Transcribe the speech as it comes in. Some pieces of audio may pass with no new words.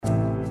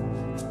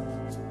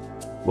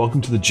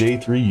Welcome to the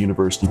J3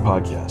 University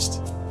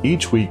podcast.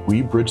 Each week,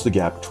 we bridge the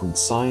gap between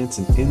science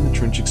and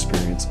in-the-trench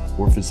experience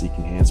for physique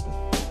enhancement.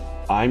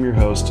 I'm your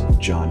host,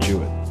 John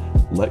Jewett.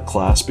 Let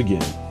class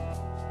begin.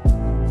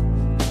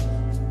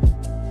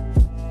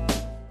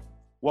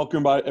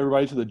 Welcome,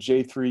 everybody, to the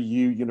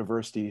J3U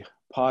University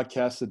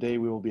podcast. Today,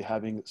 we will be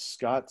having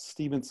Scott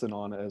Stevenson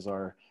on as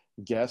our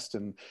guest.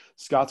 And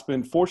Scott's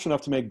been fortunate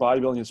enough to make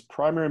bodybuilding his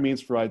primary means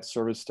to provide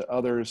service to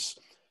others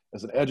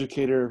as an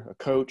educator, a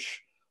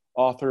coach,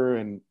 author,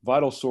 and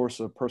vital source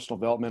of personal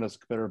development as a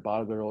better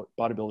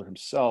bodybuilder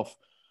himself,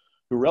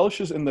 who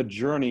relishes in the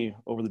journey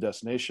over the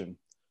destination.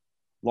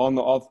 Along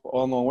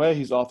the way,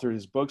 he's authored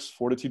his books,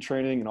 Fortitude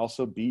Training, and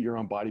also Be Your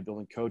Own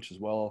Bodybuilding Coach, as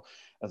well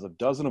as a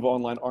dozen of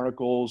online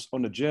articles,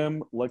 owned a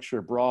gym, lecture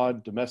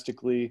abroad,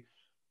 domestically,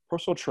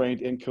 personal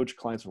trained and coach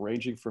clients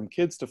ranging from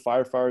kids to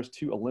firefighters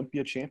to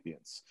Olympia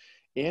champions,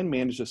 and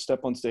managed to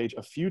step on stage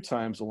a few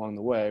times along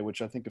the way,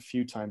 which I think a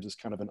few times is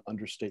kind of an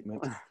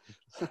understatement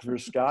for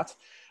Scott.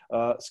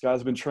 Scott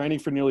has been training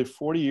for nearly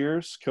 40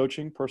 years,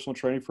 coaching, personal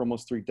training for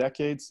almost 3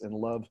 decades, and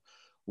love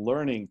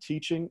learning,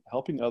 teaching,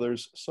 helping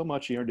others so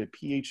much he earned a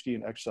PhD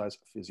in exercise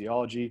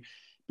physiology,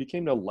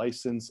 became a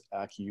licensed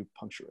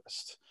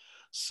acupuncturist.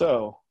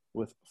 So,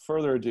 with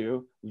further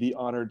ado, the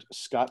honored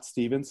Scott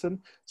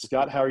Stevenson.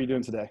 Scott, how are you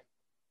doing today?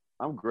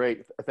 I'm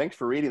great. Thanks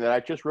for reading that.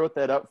 I just wrote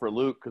that up for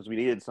Luke because we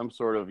needed some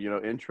sort of,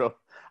 intro.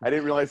 I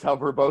didn't realize how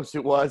verbose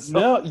it was.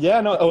 So.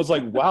 No. I was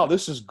like, wow,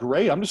 this is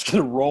great. I'm just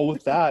going to roll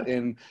with that.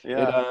 And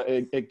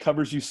it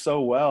covers you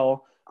so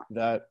well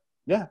that,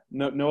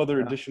 no other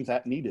additions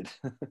that needed.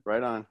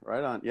 Right on.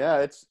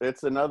 Yeah,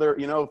 it's another,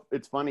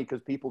 it's funny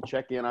because people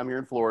check in. I'm here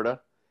in Florida,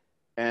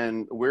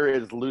 and we're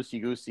as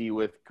loosey-goosey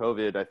with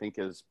COVID, I think,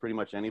 as pretty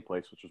much any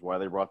place, which is why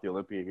they brought the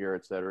Olympia here,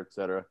 et cetera, et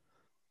cetera.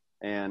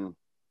 And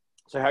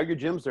so how are your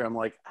gyms there? I'm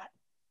like,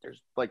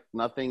 there's like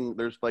nothing,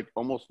 there's like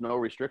almost no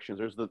restrictions.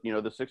 There's the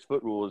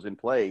 6-foot rule is in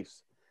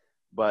place,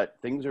 but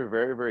things are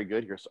very, very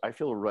good here. So I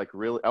feel like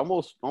really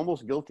almost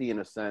guilty in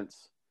a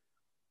sense,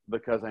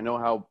 because I know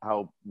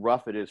how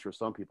rough it is for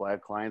some people. I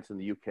have clients in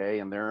the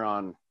UK and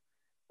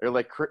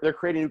they're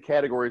creating new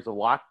categories of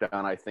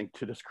lockdown, I think,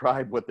 to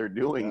describe what they're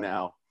doing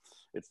now.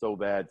 It's so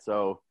bad.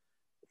 So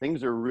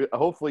things are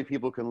hopefully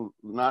people can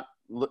not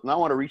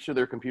want to reach to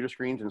their computer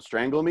screens and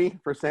strangle me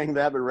for saying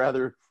that, but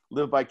rather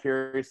live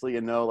vicariously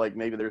and know like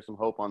maybe there's some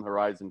hope on the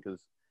horizon,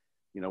 because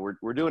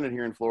we're doing it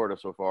here in Florida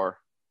so far.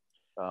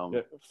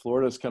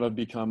 Florida's kind of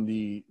become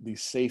the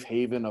safe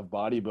haven of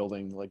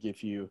bodybuilding. Like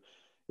if you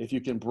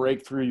can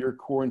break through your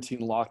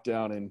quarantine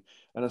lockdown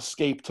and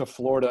escape to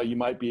Florida, you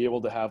might be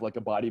able to have like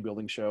a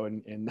bodybuilding show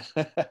and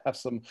have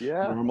some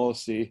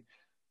normalcy.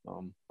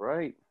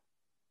 Right.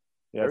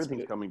 Yeah,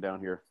 everything's coming down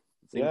here.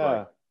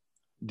 Like.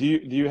 Do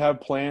you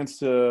have plans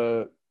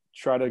to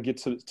try to get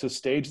to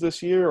stage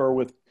this year, or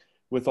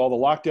with all the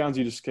lockdowns,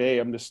 you just, hey,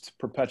 I'm just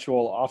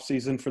perpetual off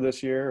season for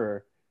this year?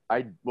 Or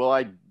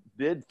I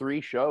did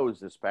 3 shows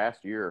this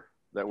past year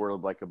that were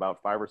like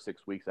about 5 or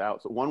 6 weeks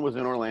out. So one was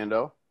in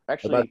Orlando.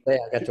 Actually, I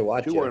got to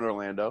watch 2 were in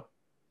Orlando.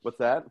 What's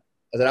that?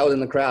 I said I was in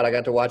the crowd. I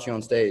got to watch you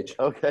on stage.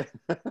 Okay.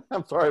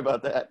 I'm sorry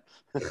about that.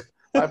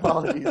 My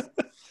apologies.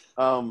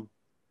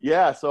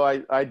 So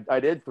I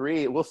did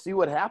 3. We'll see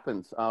what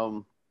happens.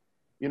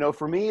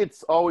 For me,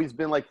 it's always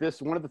been like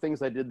this. One of the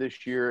things I did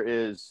this year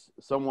is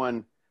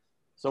someone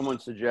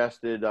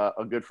suggested,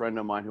 a good friend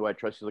of mine who I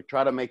trust, is like,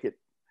 try to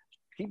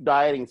keep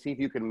dieting, see if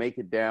you can make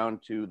it down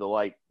to the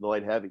light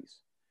heavies,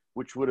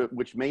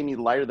 which made me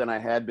lighter than I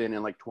had been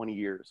in like 20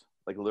 years,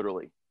 like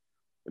literally.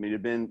 I mean, it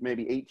had been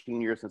maybe 18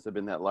 years since I've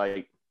been that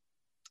light.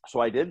 So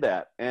I did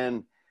that,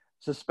 and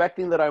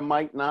suspecting that I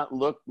might not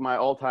look my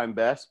all-time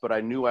best, but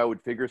I knew I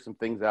would figure some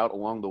things out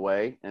along the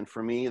way. And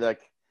for me,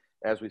 like,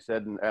 as we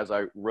said, and as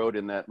I wrote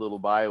in that little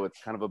bio, it's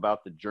kind of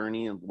about the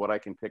journey and what I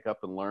can pick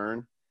up and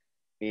learn,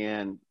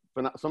 and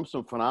some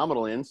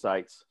phenomenal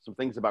insights, some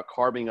things about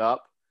carbing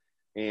up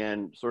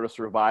and sort of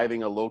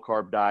surviving a low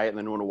carb diet, and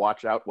then what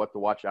to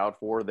watch out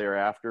for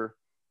thereafter.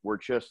 We're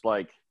just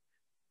like,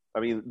 I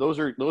mean, those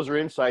are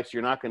insights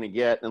you're not going to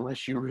get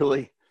unless you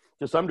really,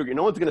 to some degree,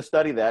 no one's going to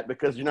study that,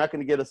 because you're not going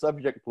to get a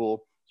subject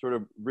pool, sort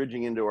of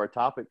bridging into our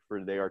topic for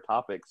today, our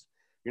topics.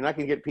 You're not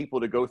going to get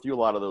people to go through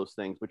a lot of those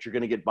things, but you're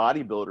going to get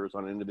bodybuilders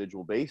on an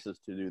individual basis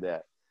to do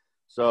that.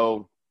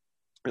 So,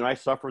 I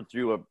suffered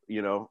through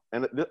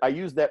and I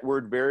use that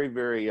word very,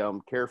 very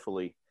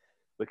carefully,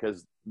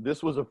 because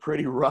this was a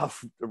pretty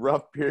rough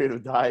period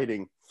of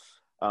dieting.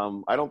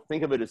 I don't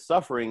think of it as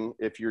suffering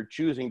if you're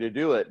choosing to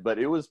do it, but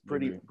it was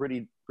pretty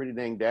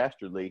dang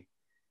dastardly.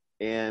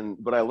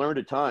 But I learned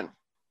a ton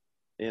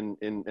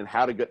in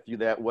how to get through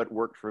that, what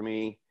worked for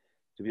me,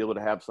 to be able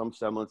to have some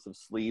semblance of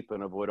sleep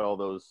and avoid all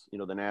those,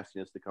 the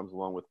nastiness that comes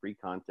along with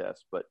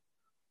pre-contest. But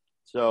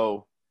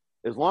so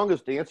as long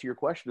as, to answer your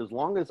question, as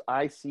long as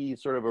I see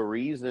sort of a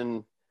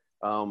reason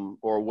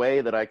or a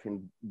way that I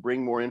can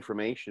bring more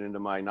information into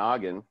my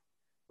noggin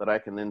that I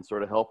can then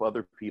sort of help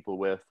other people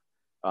with,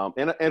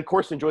 and of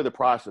course, enjoy the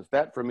process.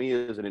 That for me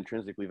is an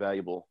intrinsically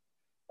valuable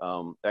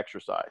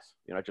exercise.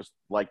 I just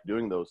like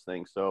doing those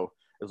things. So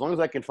as long as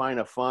I can find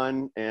a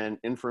fun and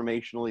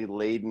informationally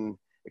laden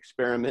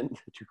experiment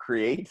to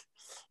create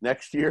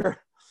next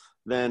year,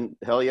 then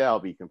hell yeah, I'll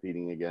be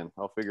competing again.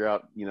 I'll figure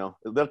out,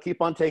 they'll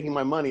keep on taking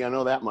my money. I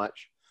know that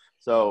much.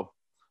 So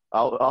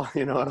I'll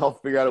and I'll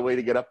figure out a way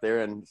to get up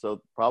there. And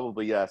so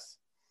probably, yes,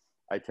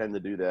 I tend to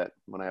do that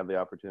when I have the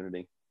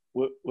opportunity.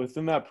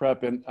 Within that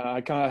prep, and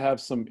I kind of have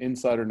some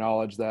insider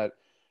knowledge that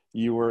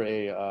you were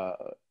a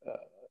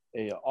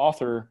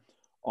author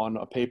on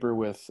a paper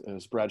with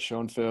Brad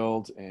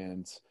Schoenfeld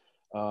and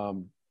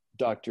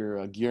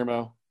Dr.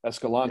 Guillermo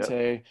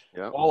Escalante,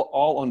 Yep.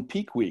 all on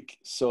Peak Week.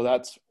 So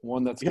that's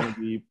one that's going to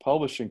be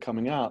published and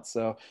coming out.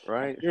 So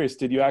right. I'm curious,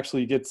 did you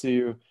actually get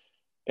to,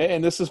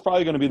 and this is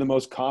probably going to be the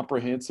most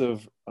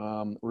comprehensive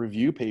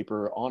review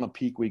paper on a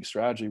Peak Week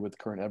strategy with the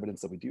current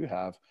evidence that we do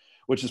have,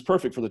 which is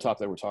perfect for the topic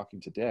that we're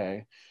talking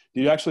today.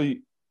 Do you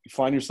actually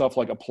find yourself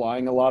like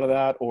applying a lot of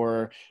that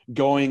or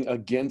going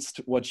against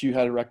what you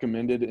had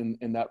recommended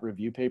in that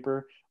review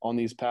paper on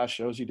these past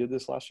shows you did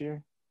this last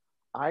year?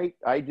 I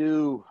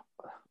do.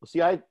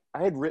 See, I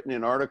had written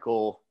an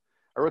article.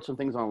 I wrote some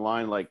things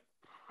online like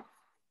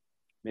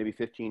maybe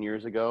 15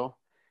 years ago.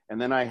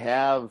 And then I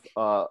have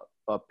a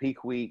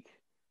Peak Week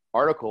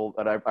article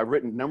that I've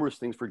written numerous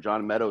things for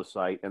John Meadows'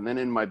 site. And then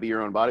in my Be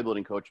Your Own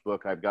Bodybuilding Coach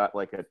book, I've got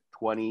like a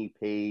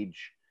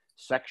 20-page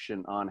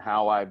section on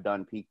how I've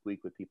done Peak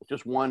Week with people.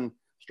 Just one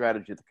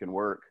strategy that can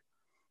work.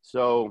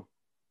 So,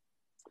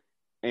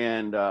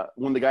 and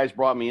when the guys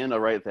brought me in to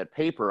write that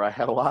paper, I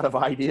had a lot of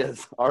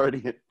ideas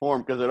already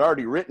formed because I'd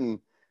already written,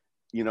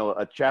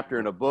 a chapter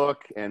in a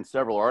book and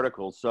several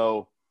articles.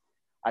 So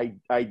I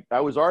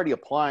was already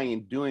applying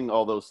and doing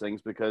all those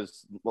things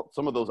because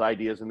some of those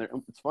ideas, and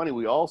it's funny,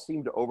 we all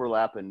seem to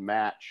overlap and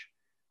match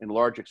in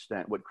large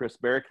extent. What Chris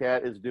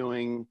Bearcat is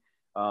doing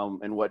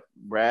and what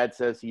Brad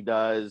says he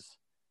does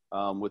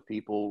with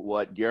people,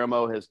 what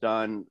Guillermo has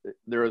done,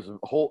 there is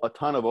a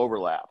ton of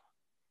overlap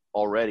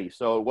already.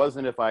 So it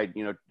wasn't if I,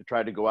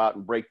 tried to go out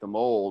and break the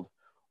mold,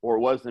 or it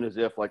wasn't as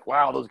if like,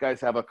 wow, those guys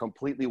have a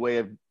completely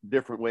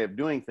different way of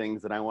doing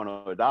things that I want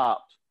to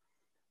adopt.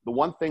 The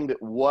one thing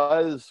that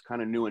was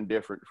kind of new and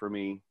different for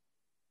me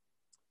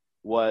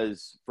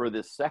was for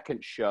this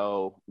second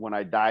show when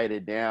I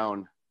dieted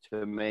down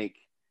to make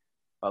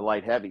a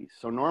light heavy.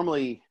 So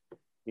normally,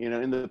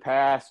 in the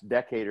past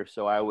decade or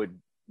so, I would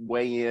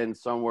weigh in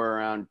somewhere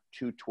around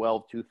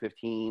 212,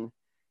 215,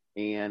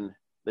 and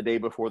the day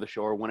before the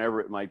show or whenever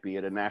it might be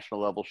at a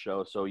national level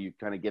show. So you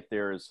kind of get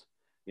there as,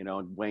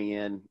 weigh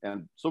in.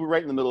 And so we're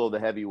right in the middle of the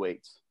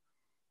heavyweights.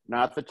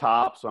 Not at the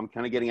top, so I'm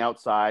kind of getting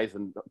outsized,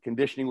 and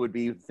conditioning would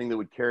be the thing that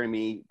would carry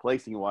me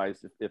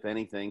placing-wise, if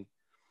anything.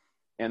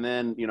 And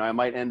then, I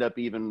might end up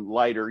even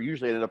lighter.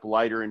 Usually I end up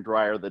lighter and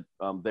drier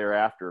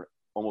thereafter,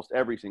 almost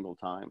every single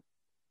time.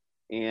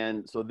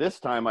 And so this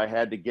time I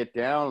had to get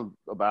down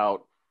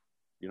about,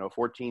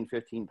 14,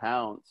 15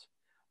 pounds,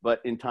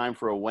 but in time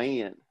for a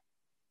weigh-in.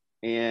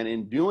 And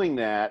in doing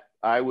that,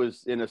 I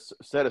was in a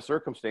set of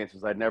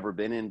circumstances I'd never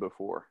been in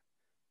before.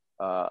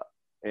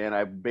 And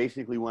I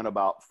basically went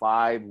about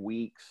 5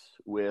 weeks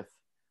with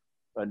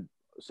an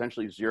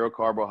essentially zero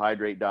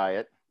carbohydrate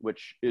diet,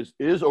 which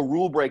is a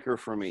rule breaker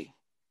for me.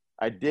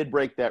 I did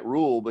break that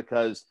rule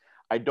because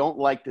I don't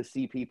like to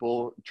see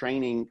people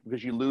training,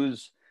 because you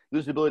lose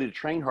the ability to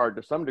train hard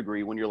to some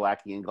degree when you're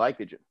lacking in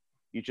glycogen.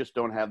 You just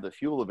don't have the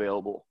fuel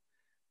available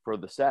for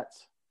the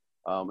sets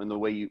in the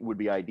way you would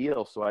be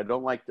ideal. So I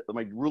don't like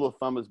my rule of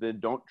thumb has been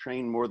don't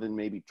train more than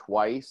maybe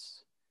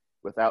twice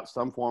without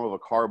some form of a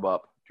carb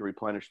up to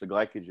replenish the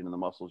glycogen in the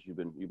muscles you've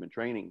been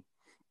training.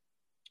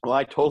 Well,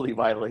 I totally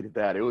violated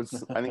that. It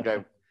was,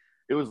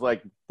 it was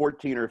like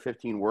 14 or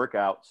 15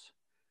 workouts,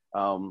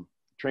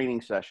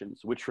 training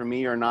sessions, which for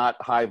me are not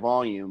high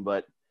volume,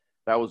 but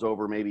that was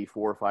over maybe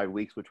 4 or 5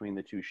 weeks between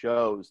the two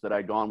shows that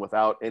I'd gone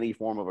without any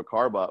form of a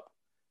carb up.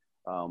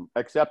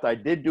 Except I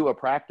did do a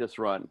practice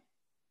run.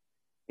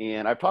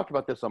 And I've talked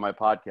about this on my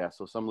podcast,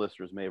 so some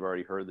listeners may have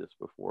already heard this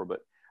before,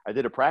 but I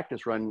did a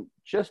practice run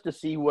just to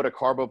see what a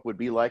carb up would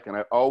be like. And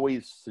I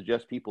always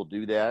suggest people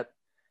do that.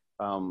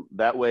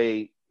 That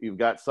way you've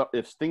got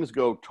if things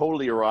go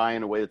totally awry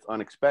in a way that's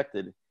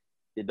unexpected,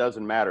 it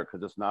doesn't matter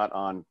because it's not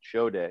on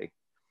show day.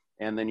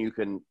 And then you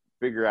can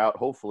figure out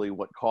hopefully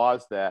what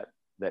caused that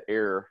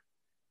error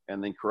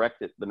and then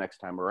correct it the next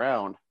time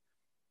around.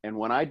 And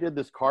when I did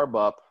this carb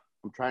up,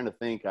 I'm trying to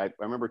think, I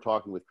remember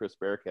talking with Chris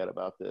Bearcat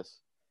about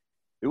this.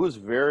 It was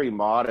very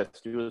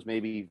modest. It was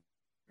maybe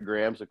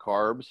grams of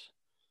carbs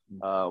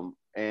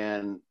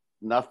and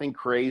nothing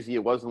crazy.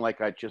 It wasn't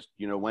like I just,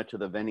 went to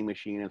the vending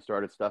machine and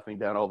started stuffing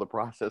down all the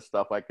processed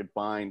stuff I could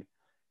find.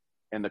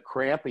 And the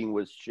cramping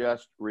was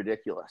just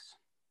ridiculous.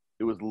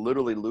 It was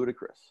literally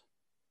ludicrous.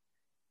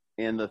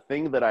 And the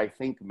thing that I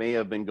think may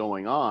have been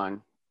going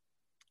on,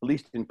 at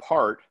least in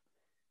part,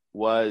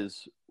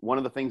 was one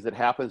of the things that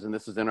happens, and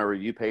this is in our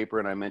review paper,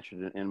 and I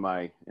mentioned it in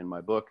my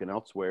book and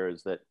elsewhere,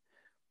 is that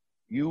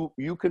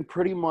you can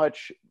pretty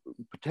much,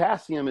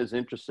 potassium is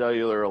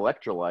intracellular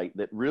electrolyte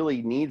that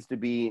really needs to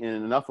be in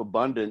enough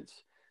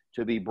abundance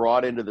to be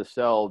brought into the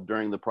cell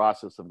during the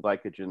process of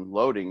glycogen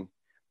loading.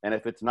 And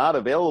if it's not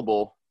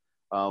available,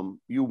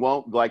 you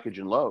won't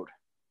glycogen load.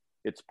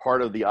 It's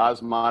part of the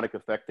osmotic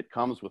effect that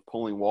comes with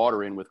pulling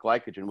water in with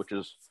glycogen, which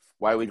is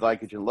why we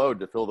glycogen load,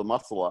 to fill the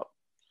muscle up.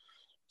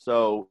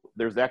 So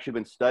there's actually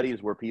been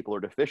studies where people are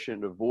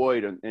deficient,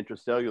 avoid an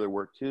intracellular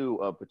work too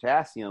of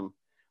potassium,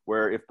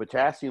 where if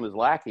potassium is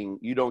lacking,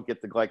 you don't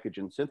get the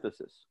glycogen synthesis.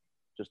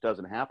 It just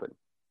doesn't happen.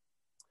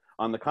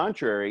 On the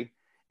contrary,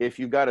 if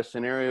you've got a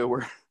scenario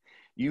where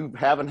you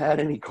haven't had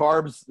any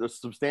carbs,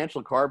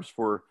 substantial carbs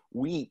for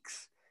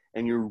weeks,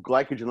 and your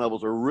glycogen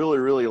levels are really,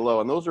 really low,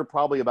 and those are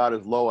probably about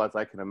as low as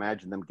I can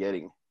imagine them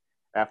getting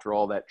after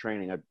all that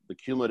training. The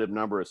cumulative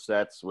number of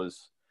sets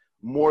was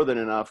more than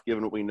enough,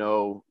 given what we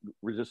know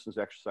resistance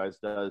exercise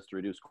does to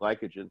reduce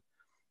glycogen,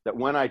 that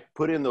when I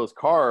put in those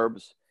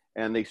carbs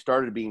and they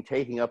started being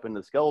taken up in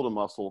the skeletal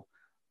muscle,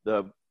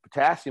 the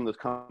potassium that's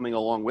coming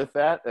along with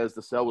that as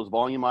the cell was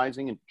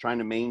volumizing and trying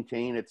to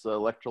maintain its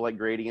electrolyte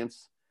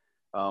gradients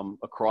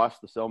across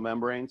the cell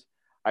membranes,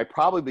 I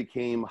probably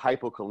became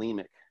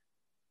hypokalemic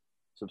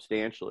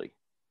substantially.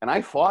 And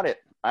I fought it.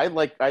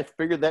 I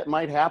figured that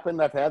might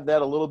happen. I've had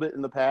that a little bit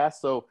in the past.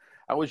 So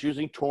I was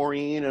using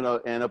taurine and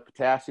a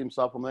potassium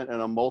supplement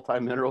and a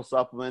multi-mineral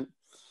supplement.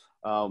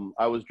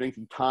 I was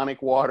drinking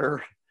tonic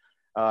water.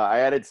 I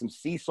added some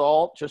sea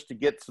salt just to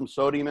get some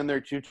sodium in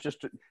there too,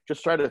 just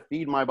try to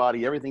feed my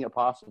body everything it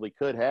possibly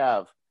could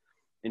have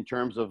in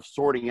terms of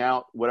sorting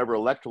out whatever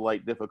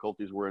electrolyte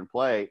difficulties were in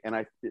play. And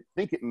I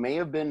think it may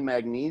have been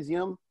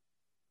magnesium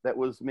that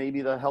was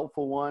maybe the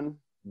helpful one.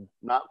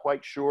 Not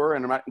quite sure,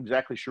 and I'm not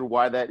exactly sure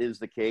why that is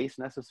the case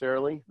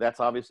necessarily.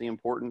 That's obviously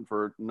important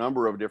for a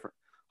number of different,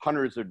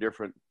 hundreds of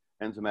different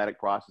enzymatic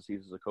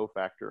processes as a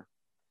cofactor.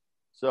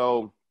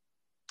 So,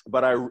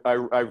 but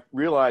I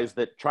realized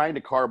that trying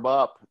to carb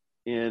up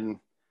in,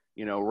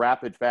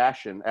 rapid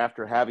fashion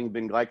after having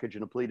been glycogen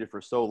depleted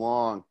for so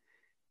long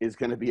is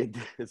going to be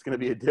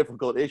a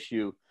difficult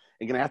issue,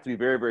 and going to have to be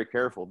very, very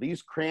careful.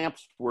 These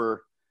cramps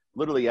were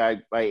literally,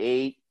 I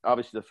ate,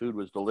 obviously the food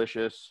was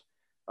delicious.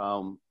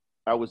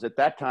 I was at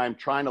that time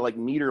trying to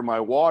meter my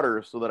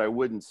water so that I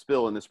wouldn't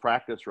spill in this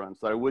practice run,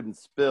 so that I wouldn't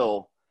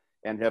spill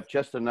and have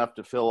just enough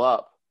to fill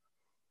up.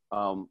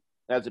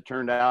 As it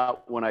turned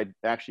out, when I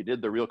actually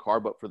did the real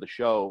carb up for the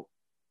show,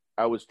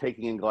 I was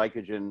taking in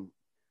glycogen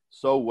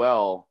so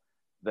well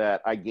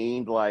that I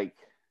gained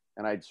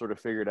and I'd sort of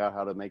figured out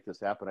how to make this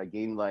happen. I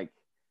gained I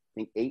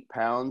think 8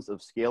 pounds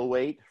of scale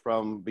weight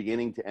from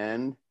beginning to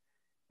end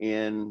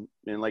in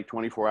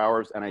 24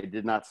 hours. And I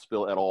did not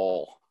spill at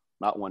all,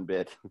 not one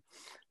bit,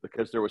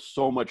 because there was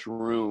so much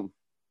room.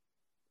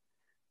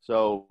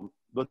 So,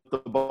 but the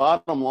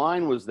bottom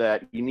line was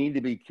that you need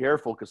to be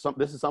careful, because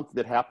this is something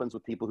that happens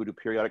with people who do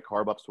periodic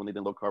carb ups when they've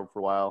been low carb for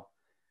a while.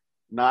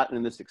 Not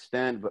in this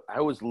extent, but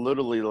I was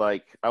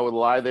literally I would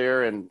lie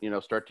there and,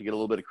 start to get a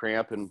little bit of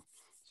cramp in,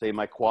 say,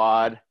 my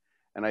quad.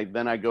 And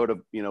then I go to,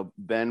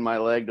 bend my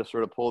leg to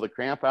sort of pull the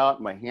cramp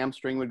out. My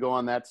hamstring would go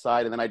on that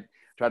side. And then I'd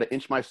try to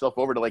inch myself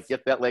over to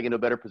get that leg into a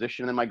better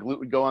position. And then my glute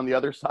would go on the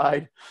other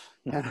side.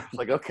 And I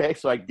was okay.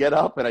 So I'd get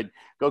up and I'd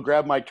go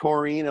grab my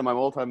taurine and my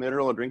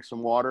multi-mineral and drink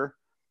some water.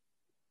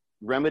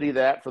 Remedy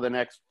that for the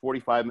next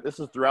 45 minutes.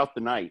 This is throughout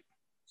the night.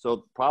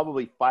 So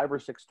probably 5 or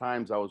 6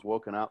 times I was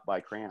woken up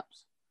by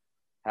cramps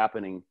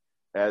happening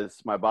as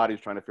my body's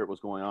trying to figure out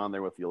what's going on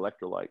there with the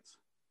electrolytes.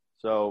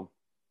 So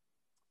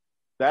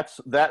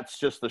that's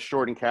just the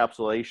short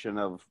encapsulation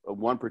of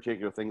one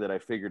particular thing that I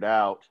figured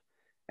out.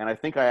 And I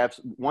think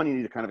you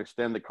need to kind of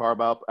extend the carb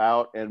up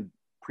out and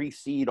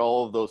precede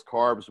all of those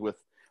carbs with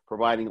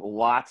providing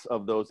lots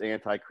of those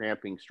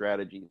anti-cramping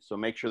strategies. So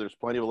make sure there's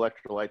plenty of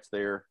electrolytes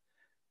there.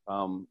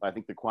 I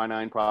think the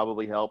quinine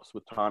probably helps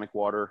with tonic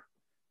water.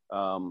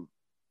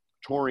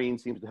 Taurine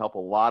seems to help a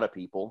lot of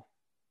people.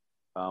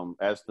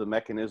 As the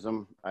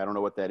mechanism, I don't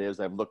know what that is.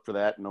 I've looked for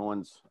that.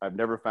 I've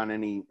never found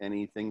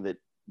anything that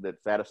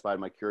satisfied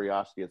my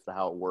curiosity as to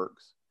how it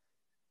works.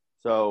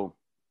 So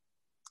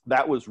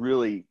that was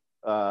really,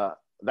 that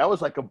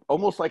was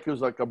almost like it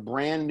was a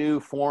brand new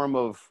form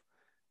of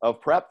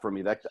prep for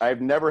me. That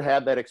I've never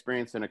had that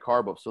experience in a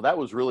carb up. So that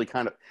was really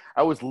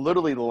I was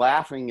literally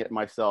laughing at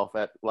myself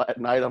at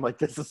night. I'm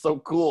this is so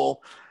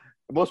cool.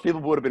 Most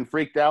people would have been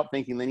freaked out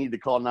thinking they need to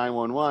call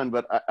 911,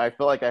 but I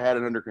felt like I had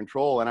it under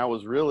control. And I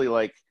was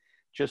really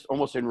just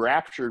almost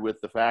enraptured with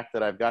the fact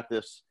that I've got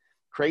this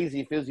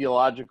crazy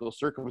physiological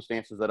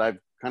circumstances that I've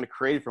kind of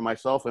created for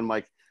myself in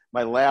my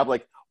lab.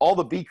 All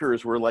the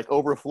beakers were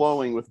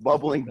overflowing with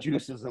bubbling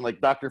juices.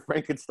 And Dr.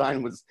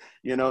 Frankenstein was,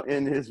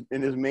 in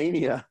his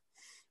mania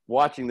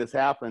watching this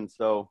happen.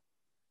 So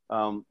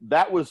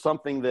that was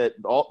something that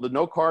the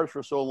no carbs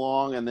for so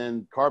long and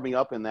then carbing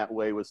up in that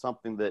way was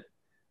something that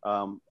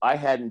I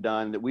hadn't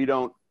done, that we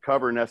don't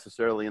cover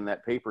necessarily in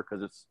that paper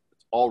because it's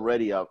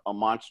already a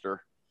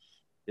monster.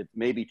 It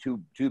may be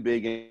too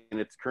big in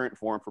its current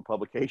form for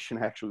publication.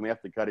 Actually, we may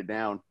have to cut it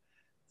down.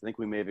 I think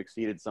we may have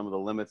exceeded some of the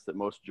limits that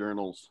most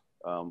journals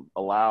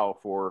allow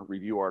for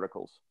review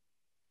articles.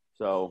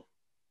 So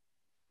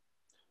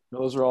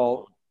those are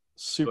all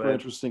super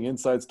interesting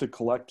insights to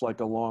collect like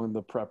along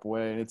the prep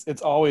way. And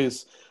it's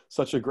always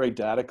such a great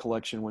data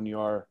collection when you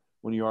are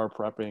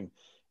prepping.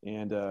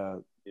 And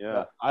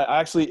Yeah. I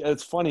actually,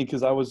 it's funny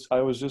because I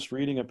was just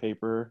reading a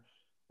paper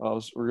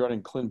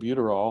regarding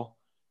clenbuterol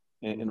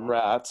in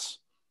rats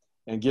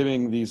and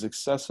giving these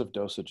excessive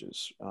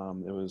dosages.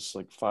 It was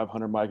like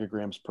 500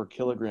 micrograms per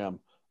kilogram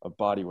of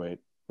body weight,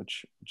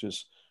 which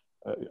is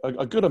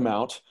a good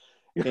amount.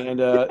 And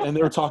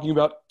they were talking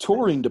about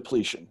taurine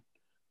depletion.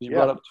 You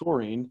brought up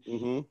taurine,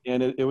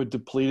 and it would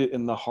deplete it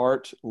in the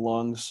heart,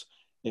 lungs,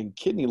 and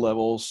kidney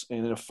levels,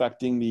 and it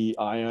affecting the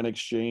ion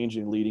exchange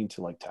and leading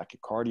to like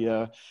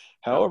tachycardia.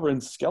 However, in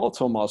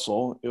skeletal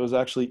muscle, it was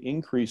actually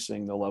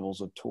increasing the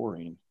levels of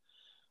taurine,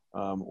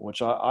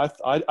 which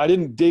I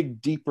didn't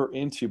dig deeper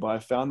into, but I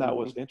found that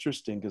was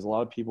interesting because a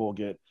lot of people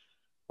get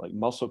like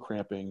muscle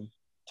cramping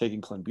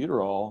taking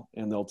clenbuterol,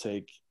 and they'll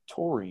take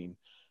taurine.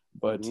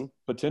 But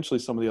potentially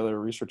some of the other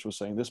research was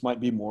saying this might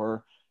be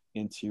more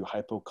into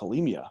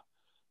hypokalemia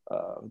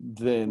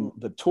than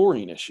the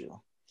taurine issue.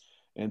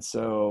 And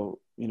so,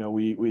 you know,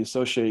 we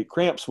associate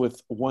cramps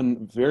with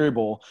one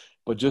variable,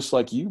 but just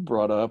like you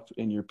brought up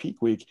in your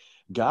peak week,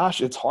 gosh,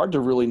 it's hard to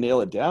really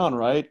nail it down,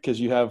 right? Because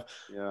you have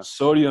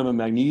sodium and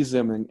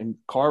magnesium and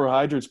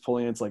carbohydrates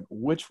pulling in. It's like,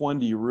 which one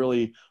do you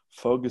really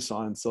focus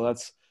on? So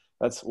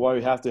that's why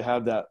we have to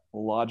have that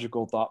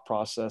logical thought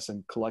process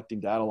and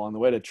collecting data along the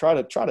way to try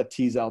to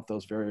tease out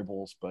those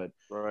variables. But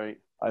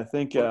I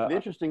think the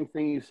interesting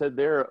thing you said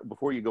there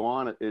before you go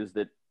on is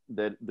that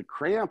the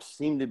cramps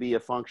seem to be a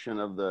function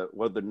of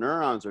what the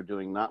neurons are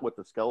doing, not what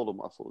the skeletal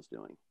muscle is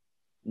doing.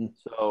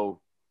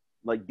 So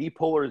like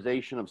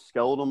depolarization of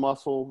skeletal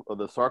muscle, or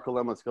the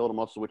sarcolemma skeletal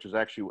muscle, which is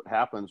actually what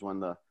happens when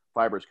the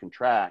fibers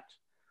contract,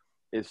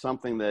 is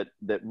something that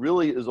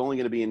really is only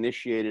going to be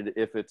initiated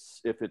if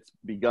it's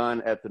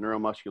begun at the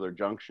neuromuscular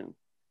junction.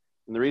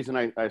 And the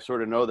reason I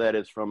sort of know that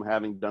is from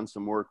having done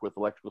some work with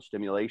electrical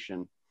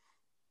stimulation,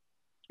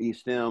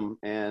 E-stim,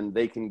 and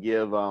they can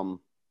give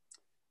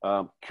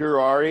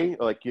curare,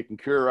 like you can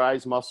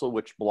curarize muscle,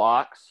 which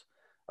blocks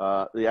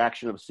the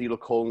action of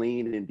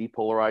acetylcholine in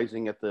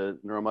depolarizing at the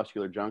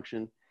neuromuscular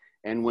junction.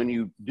 And when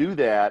you do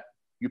that,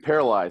 you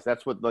paralyze.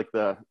 That's what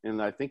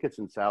and I think it's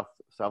in South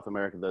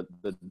America,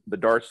 the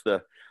darts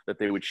that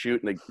they would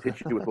shoot, and they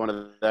hit you with one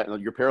of that,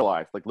 and you're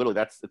paralyzed. Like literally,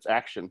 it's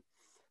action.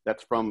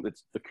 That's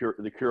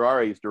the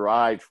curare is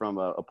derived from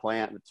a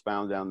plant that's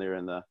found down there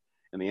in the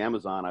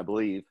Amazon, I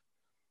believe.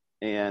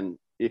 And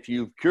if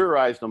you've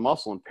curarized a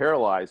muscle and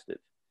paralyzed it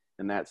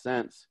in that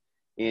sense,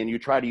 and you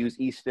try to use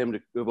E-stim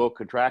to evoke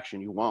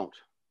contraction, you won't.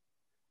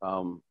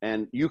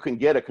 And you can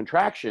get a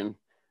contraction,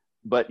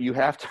 but you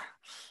have to,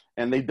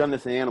 and they've done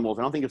this in animals.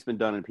 I don't think it's been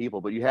done in people,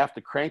 but you have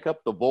to crank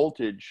up the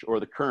voltage or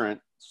the current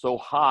so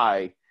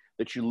high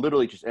that you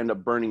literally just end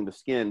up burning the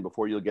skin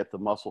before you'll get the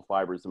muscle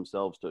fibers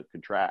themselves to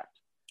contract.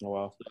 Oh,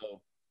 wow.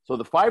 So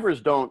the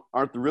fibers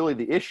aren't really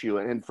the issue.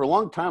 And for a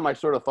long time, I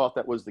sort of thought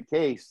that was the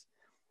case,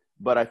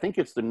 but I think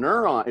it's the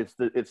neuron, it's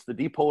the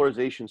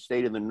depolarization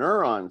state in the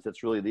neurons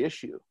that's really the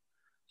issue.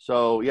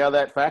 So yeah,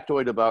 that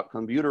factoid about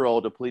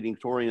clenbuterol depleting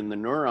taurine in the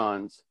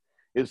neurons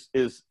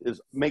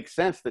makes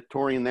sense that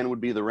taurine then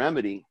would be the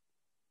remedy.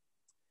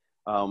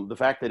 The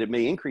fact that it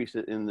may increase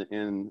it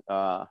in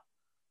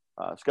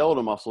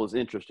skeletal muscle is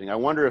interesting. I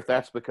wonder if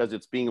that's because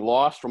it's being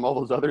lost from all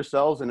those other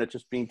cells and it's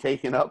just being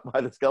taken up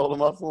by the skeletal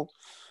muscle.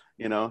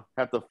 You know,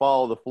 have to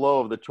follow the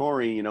flow of the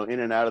taurine, you know, in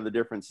and out of the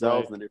different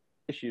cells and the different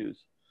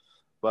tissues.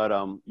 But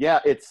yeah,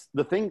 it's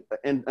the thing.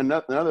 And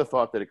another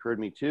thought that occurred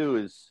to me too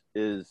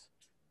is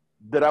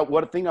that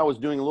what thing I was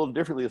doing a little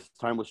differently this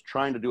time was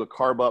trying to do a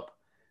carb up,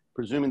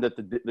 presuming that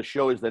the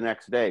show is the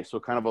next day. So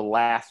kind of a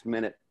last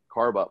minute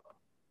carb up.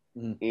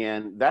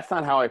 And that's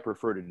not how I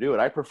prefer to do it.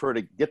 I prefer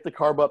to get the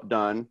carb up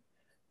done,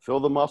 fill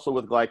the muscle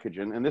with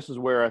glycogen. And this is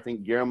where I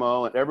think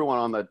Guillermo and everyone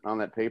on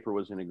that paper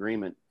was in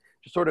agreement.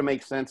 Just sort of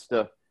makes sense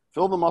to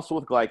fill the muscle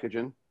with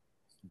glycogen,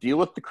 deal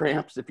with the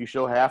cramps if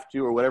you have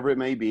to, or whatever it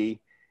may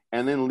be,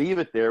 and then leave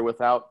it there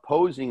without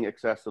posing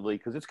excessively,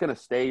 because it's going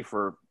to stay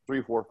for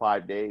 3, 4,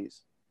 5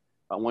 days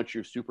once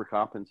you're super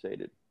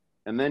compensated.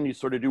 And then you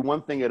sort of do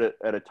one thing at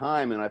a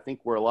time. And I think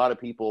where a lot of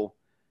people,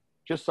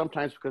 just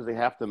sometimes because they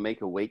have to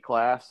make a weight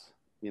class,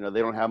 you know, they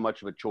don't have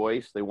much of a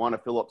choice. They want to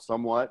fill up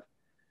somewhat,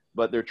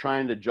 but they're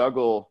trying to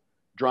juggle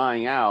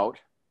drying out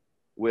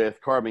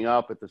with carbing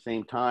up at the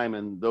same time.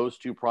 And those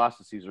two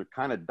processes are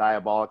kind of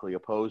diabolically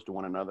opposed to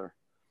one another.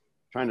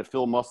 Trying to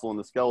fill muscle in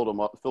the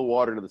skeletal, fill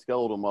water into the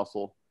skeletal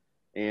muscle,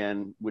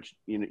 and which,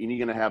 you know, you're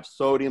going to have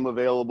sodium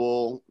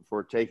available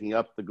for taking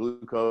up the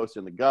glucose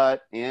in the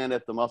gut and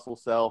at the muscle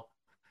cell.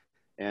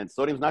 And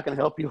sodium's not going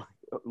to help you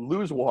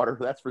lose water,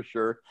 that's for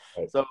sure.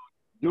 Right. So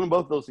doing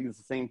both those things at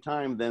the same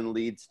time then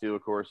leads to,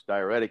 of course,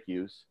 diuretic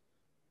use,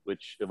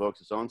 which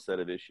evokes its own set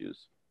of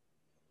issues.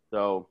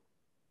 So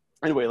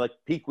anyway, like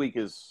peak week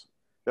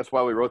that's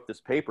why we wrote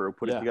this paper,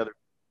 put it together,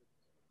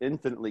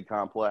 infinitely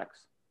complex.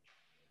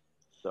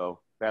 So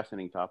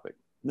fascinating topic.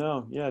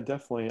 No, yeah,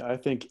 definitely. I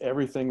think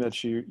everything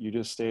that you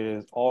just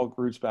stated all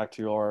roots back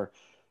to our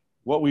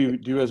what we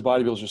do as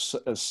bodybuilders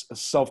is as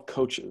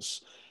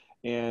self-coaches.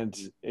 And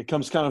it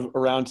comes kind of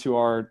around to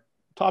our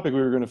topic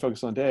we were going to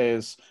focus on today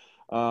is,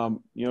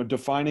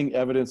 defining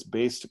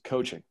evidence-based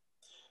coaching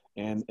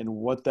and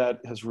what that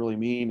has really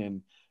mean,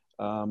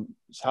 and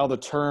how the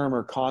term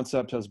or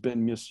concept has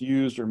been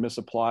misused or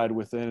misapplied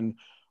within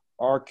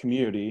our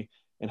community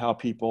and how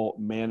people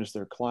manage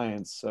their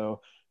clients.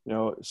 So,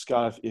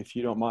 Scott, if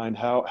you don't mind,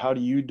 how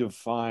do you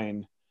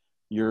define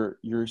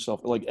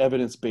yourself, like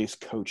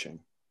evidence-based coaching?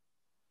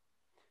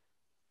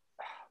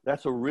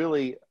 That's a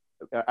really,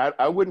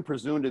 I wouldn't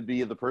presume to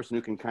be the person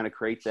who can kind of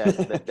create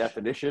that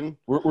definition.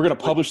 We're going to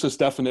publish this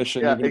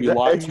definition. You're going to be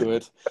live to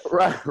it.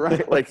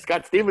 Right. Like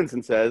Scott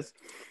Stevenson says,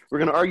 we're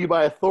going to argue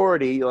by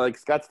authority. Like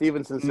Scott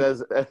Stevenson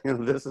says,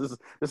 this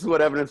is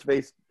what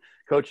evidence-based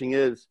coaching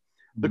is.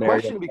 The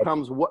question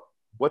becomes,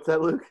 what's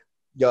that, Luke?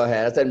 Go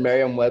ahead. I said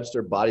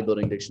Merriam-Webster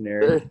Bodybuilding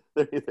Dictionary.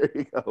 There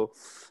you go.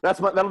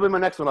 That'll be my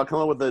next one. I'll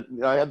come up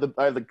with I have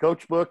the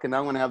coach book, and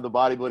I'm going to have the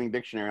bodybuilding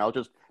dictionary. I'll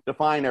just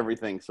define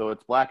everything so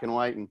it's black and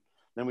white, and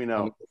then we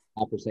know.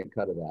 5%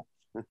 cut of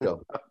that.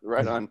 Go.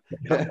 Right on.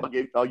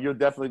 You'll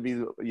definitely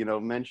be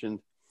mentioned.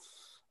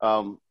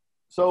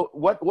 So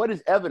what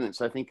is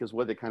evidence? I think is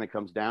what it kind of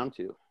comes down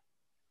to.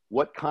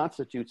 What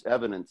constitutes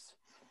evidence?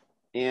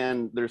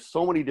 And there's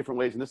so many different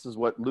ways, and this is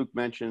what Luke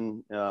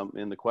mentioned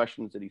in the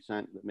questions that he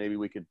sent, that maybe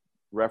we could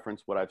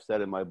reference what I've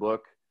said in my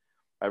book.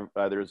 I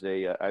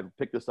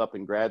picked this up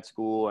in grad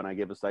school, and I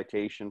give a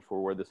citation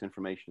for where this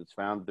information is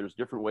found. There's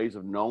different ways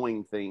of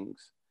knowing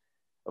things,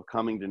 of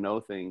coming to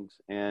know things.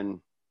 And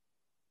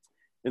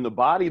in the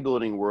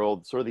bodybuilding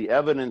world, sort of the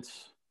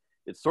evidence,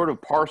 it sort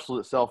of parcels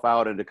itself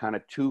out into kind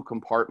of two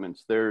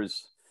compartments.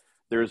 There's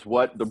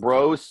what the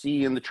bros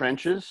see in the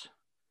trenches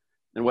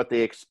and what they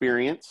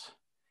experience.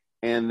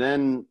 And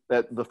then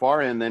at the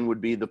far end then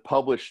would be the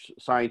published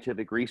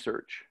scientific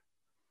research.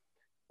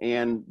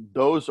 And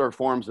those are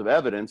forms of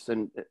evidence.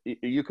 And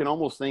you can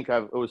almost think,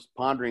 I was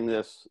pondering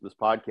this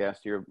podcast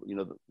here,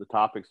 the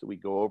topics that we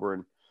go over,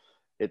 and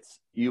it's,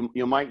 you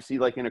might see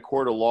like in a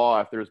court of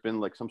law, if there's been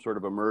like some sort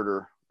of a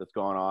murder that's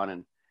gone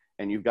on,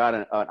 and you've got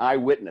an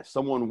eyewitness,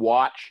 someone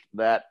watched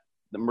the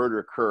murder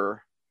occur,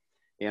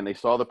 and they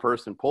saw the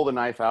person pull the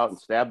knife out and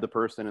stab the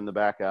person in the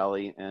back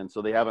alley. And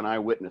so they have an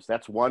eyewitness.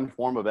 That's one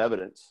form of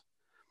evidence,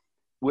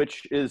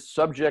 which is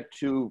subject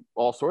to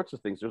all sorts of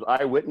things. There's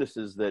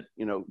eyewitnesses that,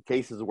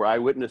 cases where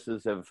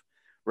eyewitnesses have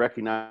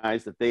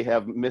recognized that they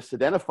have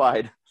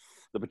misidentified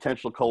the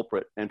potential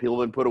culprit, and people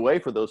have been put away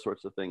for those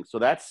sorts of things. So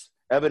that's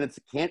evidence.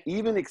 Can't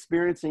even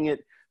experiencing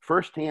it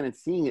firsthand and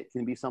seeing it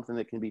can be something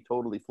that can be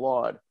totally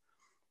flawed.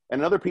 And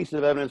another piece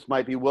of evidence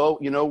might be,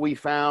 we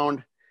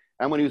found,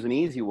 I'm going to use an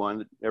easy one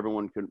that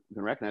everyone can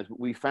recognize, but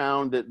we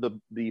found that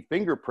the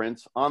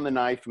fingerprints on the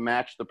knife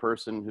match the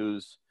person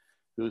who's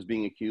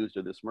being accused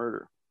of this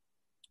murder.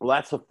 Well,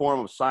 that's a form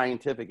of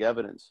scientific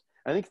evidence.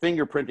 I think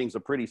fingerprinting is a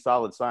pretty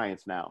solid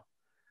science now.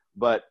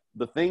 But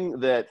the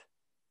thing that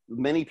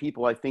many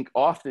people, I think,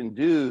 often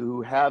do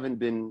who haven't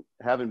been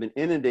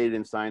inundated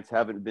in science,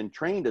 haven't been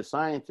trained as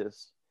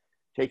scientists,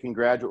 taking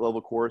graduate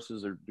level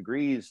courses or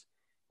degrees,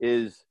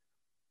 is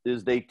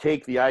they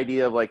take the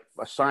idea of like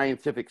a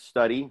scientific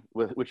study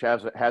which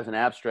has an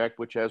abstract,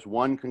 which has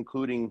one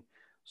concluding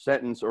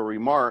sentence or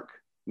remark,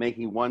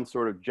 making one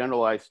sort of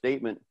generalized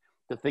statement,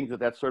 to think that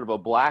that's sort of a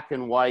black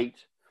and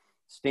white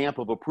stamp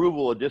of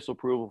approval or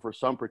disapproval for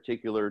some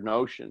particular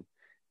notion,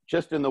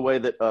 just in the way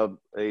that a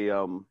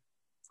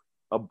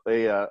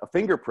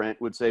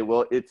fingerprint would say,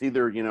 well, it's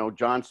either,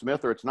 John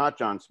Smith or it's not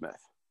John Smith.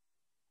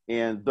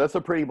 And that's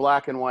a pretty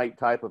black and white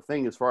type of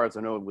thing. As far as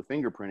I know, with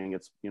fingerprinting,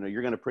 it's,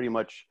 you're going to pretty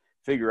much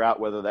figure out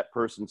whether that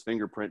person's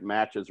fingerprint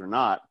matches or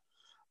not.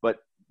 But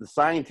the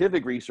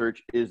scientific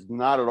research is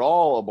not at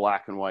all a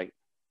black and white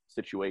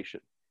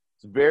situation.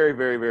 It's very,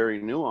 very, very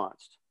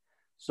nuanced.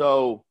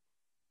 So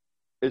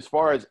as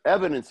far as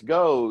evidence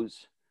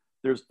goes,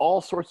 there's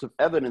all sorts of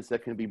evidence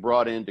that can be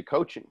brought into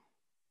coaching.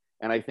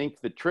 And I think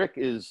the trick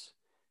is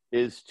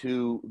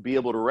to be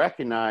able to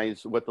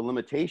recognize what the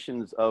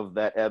limitations of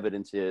that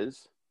evidence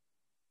is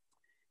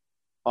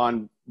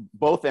on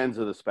both ends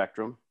of the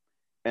spectrum,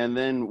 and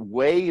then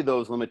weigh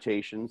those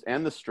limitations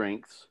and the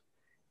strengths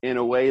in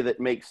a way that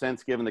makes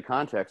sense given the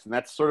context. And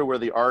that's sort of where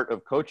the art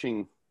of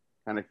coaching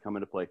kind of come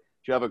into play.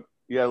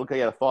 Look, I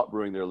got a thought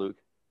brewing there, Luke.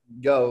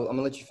 Go. I'm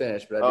gonna let you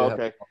finish, but I do have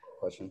a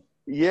question.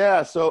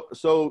 Yeah.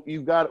 So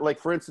you've got, like,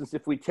 for instance,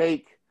 if we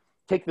take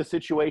the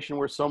situation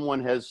where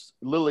someone has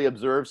literally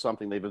observed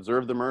something, they've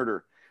observed the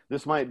murder.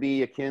 This might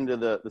be akin to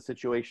the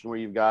situation where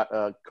you've got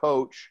a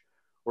coach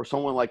or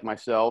someone like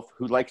myself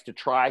who likes to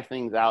try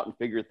things out and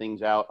figure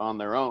things out on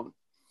their own.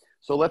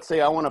 So let's say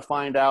I want to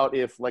find out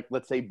if, like,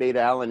 let's say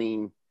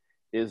beta-alanine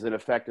is an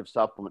effective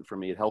supplement for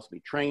me. It helps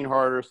me train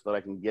harder so that I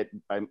can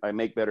I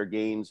make better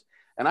gains.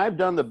 And I've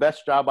done the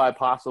best job I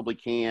possibly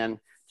can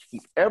to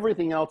keep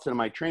everything else in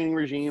my training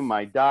regime,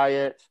 my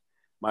diet,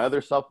 my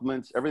other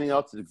supplements, everything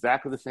else is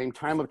exactly the same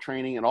time of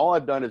training. And all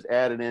I've done is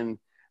added in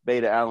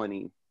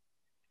beta-alanine.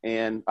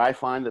 And I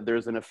find that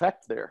there's an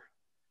effect there.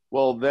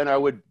 Well, then I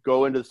would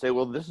go into say,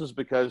 well, this is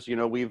because, you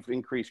know, we've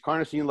increased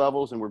carnosine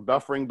levels and we're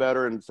buffering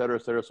better, and et cetera,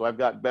 et cetera. So I've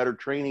got better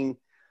training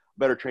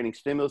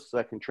stimulus, so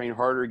I can train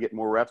harder, get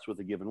more reps with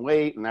a given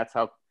weight. And that's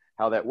how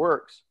that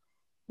works.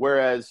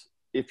 Whereas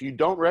if you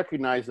don't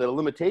recognize that a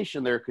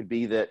limitation there could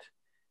be that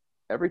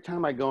every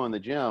time I go in the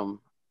gym,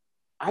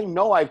 I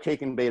know I've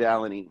taken beta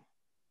alanine.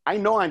 I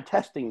know I'm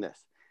testing this.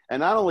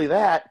 And not only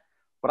that,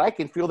 but I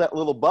can feel that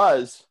little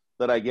buzz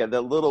that I get,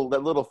 that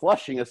little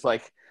flushing. It's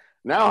like,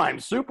 now I'm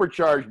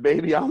supercharged,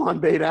 baby. I'm on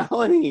beta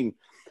alanine.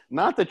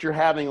 Not that you're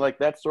having like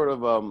that sort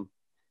of,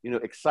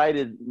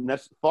 excited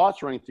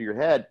thoughts running through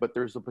your head, but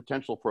there's a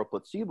potential for a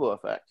placebo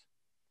effect.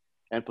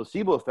 And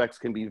placebo effects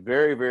can be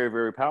very, very,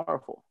 very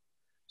powerful.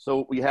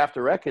 So we have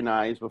to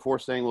recognize before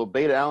saying, well,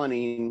 beta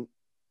alanine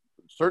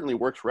certainly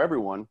works for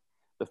everyone,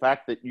 the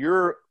fact that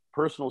your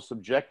personal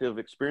subjective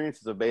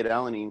experiences of beta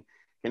alanine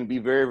can be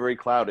very, very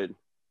clouded.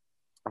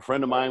 A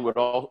friend of mine would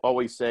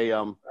always say,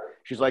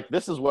 she's like,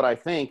 this is what I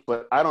think,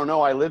 but I don't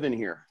know, I live in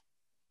here.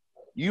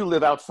 You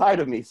live outside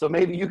of me, so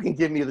maybe you can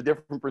give me the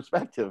different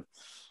perspective.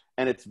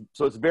 And it's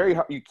very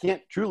hard. You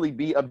can't truly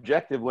be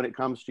objective when it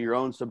comes to your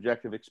own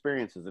subjective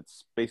experiences.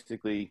 It's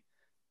basically,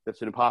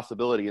 that's an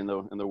impossibility in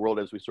the world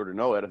as we sort of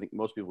know it. I think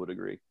most people would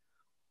agree.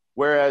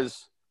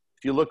 Whereas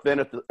if you look then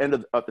at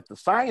the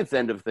science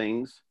end of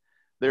things,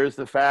 there's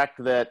the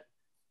fact that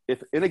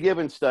if in a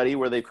given study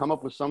where they've come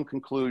up with some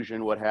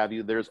conclusion, what have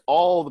you, there's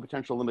all the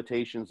potential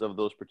limitations of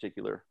those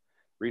particular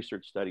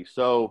research studies.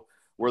 So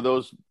were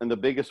those, and the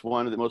biggest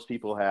one that most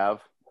people have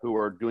who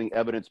are doing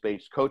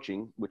evidence-based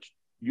coaching, which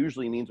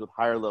usually means with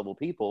higher level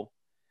people,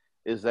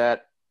 is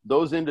that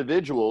those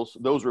individuals,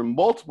 those were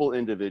multiple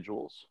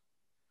individuals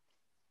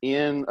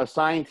in a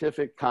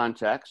scientific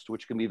context,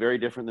 which can be very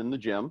different than the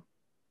gym.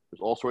 There's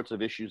all sorts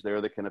of issues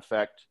there that can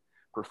affect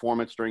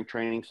performance during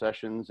training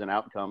sessions and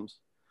outcomes.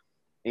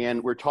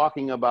 And we're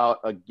talking about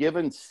a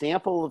given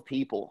sample of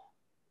people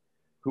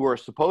who are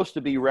supposed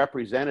to be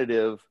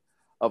representative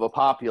of a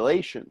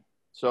population.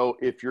 So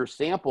if your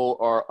sample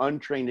are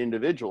untrained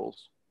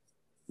individuals,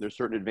 there's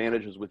certain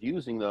advantages with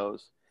using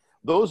those.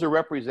 Those are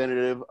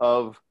representative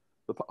of,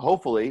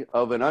 hopefully,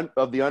 of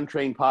the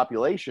untrained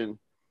population,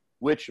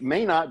 which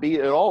may not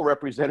be at all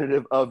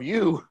representative of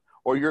you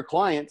or your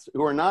clients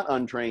who are not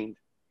untrained,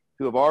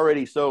 who have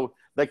already, so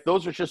like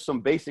those are just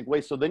some basic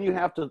ways. So then you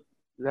have to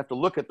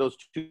look at those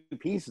two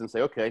pieces and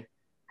say, okay,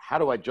 how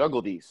do I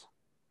juggle these?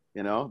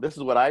 You know, this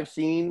is what I've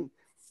seen.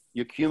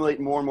 You accumulate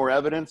more and more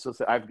evidence. So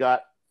I've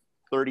got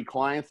 30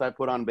 clients I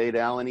put on beta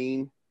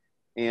alanine,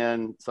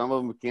 and some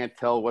of them can't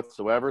tell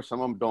whatsoever.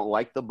 Some of them don't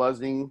like the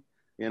buzzing,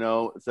 you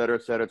know, et cetera,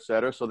 et cetera, et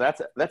cetera. So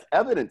that's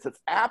evidence. It's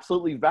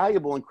absolutely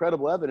valuable,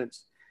 incredible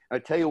evidence. And I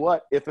tell you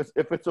what, if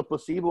it's a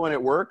placebo and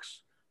it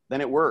works,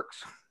 then it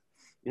works.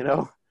 You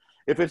know,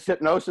 if it's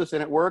hypnosis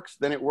and it works,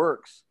 then it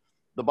works.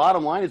 The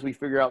bottom line is we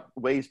figure out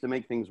ways to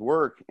make things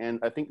work. And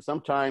I think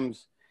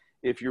sometimes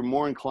if you're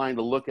more inclined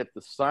to look at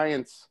the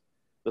science,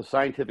 the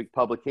scientific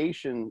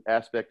publication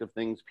aspect of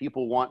things,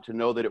 people want to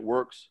know that it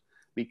works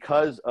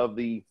because of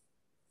the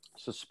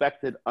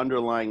suspected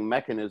underlying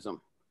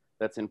mechanism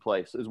that's in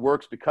place. It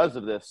works because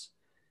of this.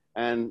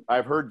 And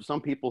I've heard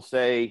some people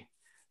say,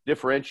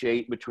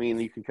 differentiate between,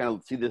 you can kind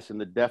of see this in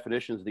the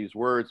definitions of these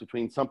words,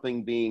 between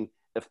something being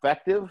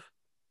effective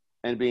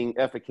and being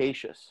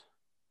efficacious.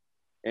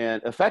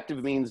 And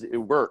effective means it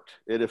worked.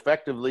 It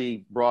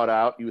effectively brought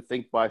out, you would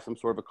think, by some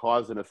sort of a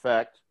cause and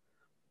effect,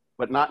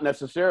 but not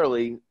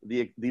necessarily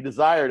the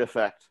desired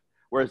effect.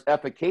 Whereas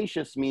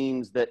efficacious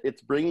means that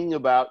it's bringing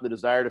about the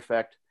desired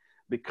effect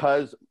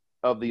because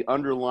of the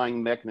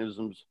underlying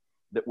mechanisms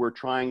that we're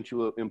trying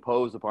to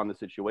impose upon the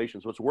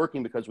situation. So it's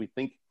working because we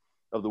think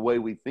of the way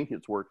we think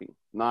it's working,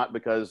 not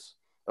because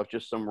of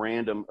just some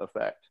random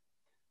effect.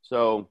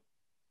 So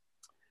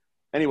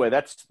anyway,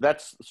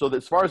 so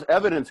as far as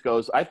evidence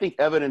goes, I think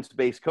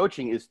evidence-based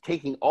coaching is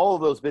taking all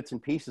of those bits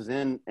and pieces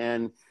in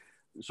and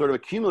sort of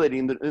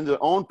accumulating in the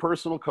own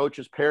personal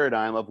coach's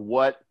paradigm of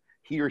what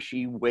he or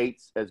she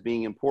weights as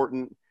being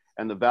important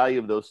and the value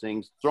of those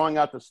things, throwing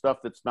out the stuff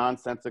that's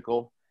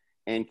nonsensical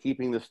and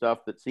keeping the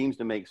stuff that seems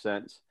to make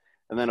sense,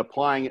 and then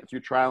applying it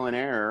through trial and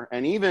error,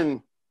 and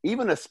even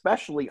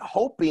especially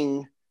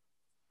hoping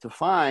to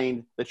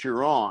find that you're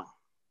wrong.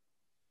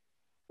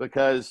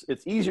 Because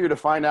it's easier to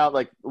find out,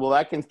 like, well,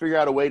 I can figure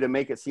out a way to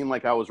make it seem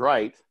like I was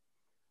right.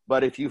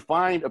 But if you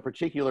find a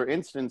particular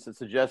instance that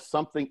suggests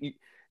something,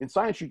 in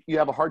science, you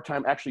have a hard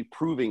time actually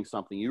proving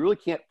something. You really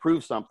can't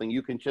prove something.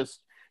 You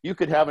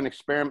could have an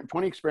experiment,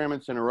 20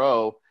 experiments in a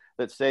row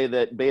that say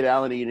that beta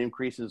alanine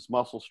increases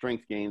muscle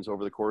strength gains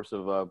over the course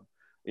of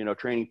a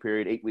training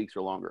period, 8 weeks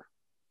or longer,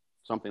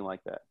 something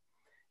like that.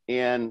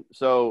 And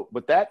so,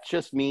 but that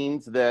just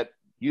means that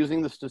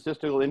using the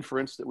statistical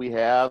inference that we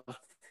have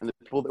and the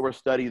people that were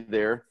studied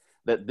there,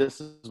 that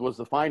this was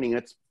the finding.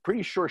 It's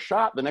pretty sure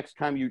shot the next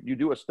time you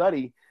do a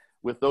study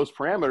with those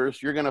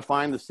parameters, you're going to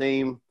find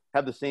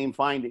have the same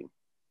finding.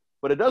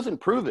 But it doesn't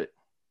prove it.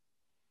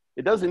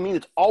 It doesn't mean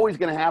it's always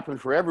going to happen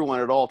for everyone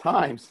at all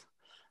times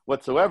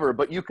whatsoever.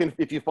 But you can,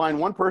 if you find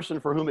one person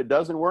for whom it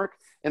doesn't work,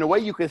 in a way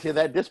you can say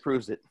that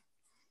disproves it.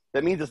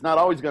 that means it's not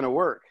always going to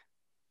work.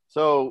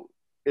 So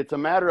it's a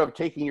matter of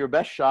taking your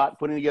best shot,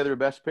 putting together your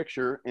best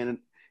picture, and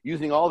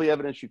using all the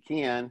evidence you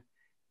can,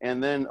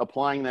 and then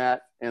applying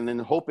that, and then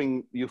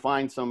hoping you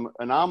find some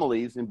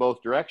anomalies in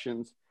both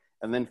directions,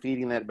 and then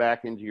feeding that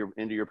back into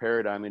your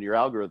paradigm, into your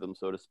algorithm,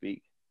 so to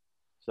speak.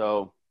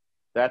 So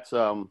that's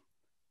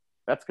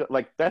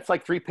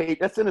like 3 pages.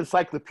 That's an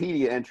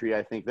encyclopedia entry,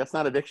 I think. That's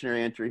not a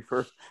dictionary entry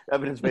for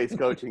evidence-based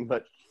coaching,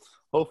 but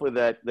hopefully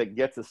that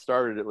gets us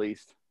started at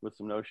least with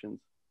some notions.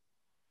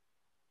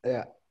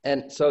 Yeah.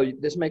 And so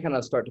this may kind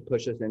of start to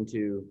push us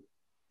into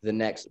the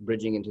next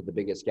bridging into the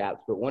biggest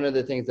gaps. But one of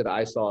the things that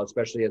I saw,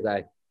 especially as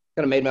I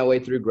kind of made my way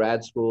through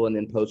grad school and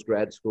then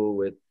post-grad school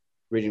with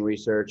reading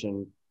research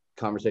and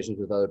conversations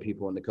with other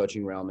people in the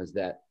coaching realm, is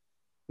that,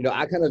 you know,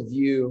 I kind of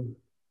view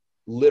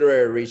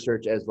literary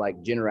research as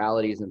like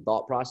generalities and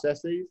thought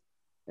processes,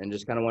 and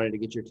just kind of wanted to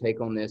get your take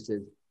on this.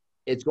 Is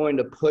it's going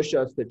to push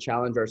us to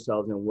challenge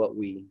ourselves in what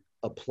we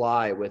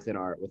apply within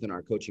our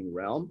coaching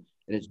realm,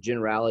 and it's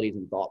generalities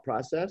and thought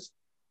process,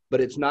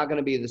 but it's not going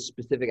to be the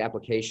specific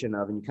application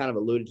of, and you kind of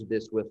alluded to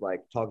this with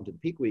like talking to the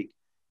Peak Week,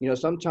 you know,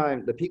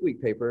 sometimes the Peak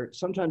Week paper,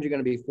 sometimes you're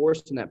going to be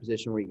forced in that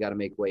position where you got to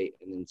make weight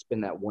and then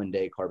spend that one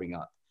day carving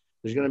up.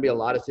 There's going to be a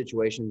lot of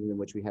situations in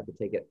which we have to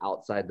take it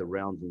outside the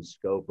realms and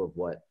scope of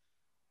what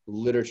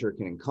literature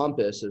can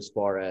encompass as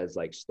far as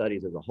like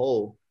studies as a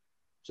whole.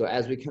 So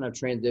as we kind of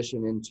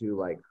transition into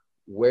like,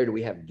 where do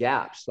we have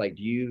gaps? Like,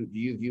 do you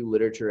view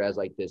literature as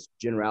like this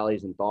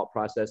generalities and thought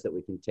process that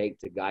we can take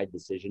to guide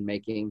decision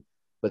making,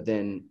 but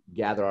then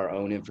gather our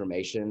own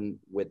information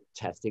with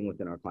testing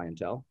within our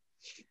clientele?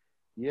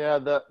 Yeah,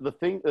 the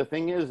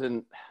thing is,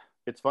 and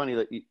it's funny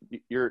that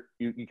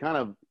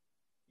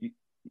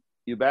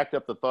you backed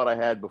up the thought I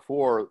had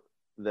before.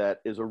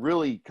 That is a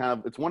really kind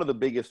of, it's one of the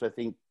biggest, I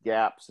think,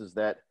 gaps, is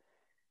that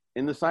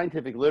in the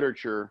scientific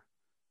literature,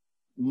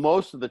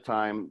 most of the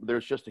time,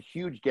 there's just a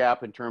huge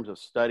gap in terms of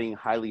studying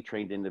highly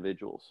trained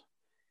individuals.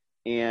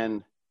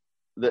 And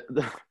the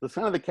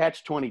kind of the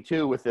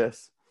catch-22 with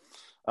this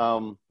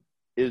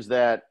is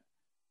that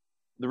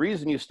the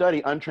reason you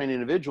study untrained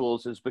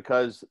individuals is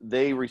because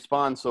they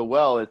respond so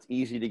well. It's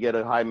easy to get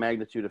a high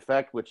magnitude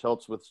effect, which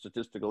helps with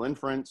statistical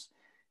inference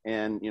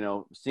and, you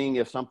know, seeing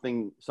if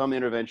some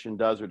intervention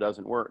does or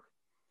doesn't work.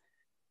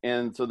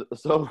 And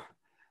so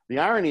the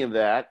irony of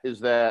that is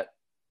that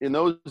in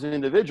those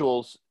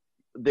individuals,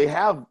 they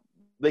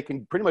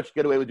can pretty much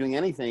get away with doing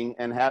anything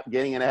and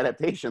getting an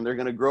adaptation. They're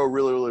going to grow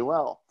really, really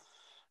well.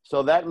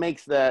 So that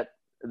makes that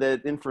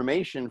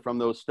information from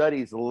those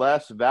studies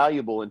less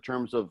valuable in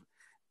terms of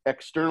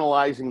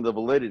externalizing the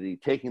validity,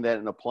 taking that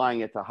and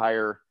applying it to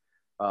higher,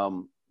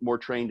 more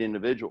trained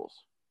individuals.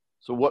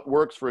 So what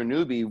works for a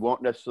newbie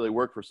won't necessarily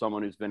work for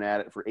someone who's been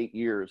at it for 8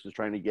 years, who's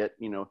trying to get,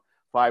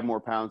 5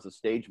 more pounds of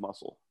stage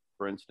muscle,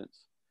 for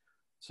instance.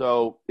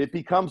 So it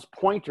becomes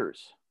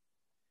pointers.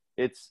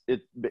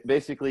 It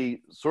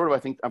basically sort of, I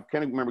think, I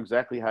can't remember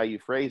exactly how you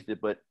phrased it,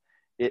 but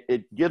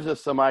it gives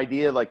us some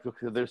idea, like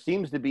there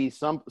seems to be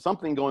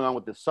something going on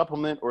with this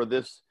supplement or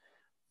this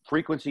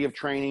frequency of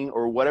training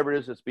or whatever it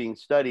is that's being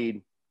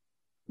studied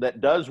that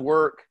does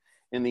work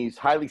in these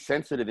highly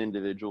sensitive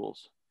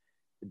individuals.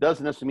 It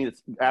doesn't necessarily mean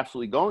it's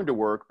absolutely going to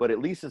work, but at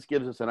least this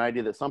gives us an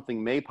idea that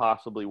something may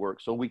possibly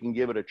work, so we can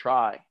give it a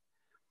try.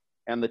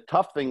 And the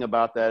tough thing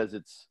about that is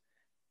it's,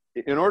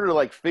 in order to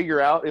like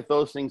figure out if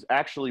those things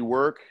actually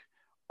work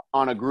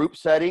on a group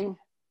setting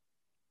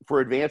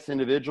for advanced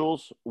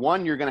individuals,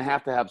 one, you're going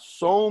to have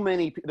so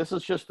many, this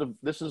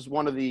is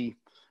one of the,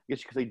 I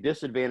guess you could say,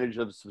 disadvantage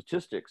of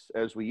statistics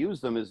as we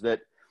use them, is that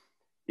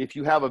if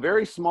you have a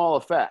very small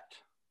effect,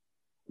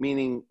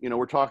 meaning,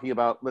 we're talking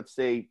about, let's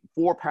say,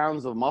 4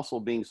 pounds of muscle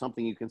being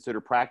something you consider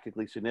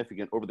practically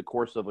significant over the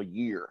course of a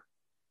year,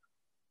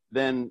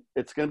 then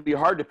it's going to be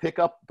hard to pick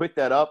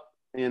that up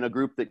in a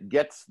group that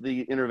gets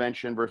the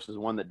intervention versus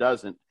one that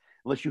doesn't,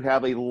 unless you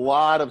have a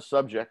lot of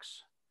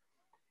subjects.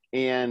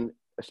 And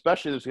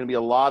especially there's going to be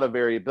a lot of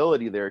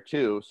variability there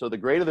too. So the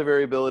greater the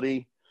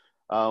variability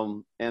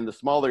and the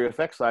smaller your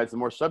effect size, the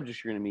more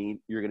subjects you're going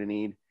to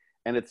need.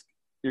 And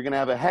you're going to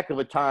have a heck of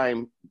a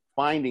time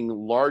finding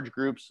large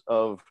groups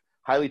of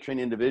highly trained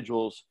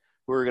individuals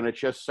who are going to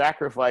just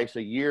sacrifice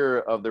a year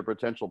of their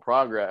potential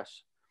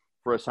progress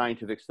for a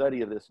scientific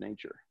study of this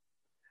nature,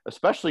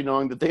 especially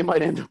knowing that they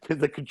might end up in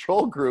the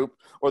control group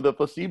or the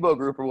placebo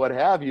group or what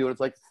have you. And it's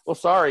like, well,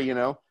 sorry,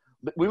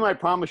 we might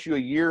promise you a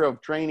year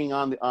of training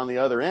on the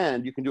other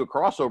end. You can do a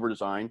crossover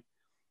design.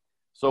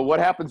 So what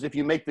happens if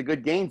you make the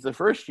good gains the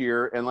first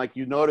year and like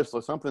you notice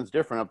something's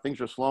different,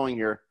 things are slowing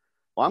here?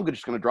 Well, I'm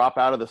just going to drop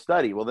out of the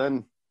study. Well,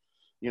 then,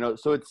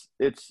 so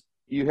it's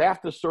you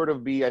have to sort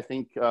of be, I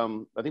think we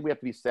have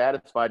to be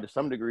satisfied to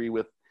some degree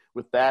with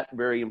that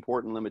very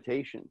important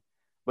limitation.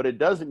 But it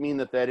doesn't mean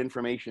that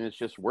information is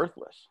just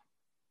worthless.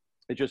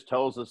 It just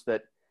tells us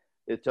that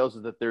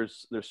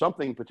there's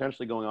something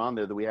potentially going on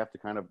there that we have to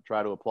kind of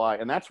try to apply.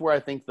 And that's where I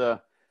think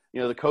the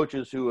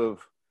coaches who have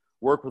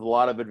worked with a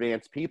lot of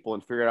advanced people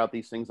and figured out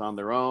these things on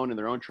their own in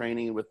their own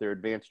training with their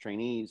advanced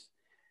trainees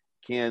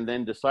can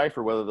then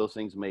decipher whether those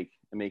things make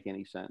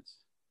any sense.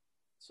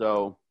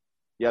 So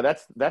yeah,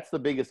 that's the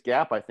biggest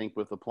gap, I think,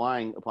 with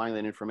applying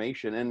that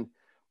information. And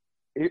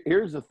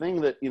here's the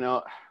thing that,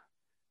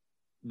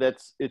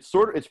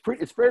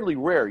 it's fairly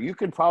rare. You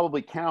can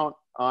probably count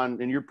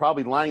on, and you're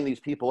probably lining these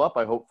people up,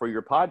 I hope, for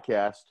your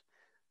podcast,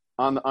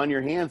 on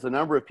your hands, the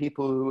number of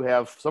people who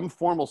have some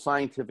formal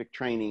scientific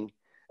training,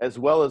 as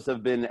well as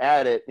have been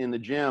at it in the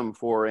gym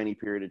for any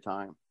period of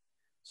time.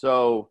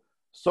 So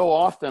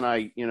often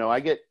I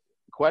get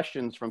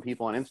questions from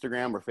people on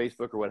Instagram or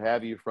Facebook or what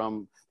have you,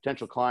 from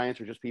potential clients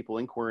or just people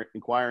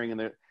inquiring, and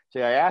they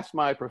say, I asked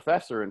my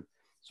professor, and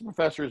this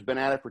professor has been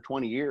at it for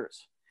 20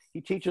 years.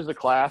 He teaches a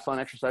class on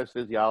exercise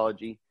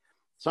physiology,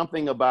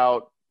 something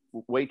about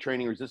weight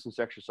training, resistance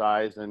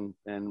exercise, and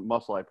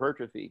muscle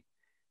hypertrophy.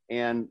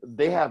 And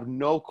they have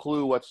no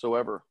clue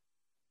whatsoever.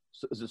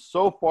 So this is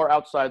so far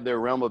outside their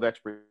realm of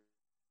expertise.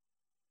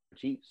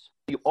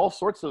 All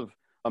sorts of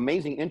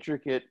amazing,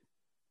 intricate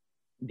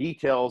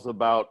details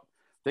about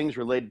things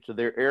related to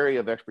their area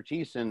of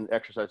expertise in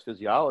exercise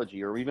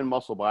physiology or even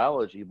muscle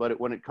biology. But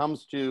when it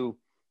comes to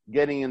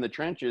getting in the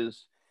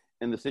trenches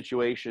in the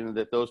situation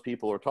that those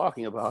people are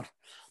talking about,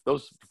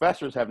 those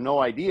professors have no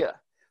idea.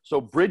 So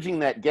bridging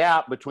that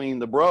gap between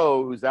the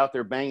bro who's out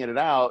there banging it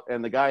out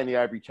and the guy in the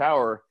ivory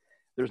tower,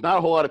 there's not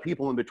a whole lot of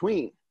people in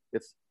between.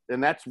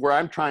 And that's where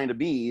I'm trying to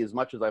be as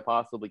much as I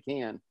possibly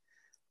can,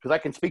 because I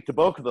can speak to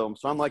both of them.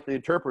 So I'm like the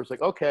interpreter. It's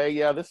like, okay,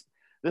 yeah,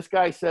 this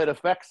guy said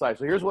effect size.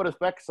 So here's what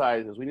effect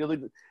size is. We need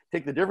to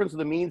take the difference of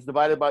the means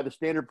divided by the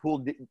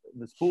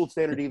pooled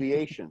standard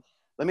deviation.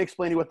 Let me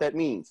explain to you what that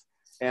means.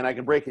 And I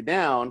can break it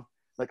down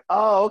like,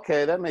 oh,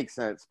 okay, that makes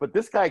sense. But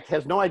this guy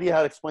has no idea how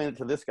to explain it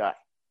to this guy.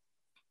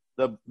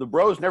 The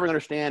bros never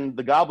understand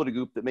the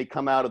gobbledygook that may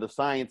come out of the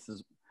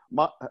science's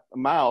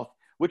mouth,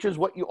 which is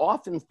what you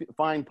often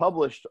find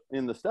published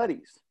in the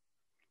studies.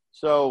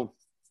 So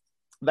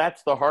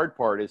that's the hard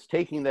part, is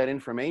taking that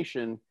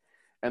information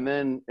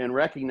and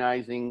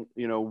recognizing,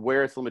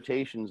 where its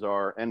limitations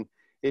are. And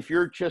if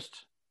you're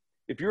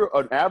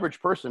an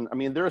average person, I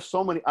mean, there are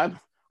so many,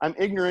 I'm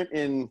ignorant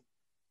in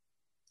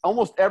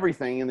almost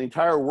everything in the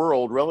entire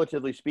world,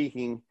 relatively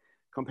speaking,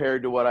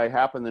 compared to what I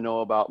happen to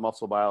know about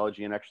muscle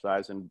biology and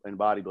exercise and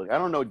bodybuilding. I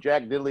don't know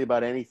jack diddly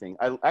about anything.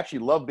 I actually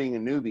love being a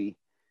newbie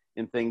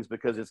in things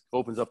because it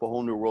opens up a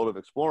whole new world of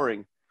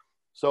exploring.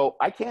 So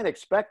I can't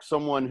expect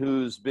someone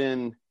who's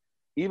been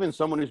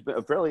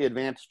a fairly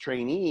advanced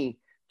trainee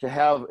to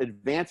have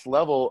advanced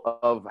level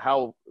of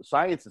how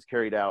science is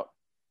carried out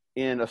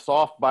in a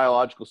soft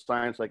biological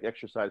science like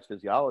exercise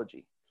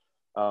physiology.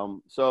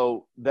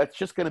 So that's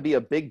just going to be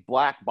a big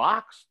black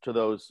box to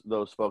those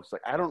folks.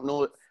 Like, I don't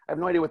know. I have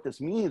no idea what this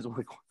means.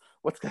 Like,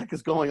 what the heck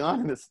is going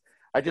on in this?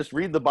 I just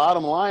read the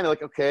bottom line.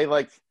 Like, okay,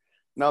 like,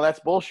 no, that's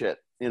bullshit,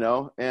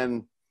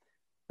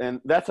 and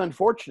that's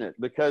unfortunate,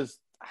 because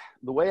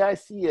the way I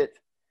see it,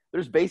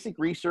 there's basic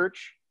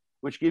research,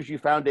 which gives you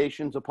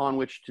foundations upon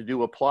which to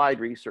do applied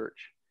research.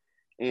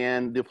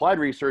 And the applied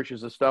research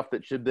is the stuff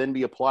that should then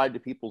be applied to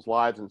people's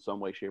lives in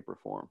some way, shape, or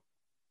form.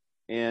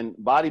 And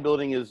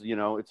bodybuilding is,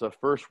 it's a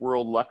first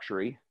world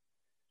luxury,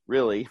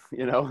 really.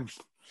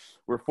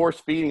 We're force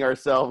feeding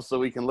ourselves so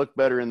we can look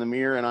better in the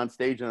mirror and on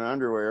stage in our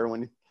underwear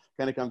when it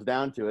kind of comes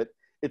down to it.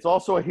 It's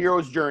also a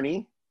hero's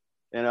journey.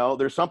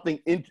 There's something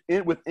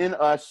within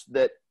us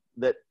that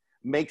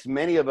makes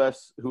many of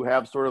us who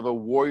have sort of a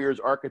warrior's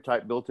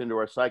archetype built into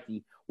our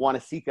psyche want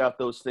to seek out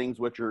those things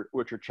which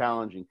are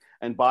challenging.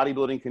 And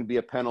bodybuilding can be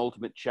a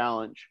penultimate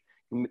challenge.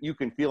 You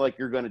can feel like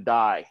you're going to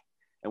die.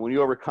 And when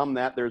you overcome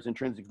that, there's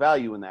intrinsic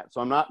value in that.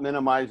 So I'm not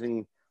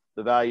minimizing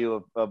the value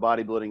of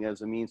bodybuilding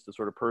as a means to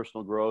sort of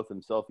personal growth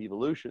and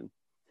self-evolution.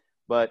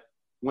 But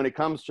when it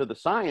comes to the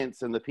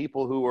science and the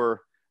people who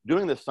are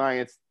doing the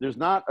science, there's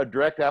not a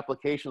direct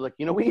application like,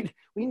 we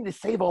need to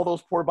save all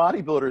those poor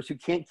bodybuilders who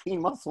can't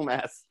gain muscle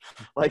mass.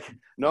 Like,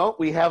 no,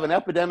 we have an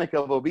epidemic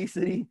of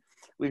obesity.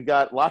 We've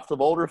got lots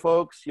of older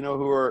folks, who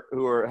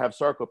have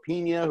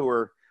sarcopenia, who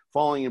are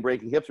falling and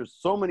breaking hips. There's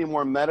so many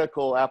more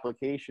medical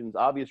applications,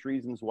 obvious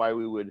reasons why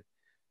we would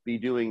be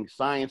doing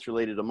science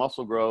related to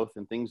muscle growth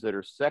and things that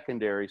are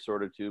secondary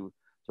sort of to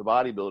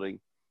bodybuilding.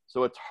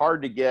 So it's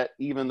hard to get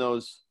even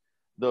those,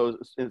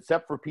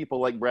 except for people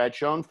like Brad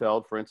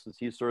Schoenfeld, for instance.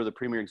 He's sort of the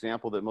premier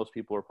example that most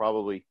people are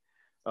probably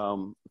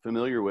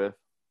familiar with,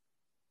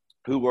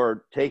 who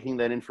are taking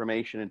that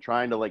information and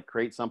trying to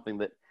create something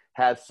that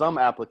has some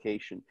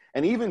application.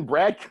 And even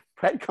Brad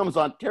comes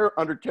on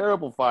under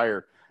terrible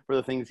fire for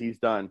the things he's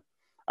done.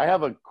 I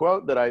have a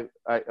quote that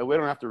we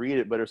don't have to read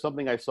it, but it's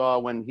something I saw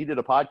when he did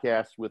a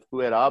podcast with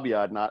Fouad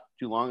Abiad not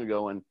too long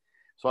ago, and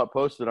saw it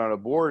posted on a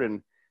board,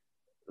 and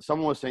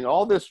someone was saying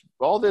all this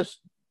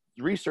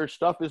research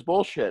stuff is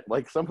bullshit.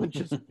 Like, someone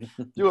just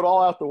threw it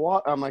all out the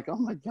water. I'm like, oh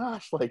my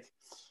gosh,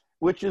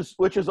 which is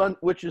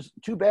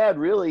too bad,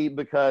 really,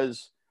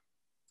 because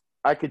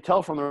I could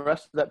tell from the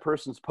rest of that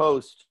person's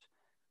post,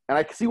 and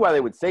I can see why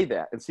they would say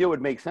that and see it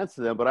would make sense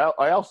to them. But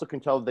I also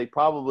can tell they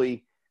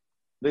probably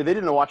they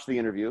didn't watch the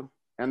interview,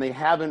 and they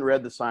haven't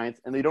read the science,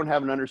 and they don't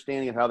have an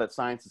understanding of how that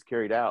science is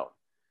carried out.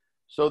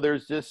 So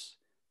there's this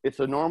it's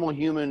a normal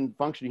human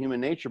function of human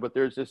nature, but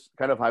there's this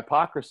kind of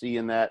hypocrisy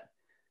in that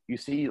you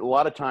see a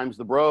lot of times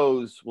the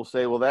bros will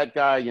say, well, that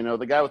guy, you know,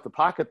 the guy with the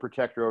pocket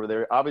protector over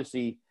there,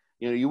 obviously,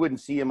 you know, you wouldn't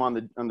see him on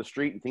the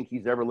street and think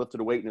he's ever lifted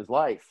a weight in his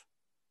life.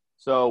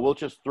 So we'll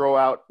just throw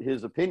out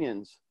his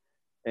opinions.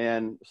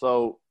 And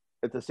so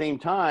at the same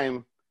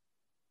time,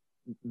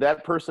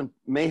 that person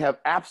may have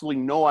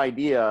absolutely no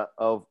idea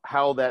of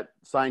how that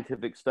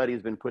scientific study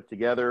has been put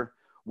together,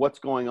 what's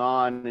going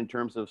on in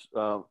terms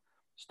of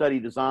study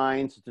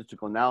design,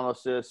 statistical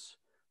analysis,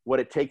 what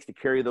it takes to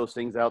carry those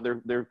things out.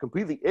 They're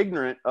completely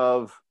ignorant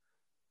of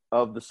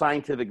the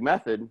scientific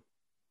method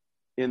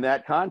in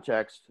that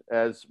context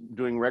as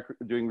doing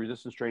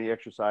resistance training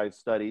exercise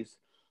studies.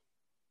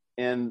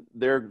 And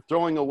they're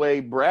throwing away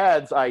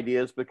Brad's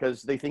ideas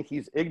because they think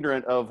he's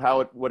ignorant of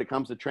what it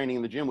comes to training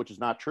in the gym, which is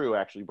not true.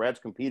 Actually, Brad's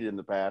competed in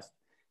the past.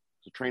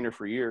 He's a trainer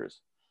for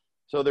years.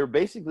 So they're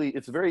basically,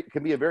 it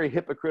can be a very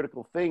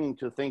hypocritical thing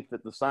to think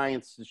that the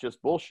science is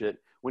just bullshit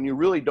when you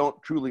really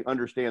don't truly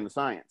understand the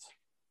science.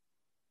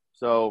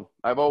 So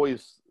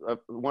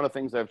one of the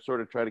things I've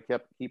sort of tried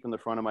to keep in the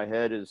front of my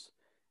head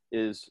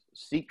is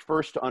seek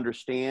first to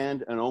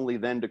understand and only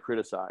then to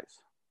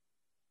criticize.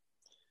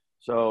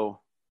 So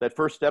that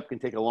first step can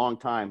take a long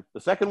time. The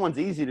second one's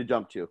easy to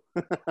jump to.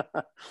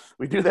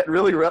 We do that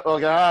really,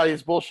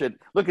 he's bullshit.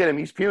 Look at him,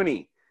 he's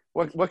puny.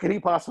 What could he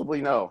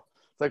possibly know?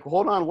 It's like,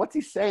 hold on, what's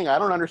he saying? I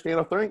don't understand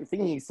a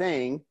thing he's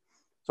saying,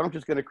 so I'm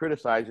just going to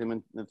criticize him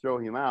and throw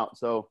him out.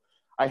 So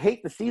I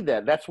hate to see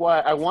that. That's why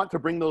I want to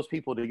bring those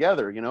people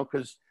together, you know,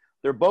 because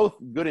they're both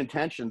good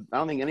intentions. I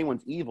don't think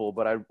anyone's evil,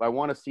 but I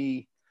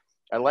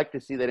like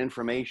to see that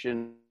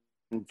information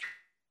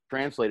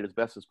translated as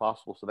best as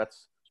possible. So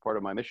that's part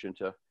of my mission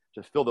to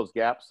fill those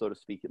gaps, so to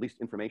speak, at least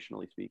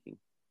informationally speaking.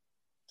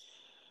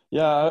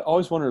 Yeah, I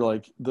always wonder,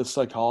 like, the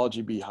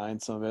psychology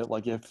behind some of it.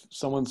 Like, if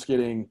someone's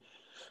getting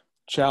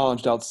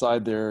challenged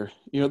outside their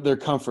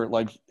comfort,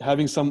 like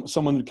having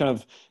someone kind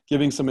of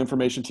giving some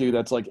information to you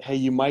that's like, hey,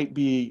 you might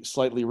be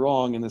slightly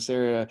wrong in this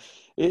area,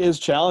 it is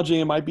challenging.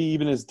 It might be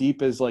even as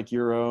deep as like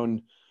your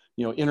own,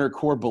 you know, inner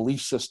core belief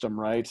system,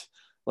 right?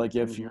 Like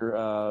if you're,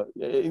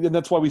 and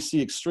that's why we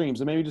see extremes.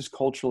 And maybe just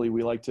culturally,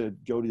 we like to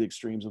go to the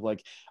extremes of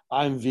like,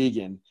 I'm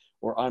vegan,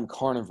 or I'm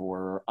carnivore,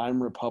 or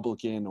I'm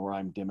Republican, or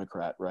I'm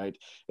Democrat, right?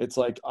 It's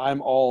like,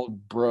 I'm all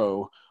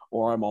bro,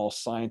 or I'm all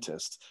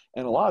scientist.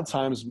 And a lot of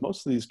times,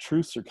 most of these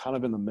truths are kind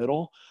of in the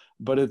middle,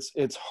 but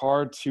it's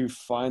hard to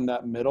find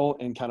that middle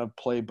and kind of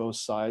play both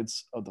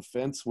sides of the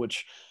fence,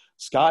 which,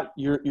 Scott,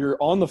 you're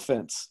on the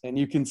fence and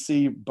you can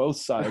see both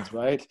sides,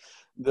 right?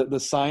 The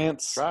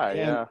science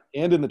and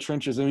in the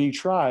trenches. And you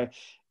try,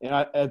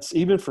 and it's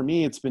even for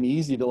me, it's been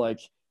easy to like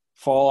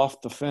fall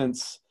off the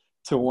fence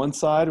to one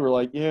side. We're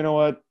like, you know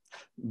what,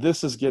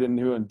 this is getting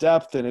new in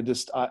depth, and it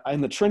just in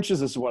the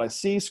trenches, this is what I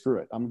see, screw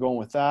it, I'm going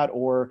with that.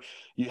 Or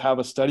you have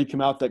a study come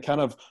out that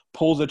kind of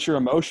pulls at your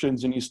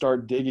emotions and you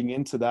start digging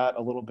into that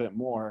a little bit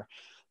more.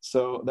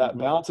 So that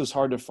balance is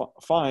hard to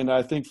find.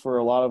 I think for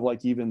a lot of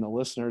like even the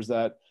listeners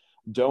that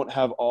don't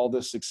have all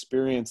this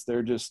experience,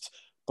 they're just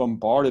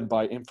bombarded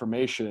by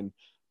information,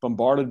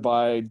 bombarded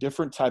by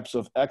different types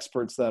of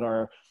experts that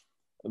are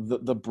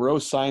the bro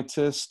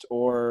scientist,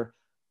 or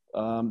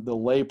the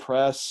lay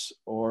press,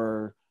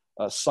 or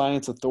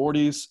science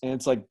authorities. And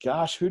it's like,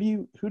 gosh, who do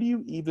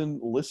you even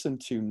listen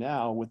to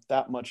now with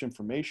that much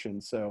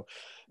information? So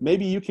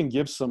maybe you can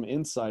give some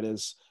insight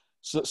as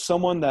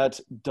someone that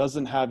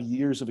doesn't have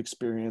years of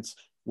experience,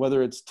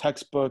 whether it's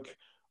textbook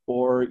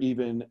or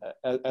even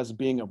as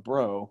being a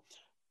bro.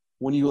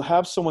 When you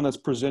have someone that's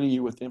presenting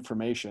you with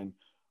information,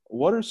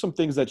 what are some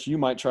things that you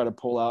might try to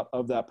pull out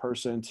of that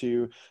person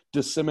to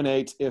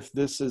disseminate if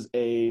this is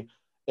a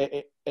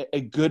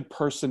good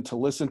person to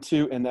listen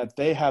to, and that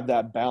they have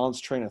that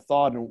balanced train of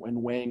thought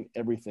and weighing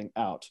everything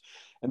out?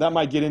 And that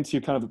might get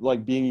into kind of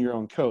like being your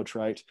own coach,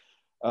 right?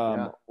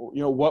 You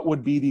know, what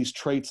would be these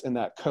traits in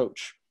that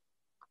coach?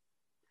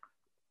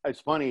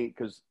 It's funny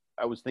because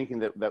I was thinking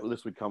that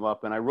list would come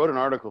up, and I wrote an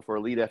article for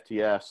Elite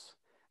FTS,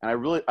 and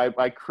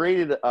I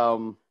created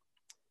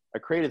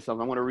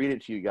something. I want to read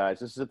it to you guys.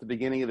 This is at the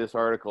beginning of this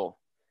article.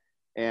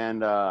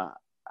 And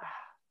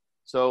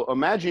so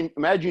imagine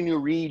you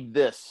read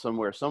this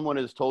somewhere. Someone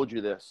has told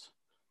you this.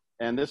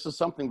 And this is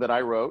something that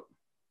I wrote.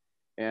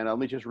 And let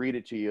me just read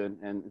it to you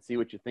and see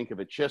what you think of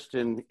it just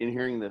in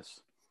hearing this.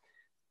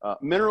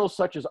 Minerals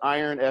such as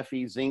iron,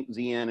 Fe, zinc,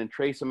 Zn, and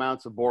trace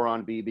amounts of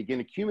boron B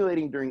begin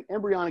accumulating during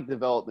embryonic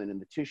development in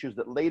the tissues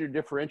that later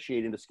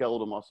differentiate into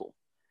skeletal muscle.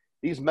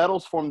 These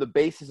metals form the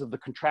basis of the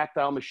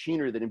contractile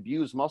machinery that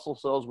imbues muscle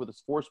cells with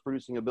its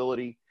force-producing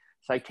ability,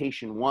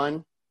 citation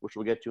 1, which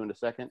we'll get to in a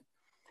second.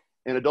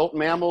 In adult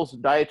mammals,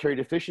 dietary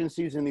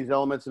deficiencies in these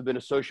elements have been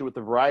associated with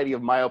a variety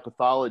of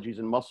myopathologies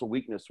and muscle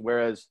weakness,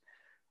 whereas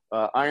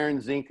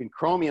iron, zinc, and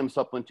chromium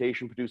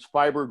supplementation produce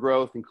fiber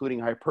growth, including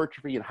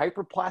hypertrophy and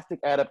hyperplastic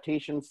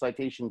adaptation,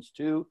 citation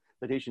 2,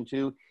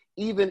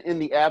 even in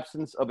the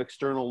absence of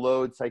external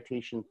load,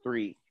 citation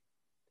 3.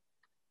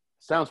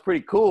 Sounds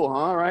pretty cool,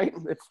 huh? Right?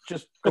 It's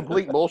just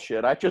complete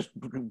bullshit. I just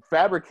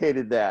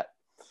fabricated that.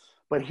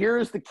 But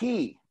here's the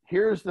key.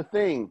 here's the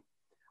thing.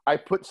 I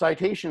put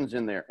citations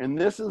in there. And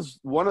this is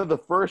one of the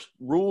first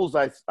rules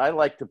I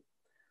like to,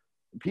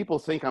 people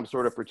think I'm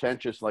sort of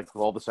pretentious, like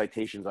all the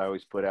citations I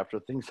always put after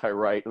things I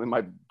write. And in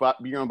my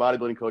Your Own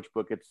Bodybuilding Coach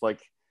book, it's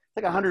like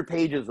 100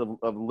 pages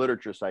of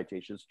literature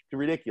citations. It's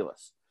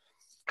ridiculous.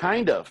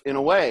 Kind of, in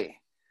a way.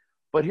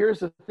 But here's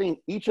the thing.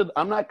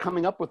 I'm not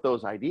coming up with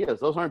those ideas.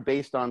 Those aren't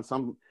based on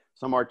some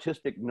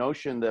artistic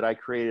notion that I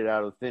created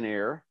out of thin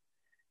air.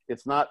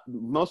 It's not,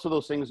 most of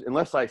those things,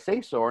 unless I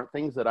say so, aren't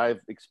things that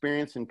I've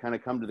experienced and kind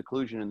of come to the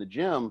conclusion in the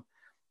gym.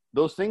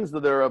 Those things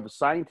that are of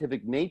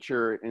scientific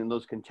nature and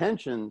those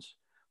contentions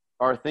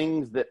are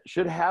things that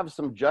should have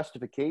some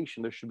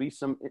justification. There should be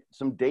some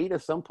data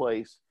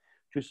someplace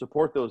to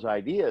support those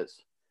ideas.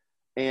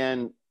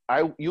 And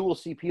you will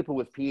see people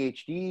with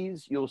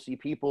PhDs, you'll see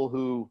people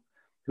who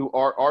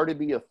are to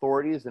be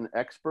authorities and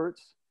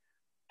experts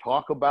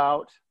talk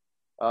about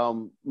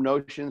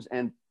notions,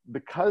 and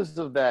because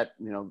of that,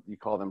 you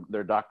call them,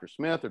 they're Dr.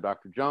 Smith or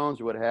Dr. Jones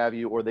or what have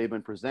you, or they've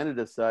been presented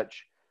as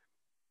such.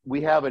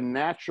 We have a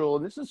natural,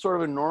 and this is sort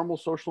of a normal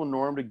social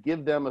norm, to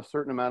give them a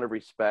certain amount of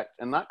respect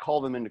and not call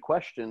them into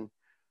question.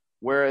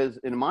 Whereas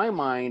in my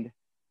mind,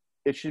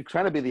 it should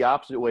kind of be the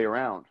opposite way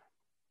around.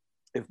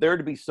 If they're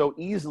to be so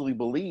easily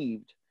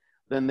believed,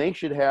 then they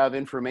should have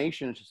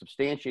information to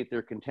substantiate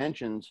their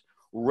contentions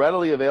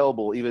readily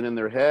available, even in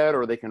their head,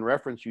 or they can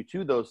reference you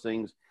to those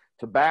things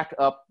to back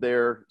up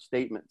their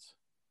statements.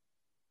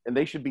 And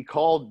they should be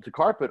called to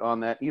carpet on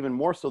that even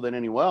more so than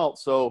anyone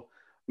else. So,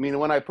 I mean,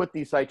 when I put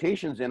these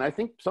citations in, I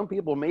think some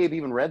people may have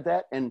even read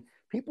that, and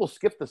people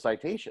skip the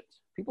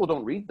citations. People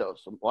don't read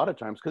those a lot of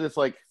times because it's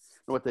like,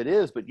 what that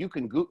is, but you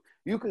can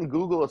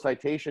Google a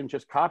citation,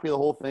 just copy the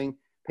whole thing,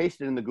 paste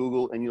it into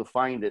Google, and you'll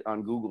find it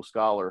on Google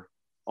Scholar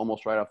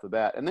almost right off the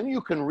bat. And then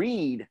you can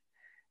read,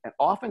 and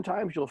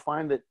oftentimes you'll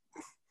find that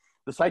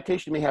the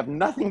citation may have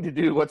nothing to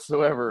do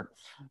whatsoever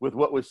with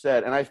what was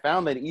said. And I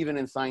found that even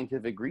in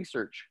scientific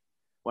research,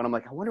 when I'm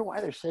like, I wonder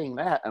why they're saying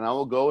that, and I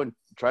will go and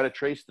try to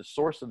trace the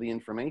source of the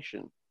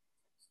information.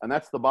 And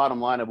that's the bottom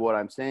line of what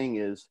I'm saying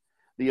is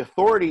the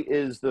authority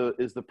is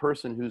the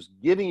person who's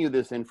giving you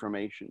this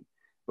information,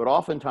 but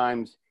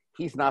oftentimes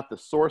he's not the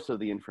source of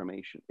the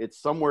information.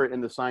 It's somewhere in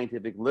the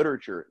scientific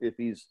literature if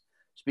he's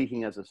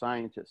speaking as a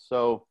scientist.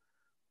 So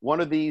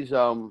one of these,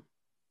 the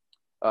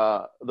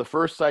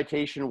first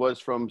citation was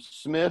from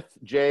Smith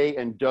J.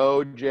 and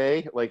Doe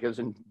J., like as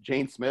in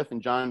Jane Smith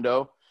and John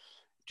Doe.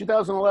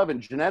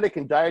 2011, genetic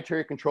and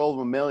dietary control of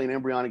mammalian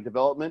embryonic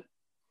development,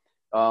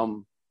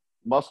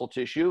 muscle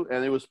tissue,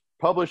 and it was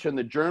published in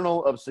the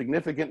Journal of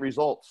Significant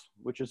Results,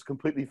 which is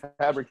completely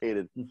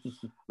fabricated.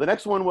 The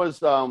next one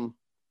was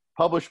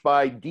published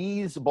by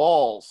Dees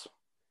Balls,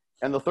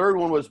 and the third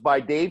one was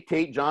by Dave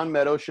Tate, John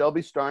Meadows,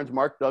 Shelby Starnes,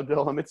 Mark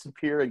Dugdale, Amit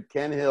Sapir, and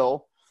Ken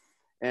Hill,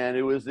 and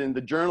it was in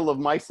the Journal of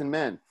Mice and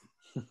Men.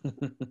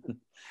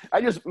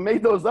 I just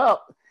made those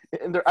up,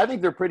 and I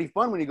think they're pretty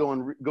fun when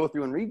you go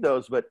through and read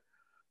those, but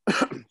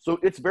so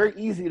it's very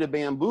easy to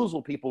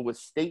bamboozle people with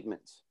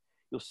statements.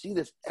 You'll see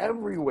this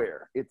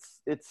everywhere. It's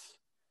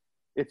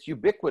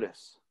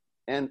ubiquitous,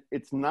 and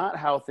it's not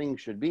how things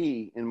should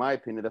be, in my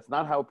opinion. That's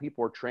not how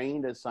people are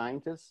trained as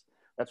scientists.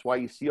 That's why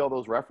you see all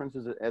those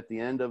references at the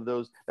end of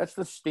those. That's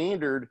the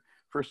standard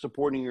for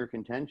supporting your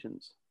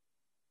contentions.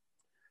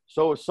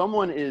 So if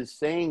someone is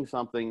saying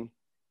something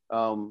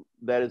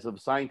that is of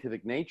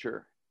scientific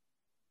nature,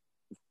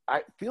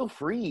 I feel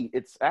free.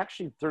 It's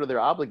actually sort of their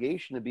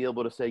obligation to be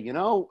able to say,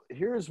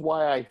 here's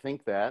why I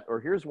think that, or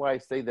here's why I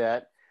say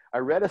that. I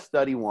read a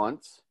study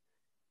once.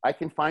 I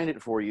can find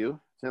it for you.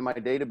 It's in my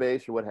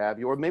database or what have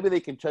you. Or maybe they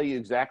can tell you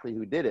exactly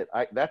who did it.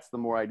 That's the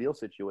more ideal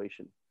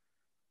situation.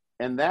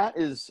 And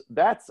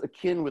that's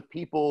akin with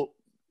people.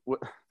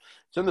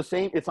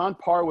 It's on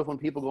par with when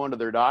people go into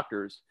their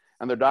doctors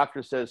and their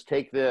doctor says,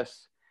 take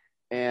this,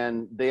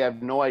 and they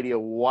have no idea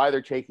why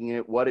they're taking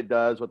it, what it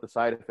does, what the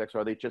side effects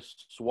are. They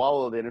just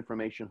swallow that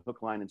information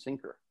hook, line, and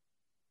sinker.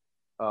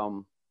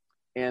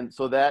 And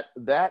so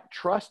that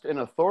trust and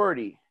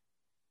authority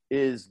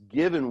is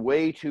given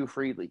way too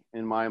freely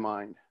in my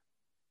mind.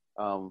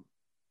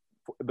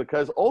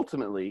 Because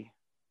ultimately,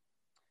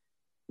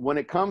 when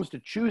it comes to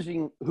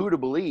choosing who to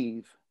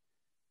believe,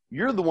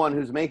 you're the one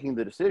who's making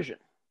the decision.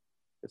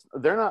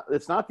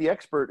 It's not the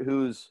expert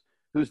who's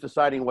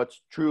deciding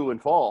what's true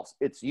and false.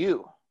 It's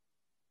you.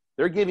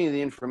 They're giving you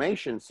the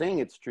information, saying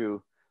it's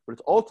true, but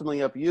it's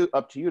ultimately up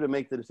to you to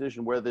make the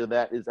decision whether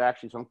that is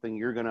actually something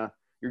you're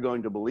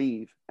going to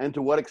believe, and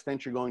to what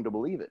extent you're going to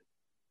believe it.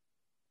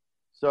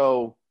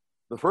 So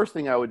the first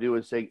thing I would do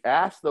is say,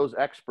 ask those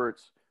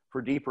experts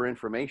for deeper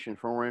information,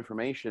 for more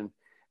information.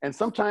 And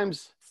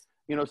sometimes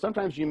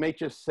you may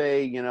just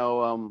say,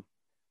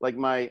 like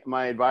my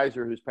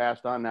advisor who's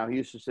passed on now, he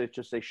used to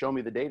just say, show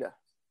me the data.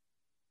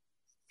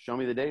 Show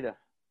me the data.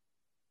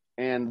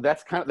 And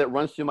that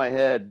runs through my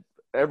head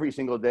every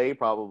single day,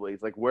 probably.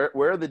 It's like, where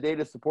are the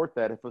data support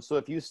that?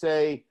 If you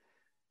say,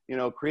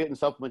 creatine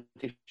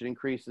supplementation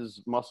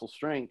increases muscle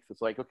strength,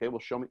 it's like, okay, well,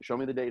 show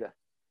me the data.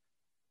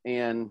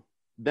 And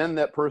then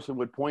that person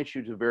would point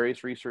you to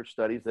various research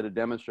studies that had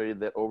demonstrated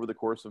that over the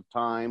course of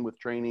time with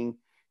training,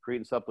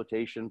 creatine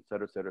supplementation, et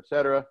cetera, et cetera, et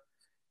cetera.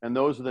 And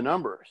those are the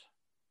numbers.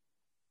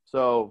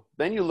 So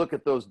then you look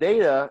at those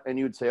data and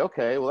you'd say,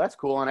 okay, well, that's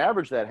cool. On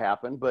average, that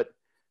happened. But,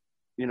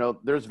 you know,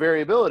 there's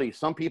variability.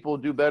 Some people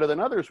do better than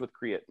others with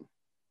creatine.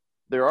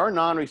 There are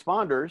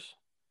non-responders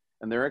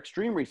and there are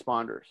extreme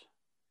responders.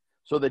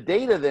 So the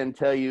data then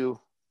tell you,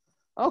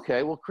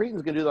 okay, well,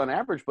 creatine's going to do that on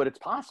average, but it's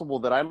possible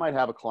that I might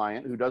have a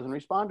client who doesn't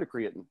respond to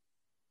creatine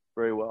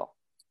very well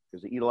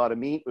because they eat a lot of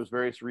meat. There's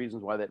various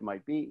reasons why that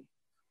might be.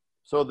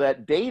 So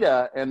that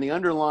data and the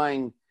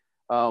underlying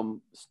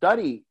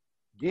study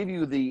give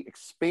you the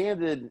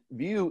expanded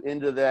view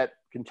into that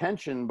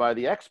contention by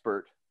the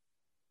expert,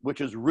 which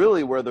is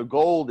really where the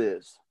gold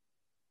is.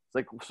 It's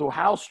like, so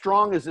how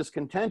strong is this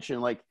contention?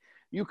 Like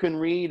you can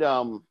read,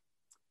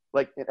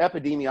 like in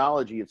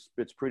epidemiology,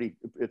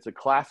 it's a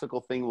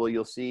classical thing where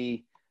you'll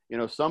see, you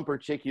know, some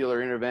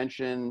particular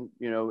intervention,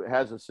 you know,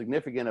 has a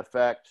significant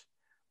effect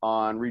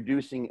on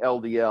reducing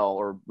LDL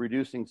or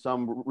reducing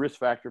some risk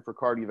factor for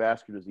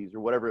cardiovascular disease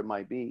or whatever it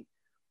might be.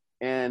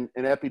 And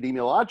in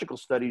epidemiological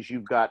studies,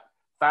 you've got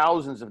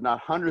thousands, if not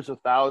hundreds of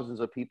thousands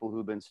of people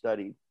who've been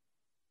studied.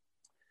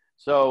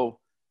 So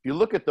if you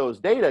look at those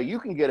data, you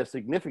can get a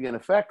significant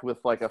effect with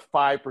like a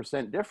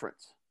 5%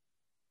 difference.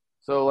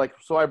 So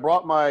I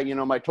brought my, you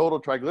know, my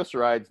total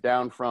triglycerides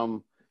down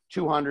from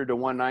 200 to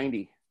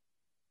 190. It's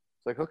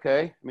like,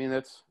 okay, I mean,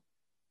 it's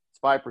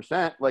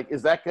 5%. Like,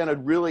 is that going to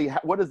really,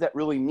 what does that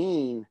really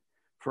mean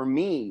for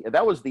me?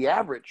 That was the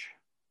average.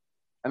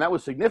 And that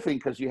was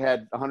significant because you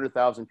had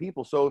 100,000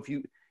 people. So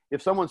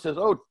if someone says,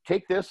 oh,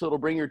 take this, it'll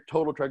bring your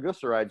total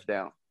triglycerides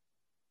down.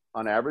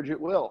 On average,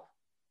 it will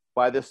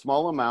by this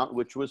small amount,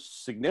 which was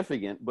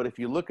significant. But if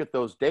you look at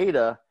those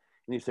data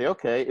and you say,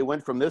 okay, it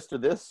went from this to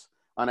this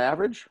on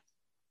average,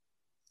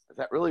 is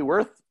that really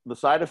worth the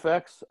side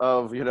effects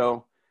of, you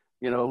know,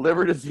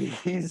 liver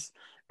disease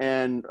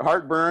and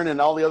heartburn and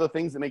all the other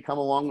things that may come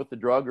along with the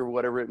drug or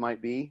whatever it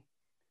might be?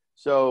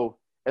 So,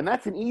 and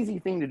that's an easy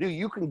thing to do.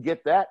 You can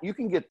get that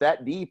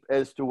deep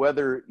as to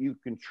whether you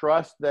can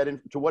trust that,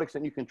 to what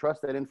extent you can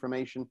trust that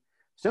information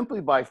simply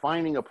by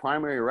finding a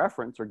primary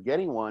reference or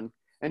getting one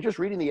and just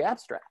reading the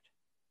abstract.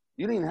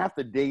 You don't even have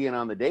to dig in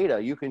on the data.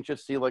 You can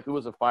just see like it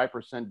was a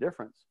 5%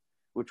 difference,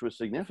 which was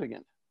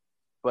significant.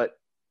 But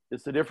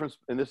it's the difference,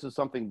 and this is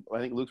something I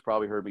think Luke's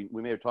probably heard me.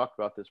 We may have talked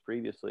about this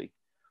previously.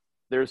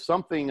 There's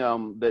something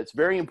that's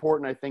very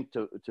important, I think,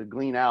 to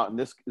glean out, and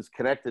this is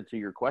connected to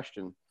your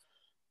question,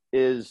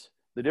 is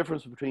the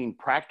difference between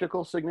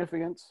practical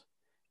significance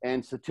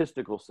and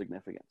statistical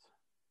significance.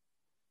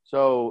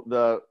 So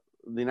the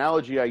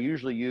analogy I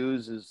usually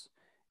use is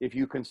if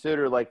you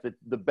consider like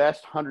the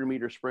best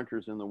 100-meter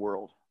sprinters in the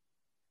world,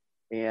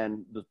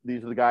 and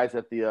these are the guys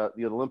at the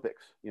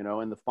Olympics, you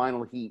know, in the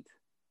final heat.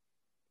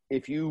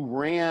 If you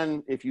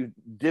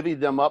divvied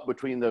them up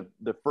between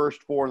the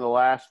first four and the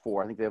last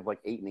four, I think they have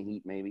like 8 in the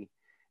heat maybe,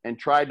 and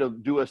tried to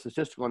do a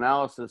statistical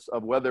analysis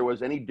of whether there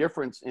was any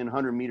difference in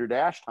 100-meter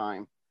dash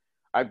time,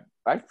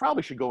 I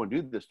probably should go and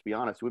do this, to be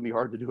honest. It would be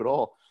hard to do it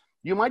all.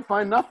 You might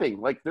find nothing.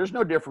 Like there's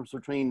no difference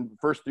between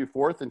first through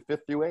fourth and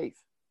fifth through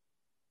eighth,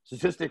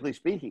 statistically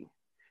speaking.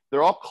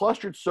 They're all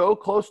clustered so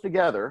close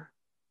together,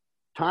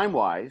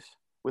 time-wise,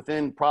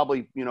 within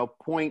probably, you know,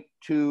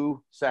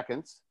 0.2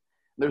 seconds.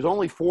 There's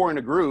only 4 in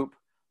a group.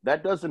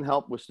 That doesn't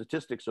help with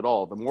statistics at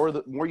all. The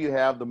more you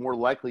have, the more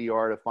likely you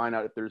are to find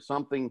out if there's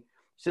something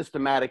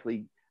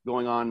systematically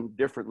going on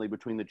differently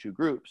between the two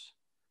groups.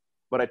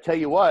 But I tell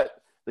you what,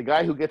 the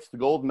guy who gets the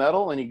gold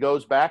medal and he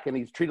goes back and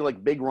he's treated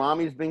like Big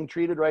Rami's being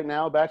treated right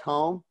now back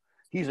home,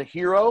 he's a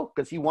hero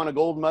because he won a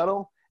gold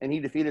medal and he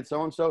defeated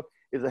so-and-so,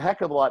 is a heck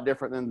of a lot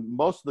different than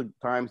most of the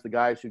times the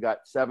guys who got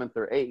 7th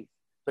or 8th.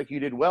 It's like you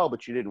did well,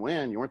 but you didn't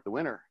win. You weren't the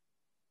winner.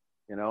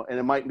 You know, and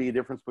it might be a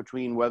difference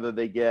between whether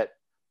they get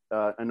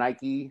a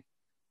Nike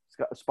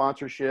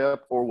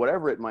sponsorship or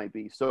whatever it might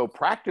be. So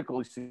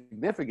practical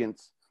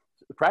significance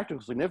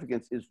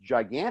is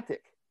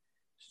gigantic.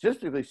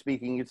 Statistically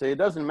speaking, you'd say it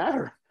doesn't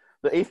matter.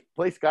 The 8th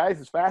place guy is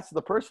as fast as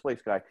the first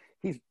place guy.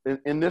 He's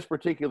in this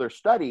particular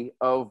study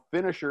of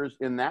finishers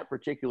in that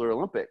particular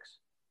Olympics.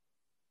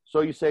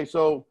 So you say,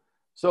 so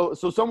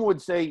someone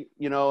would say,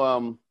 you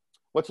know,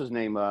 what's his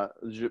name?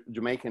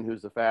 Jamaican,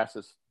 who's the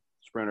fastest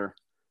sprinter.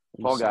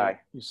 Tall guy.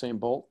 Usain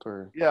Bolt,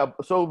 or yeah.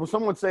 So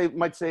someone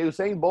might say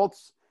Usain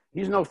Bolt's,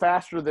 he's no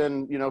faster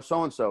than, you know,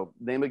 so and so.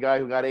 Name a guy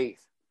who got 8th.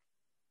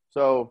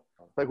 So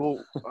like,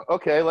 well,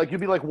 okay, like you'd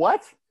be like,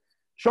 what?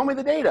 Show me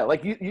the data.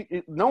 Like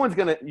no one's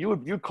gonna.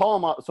 You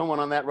call someone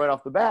on that right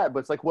off the bat, but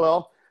it's like,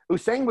 well,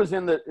 Usain was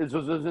in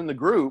the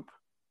group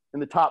in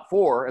the top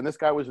 4, and this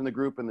guy was in the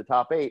group in the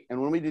top 8.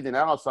 And when we did the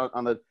analysis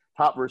on the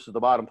top versus the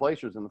bottom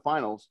placers in the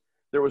finals,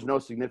 there was no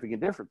significant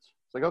difference.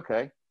 It's like,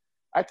 okay,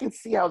 I can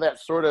see how that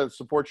sort of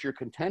supports your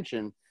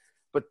contention,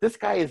 but this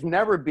guy has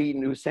never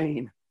beaten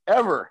Usain,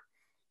 ever.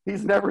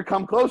 He's never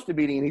come close to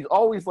beating him. He's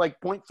always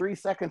like 0.3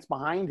 seconds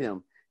behind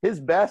him. His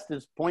best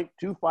is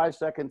 0.25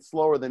 seconds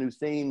slower than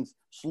Usain's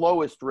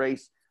slowest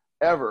race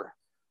ever.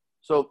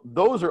 So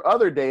those are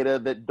other data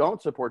that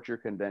don't support your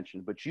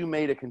contention, but you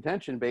made a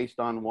contention based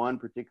on one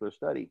particular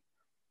study.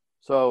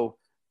 So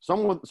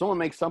someone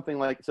makes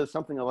says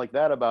something like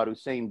that about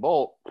Usain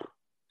Bolt,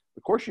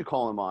 of course you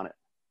call him on it.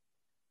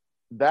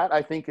 That,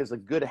 I think, is a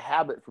good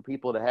habit for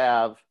people to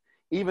have,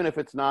 even if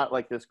it's not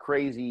like this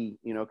crazy,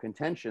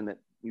 contention that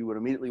you would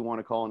immediately want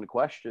to call into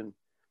question,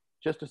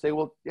 just to say,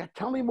 well, yeah,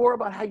 tell me more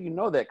about how you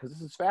know that, because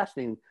this is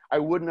fascinating. I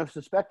wouldn't have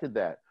suspected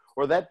that.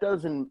 Or that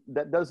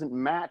doesn't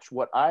match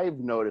what I've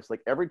noticed.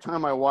 Like every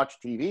time I watch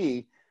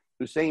TV,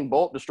 Usain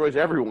Bolt destroys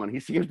everyone. He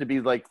seems to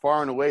be like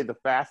far and away the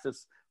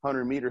fastest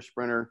 100-meter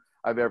sprinter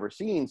I've ever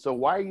seen. So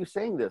why are you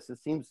saying this? It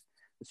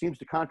seems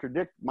to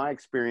contradict my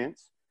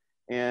experience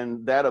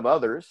and that of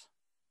others.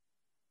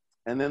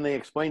 And then they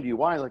explain to you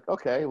why. Like,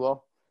 okay,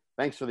 well,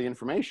 thanks for the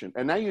information.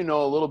 And now you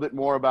know a little bit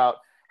more about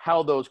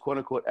how those quote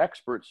unquote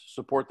experts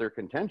support their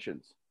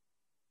contentions.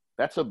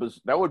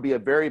 That would be a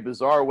very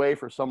bizarre way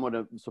for someone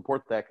to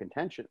support that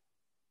contention.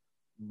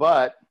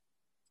 But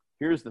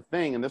here's the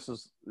thing, and this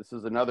is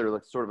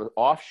another sort of an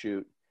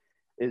offshoot,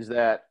 is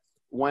that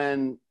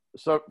when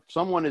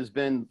someone has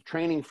been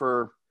training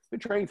for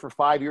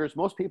 5 years,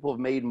 most people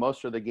have made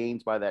most of the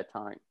gains by that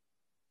time.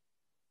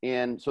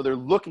 And so they're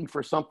looking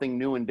for something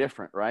new and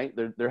different, right?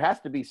 There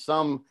has to be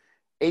some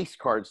ace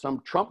card,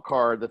 some trump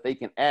card that they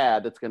can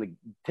add that's going to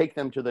take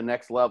them to the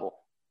next level.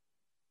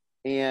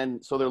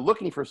 And so they're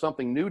looking for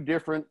something new,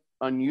 different,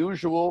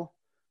 unusual,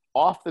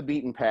 off the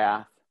beaten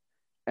path.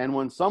 And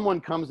when someone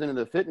comes into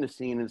the fitness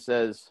scene and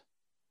says,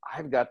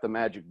 I've got the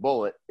magic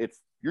bullet,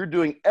 you're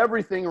doing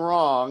everything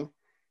wrong,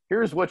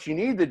 here's what you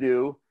need to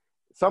do,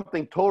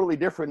 something totally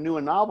different, new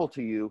and novel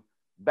to you,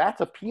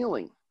 that's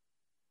appealing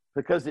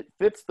because it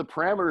fits the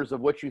parameters of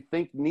what you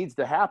think needs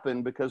to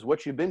happen, because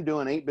what you've been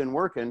doing ain't been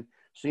working.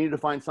 So you need to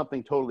find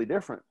something totally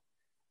different.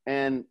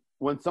 And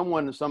when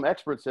some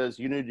expert says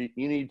you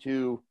need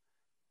to,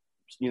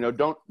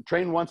 don't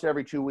train once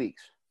every 2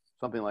 weeks,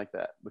 something like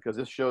that, because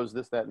this shows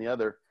this, that, and the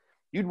other,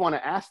 you'd want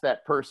to ask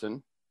that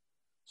person,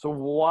 so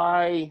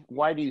why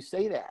do you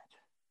say that?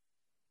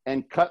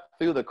 And cut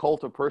through the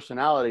cult of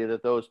personality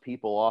that those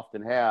people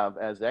often have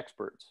as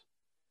experts.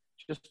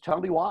 Just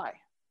tell me why.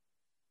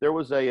 There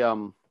was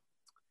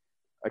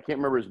I can't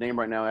remember his name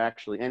right now,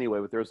 actually. Anyway,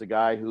 but there was a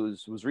guy who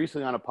was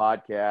recently on a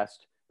podcast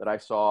that I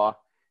saw.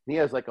 And he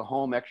has like a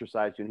home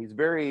exercise unit.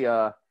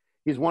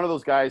 He's one of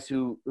those guys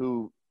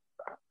who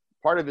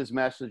part of his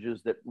message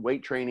is that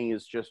weight training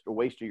is just a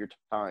waste of your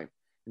time.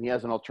 And he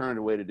has an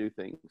alternative way to do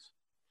things.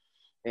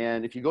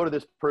 And if you go to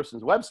this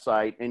person's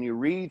website and you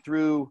read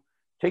through,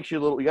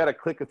 you got to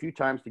click a few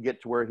times to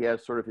get to where he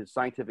has sort of his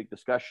scientific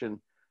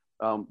discussion,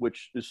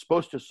 which is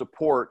supposed to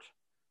support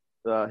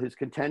his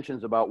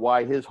contentions about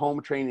why his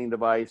home training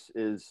device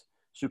is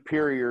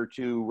superior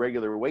to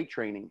regular weight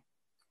training.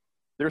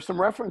 There's some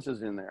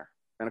references in there.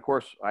 And of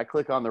course, I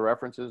click on the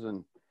references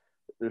and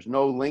there's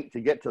no link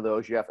to get to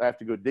those. I have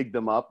to go dig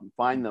them up and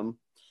find them,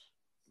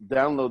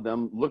 download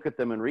them, look at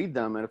them and read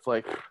them. And it's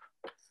like,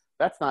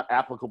 that's not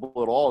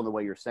applicable at all in the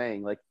way you're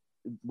saying. Like,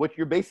 what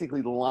you're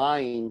basically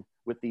lying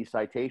with these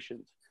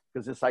citations,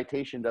 because the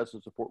citation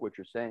doesn't support what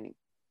you're saying.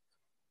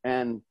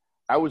 And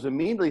I was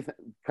immediately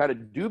kind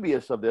of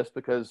dubious of this,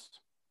 because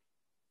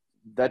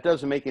that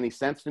doesn't make any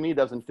sense to me. It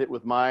doesn't fit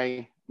with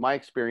my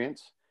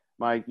experience.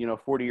 My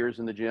 40 years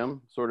in the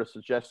gym sort of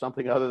suggests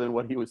something other than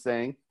what he was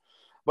saying.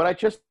 But I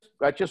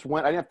just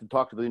went, I didn't have to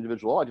talk to the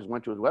individual. I just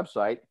went to his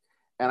website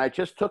and I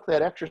just took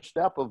that extra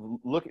step of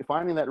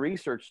finding that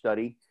research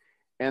study.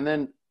 And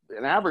then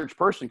an average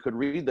person could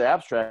read the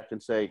abstract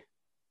and say,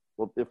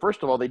 well,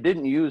 first of all, they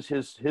didn't use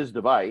his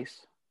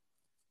device.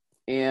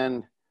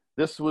 And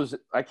it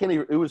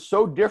was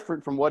so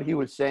different from what he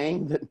was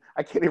saying that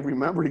I can't even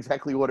remember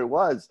exactly what it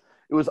was.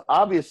 It was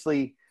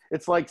obviously,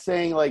 it's like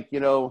saying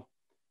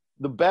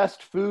the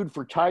best food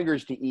for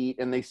tigers to eat,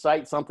 and they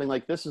cite something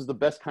like, this is the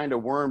best kind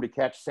of worm to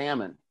catch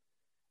salmon.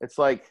 It's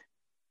like,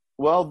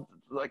 well,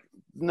 like,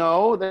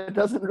 no, that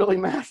doesn't really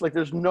match. Like,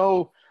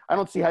 I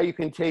don't see how you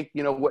can take,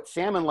 what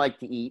salmon like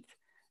to eat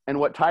and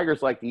what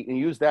tigers like to eat and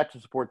use that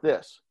to support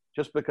this.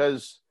 Just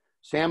because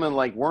salmon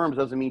like worms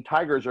doesn't mean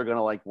tigers are going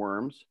to like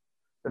worms.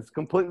 That's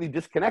completely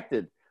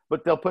disconnected,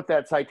 but they'll put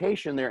that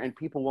citation there and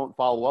people won't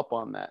follow up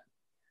on that.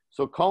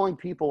 So calling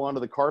people onto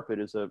the carpet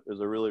is a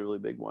really, really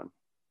big one,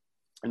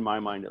 in my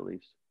mind, at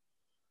least.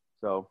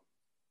 So,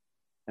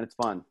 and it's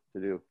fun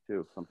to do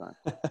too sometimes.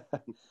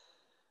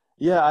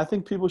 Yeah, I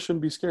think people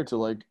shouldn't be scared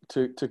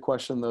to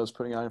question those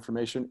putting out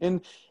information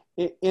in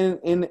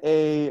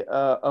a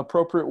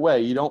appropriate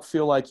way. You don't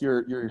feel like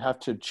you have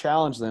to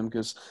challenge them,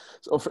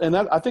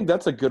 I think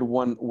that's a good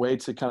way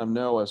to kind of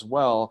know as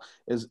well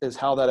is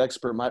how that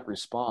expert might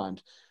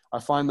respond. I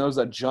find those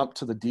that jump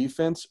to the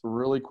defense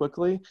really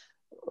quickly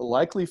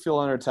likely feel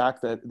under attack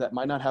that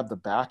might not have the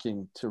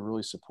backing to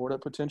really support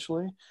it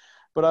potentially.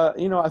 But,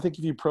 I think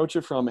if you approach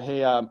it from,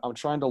 hey, I'm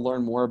trying to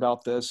learn more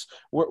about this,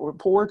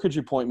 where could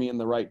you point me in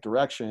the right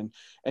direction?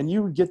 And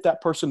you get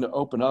that person to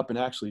open up and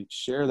actually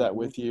share that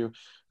with you.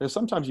 Because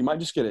sometimes you might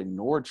just get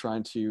ignored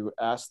trying to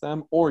ask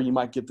them, or you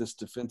might get this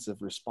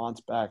defensive response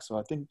back. So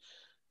I think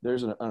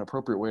there's an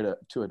appropriate way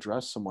to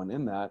address someone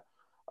in that.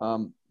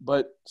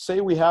 But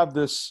say we have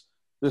this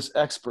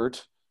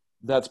expert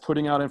that's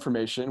putting out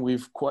information.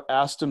 We've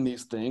asked them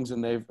these things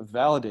and they've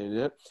validated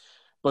it,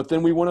 but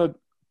then we want to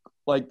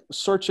like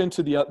search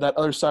into that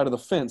other side of the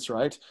fence,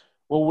 right?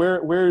 Well,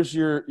 where's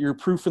your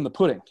proof in the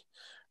pudding,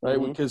 right?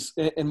 Mm-hmm. Because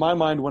in my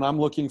mind, when I'm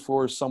looking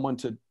for someone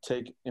to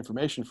take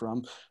information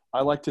from,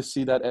 I like to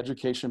see that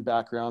education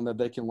background, that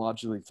they can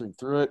logically think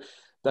through it,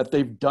 that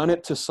they've done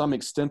it to some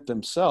extent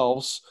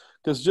themselves.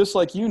 Because just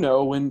like,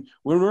 when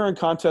we're in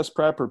contest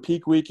prep or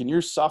peak week and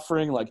you're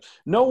suffering, like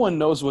no one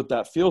knows what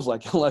that feels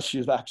like unless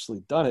you've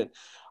actually done it.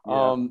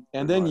 Yeah,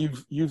 and then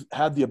you've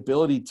had the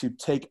ability to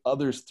take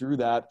others through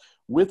that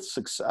with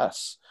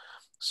success.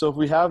 So if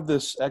we have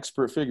this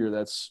expert figure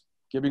that's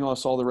giving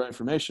us all the right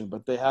information,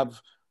 but they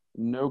have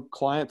no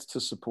clients to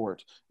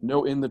support,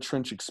 no in the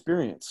trench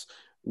experience,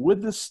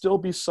 would this still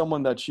be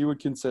someone that you would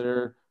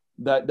consider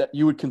that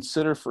you would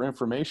consider for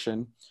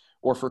information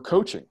or for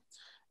coaching?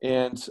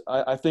 And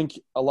I think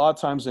a lot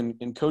of times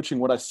in coaching,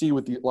 what I see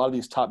with a lot of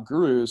these top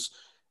gurus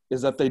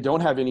is that they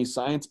don't have any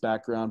science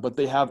background, but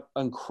they have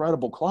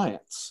incredible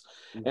clients.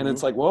 Mm-hmm. And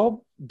it's like,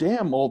 well,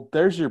 damn, well,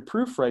 there's your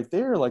proof right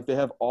there. Like they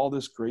have all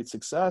this great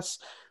success.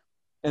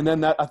 And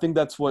then I think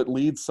that's what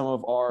leads some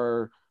of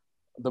our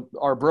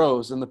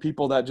bros and the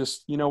people that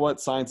just,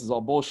 science is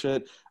all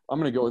bullshit. I'm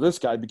going to go with this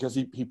guy because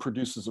he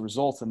produces the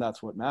results and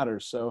that's what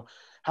matters. So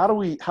how do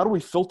we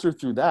filter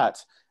through that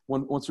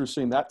once we're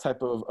seeing that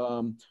type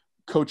of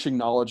coaching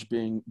knowledge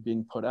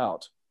being put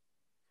out?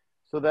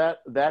 So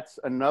that's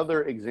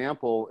another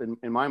example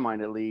in my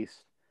mind, at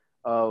least,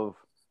 of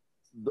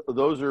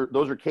those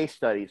are case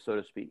studies, so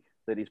to speak,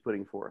 that he's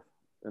putting forth,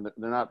 and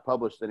they're not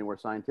published anywhere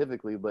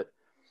scientifically. But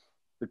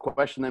the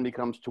question then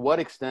becomes, to what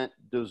extent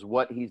does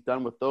what he's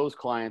done with those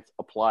clients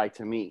apply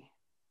to me?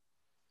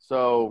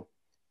 So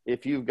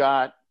if you've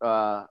got,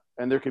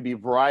 and there could be a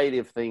variety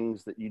of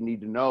things that you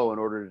need to know in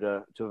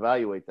order to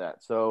evaluate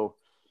that. So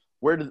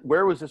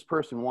where was this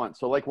person once?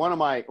 So like one of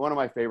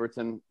my favorites,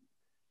 and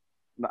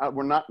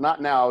we're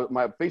not now,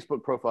 my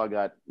Facebook profile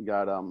got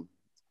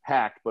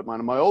hacked, but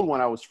my old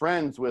one, I was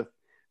friends with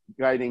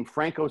a guy named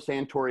Franco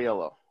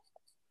Santoriello.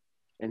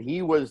 And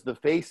he was the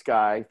face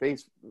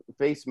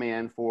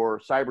man for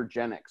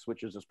Cybergenics,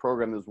 which is this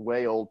program that's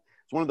way old.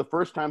 It's one of the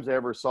first times I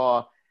ever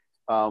saw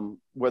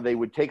where they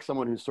would take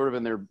someone who's sort of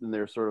in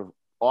their sort of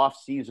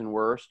off-season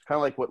worst, kind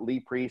of like what Lee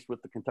Priest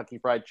with the Kentucky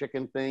Fried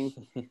Chicken thing.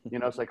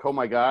 It's like, oh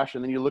my gosh.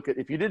 And then you look at,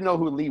 if you didn't know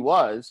who Lee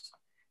was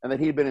and that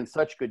he'd been in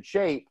such good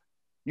shape,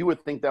 you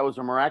would think that was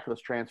a miraculous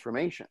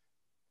transformation.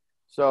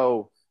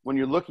 So when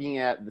you're looking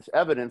at this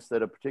evidence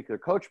that a particular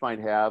coach might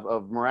have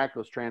of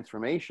miraculous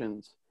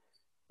transformations,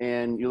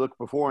 and you look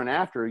before and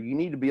after, you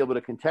need to be able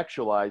to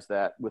contextualize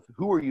that with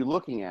who are you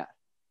looking at?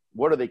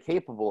 What are they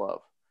capable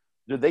of?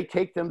 Did they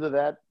take them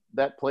to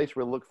that place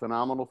where they look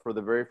phenomenal for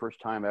the very first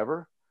time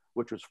ever,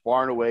 which was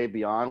far and away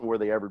beyond where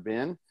they ever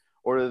been?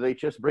 Or did they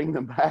just bring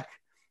them back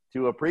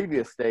to a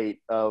previous state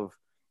of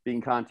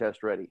being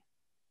contest ready?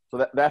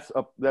 So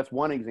that's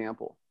one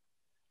example.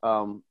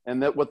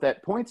 And that what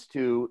that points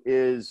to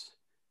is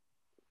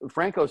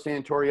Franco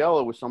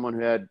Santoriello was someone who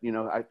had,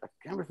 I can't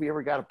remember if he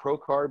ever got a pro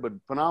card, but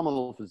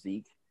phenomenal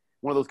physique.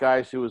 One of those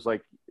guys who was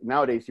like,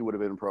 nowadays he would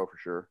have been a pro for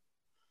sure.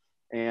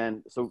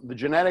 And so the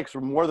genetics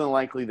were more than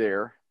likely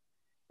there.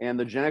 And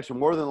the genetics are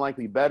more than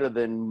likely better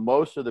than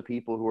most of the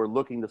people who are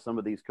looking to some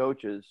of these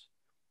coaches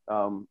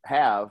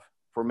have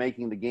for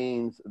making the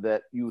gains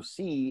that you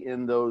see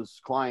in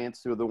those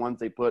clients who are the ones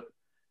they put,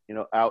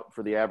 out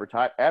for the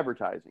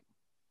advertising.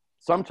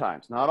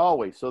 Sometimes, not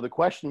always. So the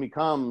question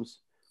becomes,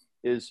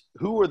 is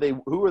who are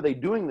they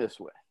doing this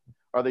with?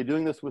 Are they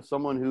doing this with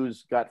someone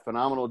who's got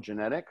phenomenal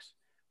genetics,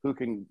 who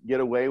can get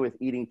away with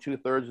eating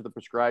 2/3 of the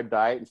prescribed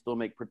diet and still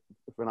make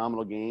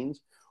phenomenal gains?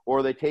 Or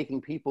are they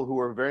taking people who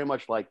are very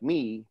much like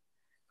me,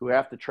 who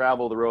have to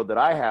travel the road that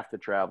I have to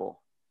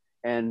travel,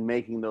 and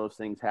making those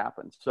things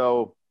happen?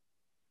 So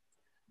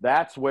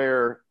that's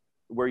where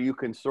you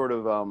can sort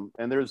of,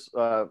 and there's,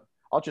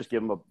 I'll just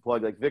give him a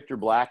plug. Like Victor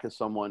Black is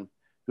someone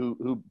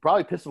who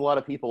probably pisses a lot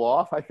of people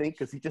off, I think,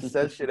 because he just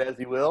says shit as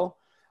he will.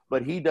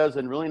 But he does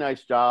a really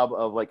nice job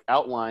of like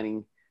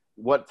outlining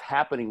what's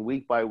happening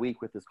week by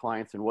week with his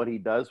clients and what he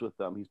does with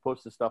them. He's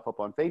posted stuff up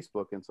on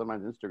Facebook and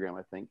sometimes Instagram,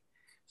 I think.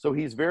 So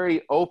he's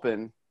very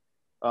open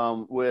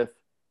with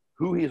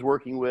who he's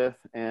working with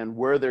and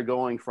where they're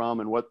going from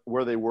and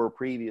where they were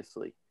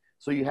previously.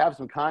 So you have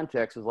some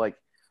context is like,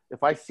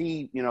 if I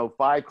see,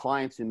 5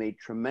 clients who made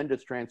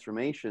tremendous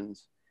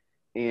transformations,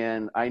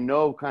 and I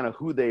know kind of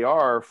who they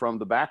are from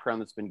the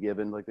background that's been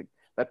given, like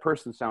that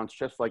person sounds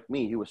just like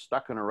me. He was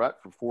stuck in a rut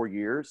for 4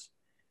 years.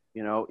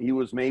 He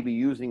was maybe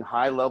using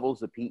high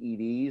levels of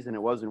PEDs and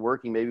it wasn't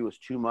working. Maybe it was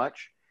too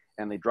much.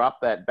 And they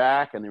dropped that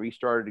back and they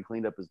restarted to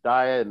clean up his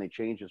diet and they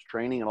changed his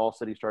training and all of a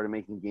sudden he started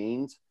making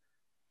gains.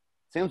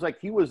 Seems like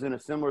he was in a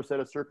similar set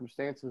of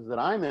circumstances that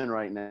I'm in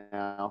right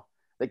now.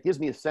 That gives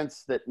me a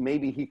sense that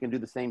maybe he can do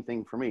the same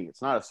thing for me.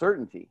 It's not a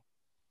certainty,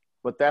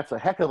 but that's a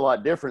heck of a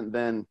lot different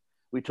than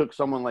we took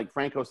someone like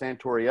Franco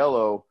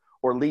Santoriello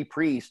or Lee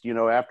Priest,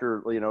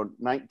 after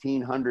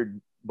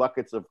 1,900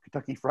 buckets of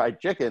Kentucky Fried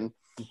Chicken,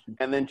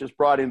 and then just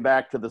brought him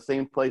back to the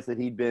same place that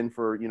he'd been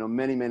for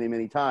many, many,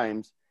 many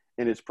times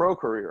in his pro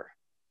career.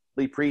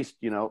 Lee Priest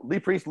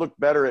looked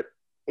better at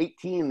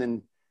 18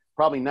 than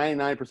probably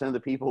 99% of the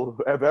people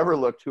who have ever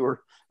looked who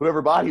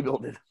ever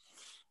bodybuilded.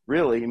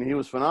 Really, I mean, he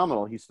was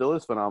phenomenal. He still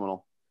is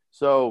phenomenal.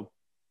 So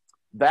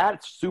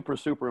that's super,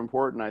 super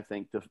important, I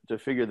think, to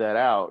figure that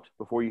out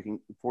before you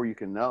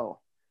can know.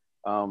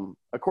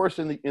 Of course,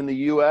 in the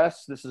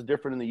U.S., this is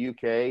different in the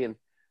U.K.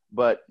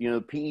 But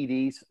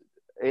PEDs,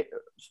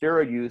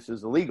 steroid use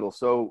is illegal.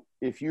 So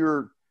if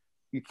you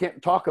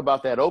can't talk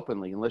about that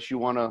openly unless you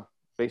want to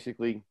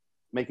basically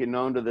make it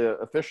known to the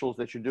officials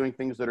that you're doing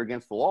things that are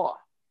against the law.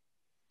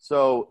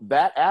 So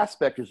that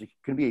aspect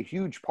can be a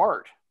huge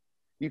part.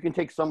 You can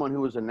take someone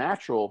who is a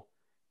natural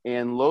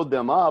and load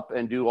them up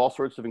and do all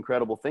sorts of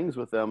incredible things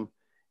with them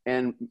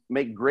and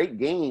make great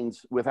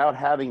gains without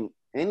having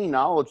any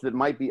knowledge that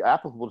might be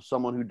applicable to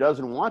someone who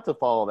doesn't want to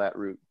follow that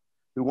route,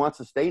 who wants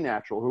to stay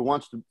natural, who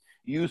wants to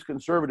use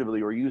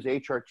conservatively or use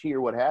HRT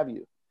or what have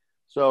you.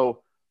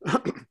 So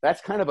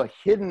that's kind of a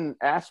hidden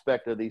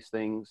aspect of these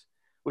things,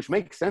 which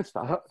makes sense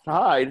to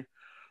hide.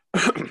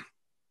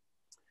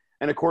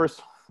 And of course,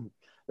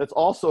 that's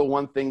also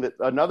one thing that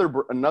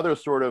another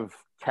sort of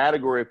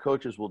category of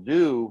coaches will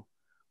do,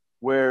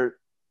 where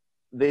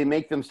they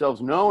make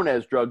themselves known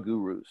as drug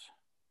gurus.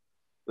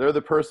 They're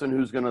the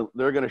person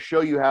they're gonna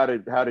show you how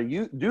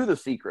to do the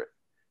secret,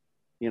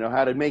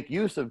 how to make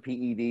use of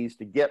PEDs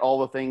to get all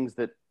the things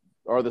that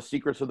are the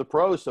secrets of the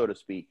pros, so to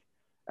speak.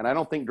 And I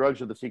don't think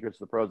drugs are the secrets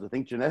of the pros. I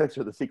think genetics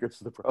are the secrets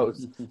of the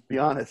pros, to be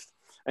honest.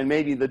 And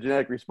maybe the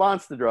genetic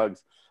response to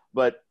drugs,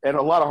 and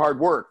a lot of hard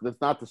work. That's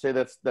not to say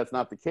that's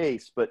not the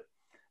case, but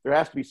there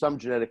has to be some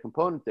genetic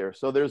component there.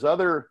 So there's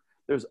other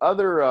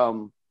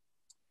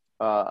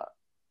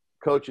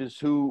coaches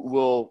who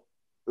will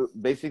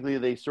basically,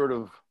 they sort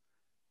of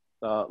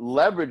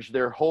leverage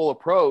their whole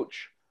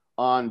approach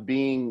on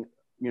being,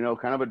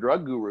 kind of a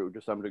drug guru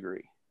to some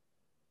degree,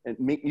 and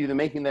either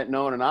making that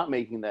known or not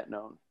making that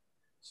known.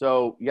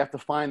 So you have to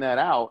find that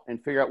out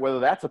and figure out whether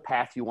that's a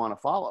path you want to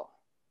follow.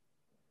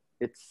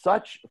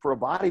 For a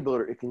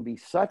bodybuilder, it can be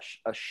such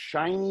a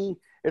shiny,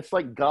 it's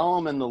like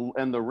Gollum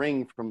and the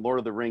ring from Lord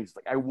of the Rings.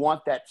 Like, I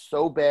want that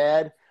so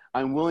bad.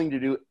 I'm willing to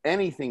do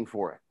anything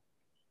for it.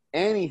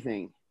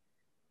 Anything.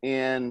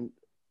 And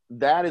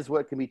that is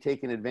what can be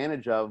taken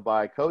advantage of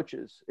by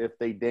coaches if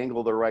they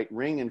dangle the right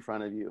ring in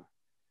front of you.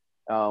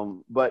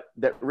 But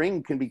that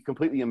ring can be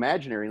completely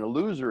imaginary and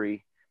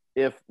illusory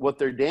if what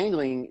they're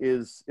dangling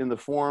is in the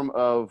form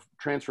of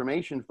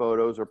transformation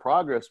photos or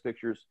progress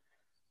pictures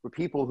for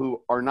people who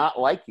are not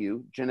like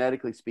you,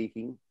 genetically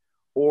speaking,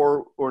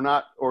 or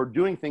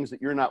doing things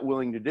that you're not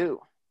willing to do.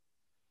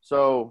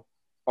 So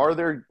are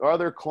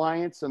there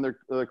clients and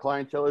their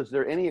clientele, is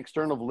there any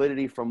external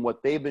validity from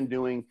what they've been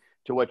doing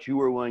to what you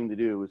were willing to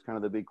do, is kind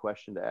of the big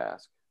question to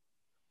ask.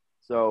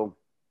 So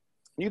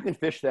you can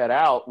fish that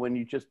out when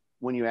you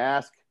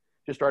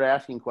start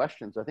asking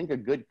questions. I think a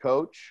good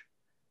coach,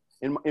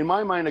 in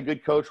my mind, a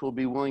good coach will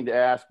be willing to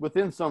ask,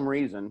 within some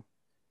reason,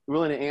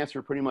 willing to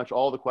answer pretty much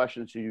all the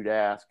questions you'd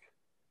ask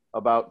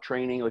about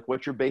training, like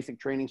what's your basic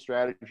training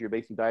strategy, your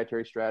basic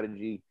dietary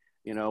strategy,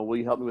 will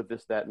you help me with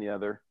this, that, and the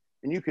other?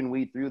 And you can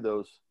weed through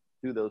those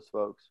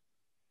folks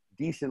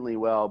decently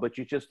well. But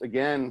you just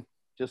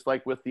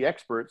like with the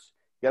experts,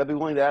 you got to be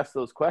willing to ask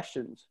those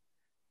questions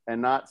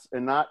and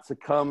not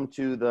succumb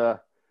to the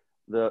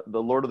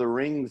Lord of the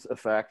Rings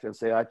effect and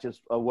say,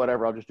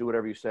 whatever, I'll just do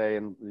whatever you say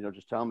and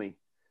just tell me.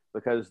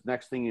 Because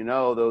next thing you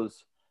know,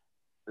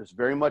 there's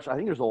very much, I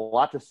think there's a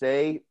lot to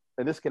say,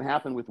 and this can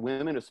happen with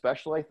women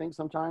especially, I think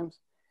sometimes,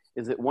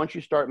 is that once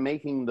you start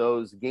making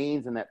those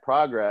gains and that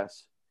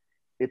progress,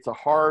 it's a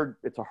hard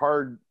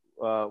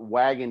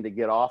wagon to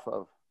get off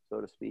of,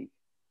 so to speak.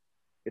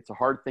 It's a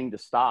hard thing to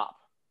stop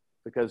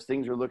because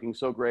things are looking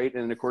so great.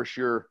 And of course,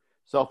 your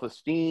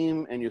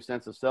self-esteem and your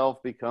sense of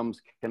self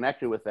becomes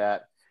connected with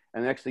that.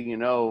 And the next thing you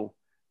know,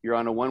 you're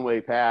on a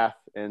one-way path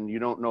and you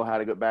don't know how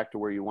to get back to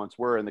where you once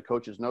were. And the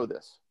coaches know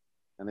this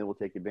and they will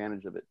take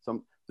advantage of it.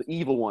 The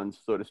evil ones,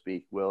 so to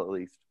speak, will, at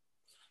least.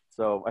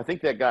 So I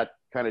think that got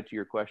kind of to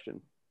your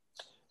question.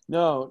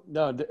 No,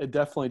 it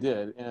definitely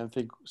did. And I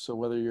think so,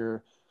 whether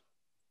you're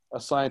a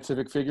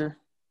scientific figure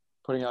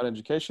putting out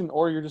education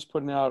or you're just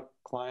putting out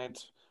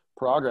client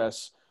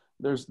progress,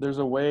 there's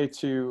a way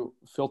to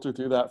filter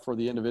through that for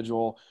the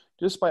individual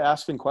just by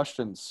asking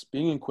questions,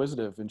 being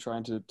inquisitive and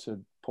trying to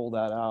pull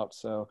that out.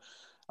 So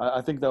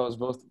I think that was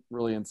both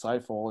really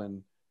insightful.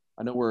 And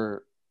I know we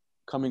were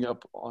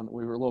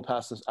a little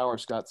past this hour,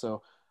 Scott.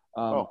 So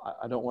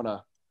I don't want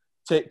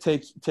to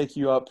take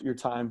you up your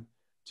time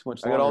too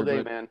much longer. I got all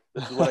day, man.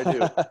 This is what I do.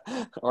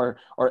 Our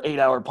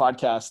 8-hour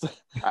podcast.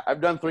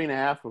 I've done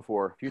 3.5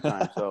 before a few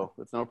times, so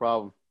it's no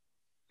problem.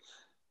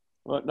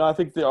 Well, no, I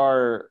think this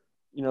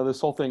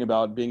whole thing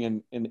about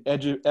being an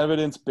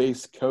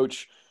evidence-based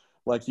coach,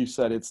 like you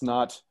said, it's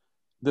not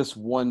this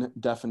one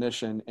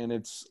definition, and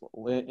it's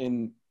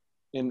in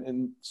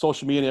in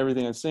social media and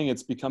everything I'm seeing,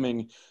 it's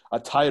becoming a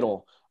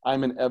title.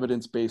 I'm an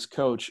evidence-based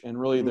coach, and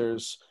really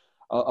there's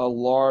a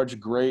large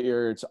gray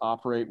area to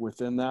operate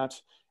within that,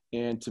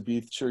 and to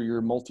be sure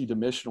you're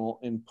multidimensional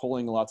in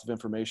pulling lots of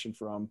information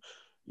from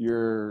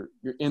your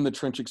in the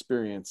trench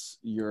experience,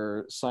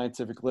 your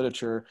scientific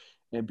literature,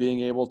 and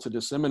being able to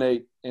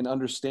disseminate and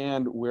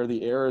understand where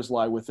the errors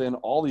lie within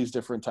all these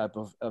different type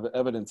of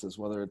evidences,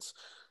 whether it's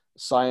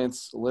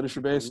science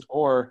literature based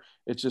or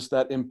it's just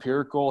that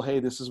empirical, hey,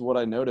 this is what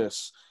I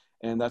notice.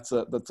 And that's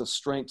a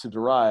strength to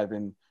derive.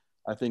 And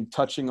I think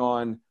touching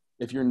on,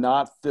 if you're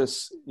not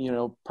this,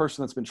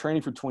 person that's been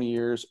training for 20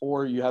 years,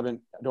 or you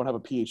don't have a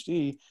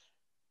PhD,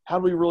 how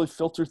do we really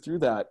filter through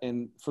that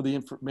and for the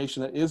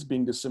information that is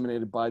being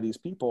disseminated by these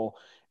people?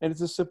 And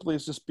it's as simply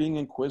as just being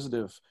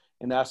inquisitive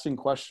and asking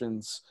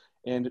questions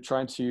and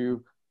trying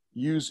to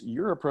use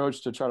your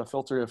approach to try to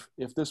filter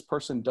if this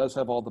person does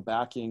have all the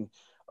backing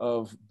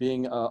of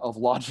being of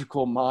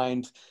logical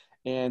mind,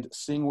 and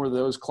seeing where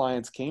those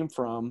clients came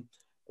from,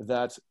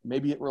 that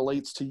maybe it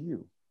relates to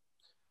you.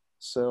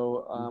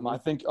 So I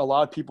think a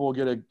lot of people will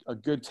get a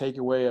good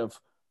takeaway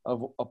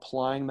of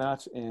applying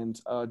that. And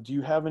do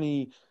you have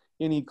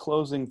any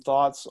closing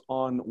thoughts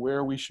on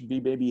where we should be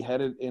maybe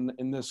headed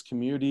in this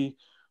community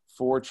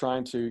for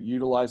trying to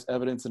utilize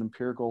evidence and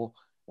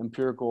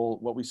empirical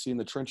what we see in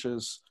the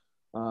trenches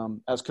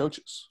as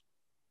coaches?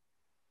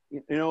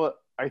 You know what,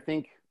 I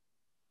think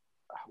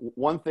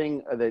one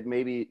thing that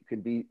maybe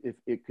could be, if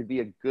it could be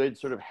a good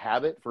sort of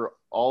habit for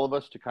all of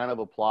us to kind of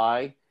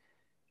apply,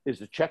 is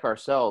to check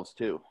ourselves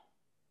too.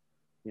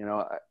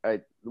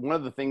 One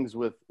of the things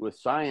with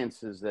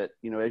science is that,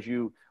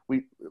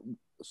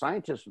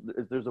 scientists,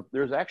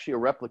 there's actually a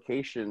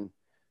replication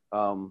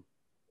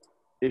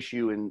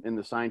issue in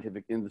the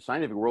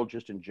scientific world,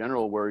 just in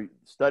general, where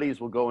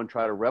studies will go and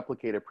try to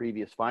replicate a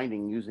previous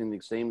finding using the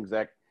same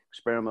exact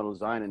experimental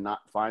design and not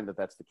find that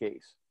that's the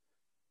case.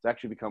 It's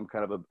actually become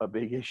kind of a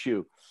big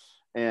issue.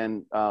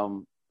 And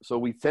so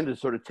we tend to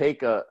sort of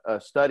take a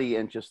study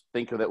and just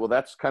think of it, well,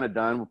 that's kind of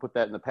done. We'll put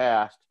that in the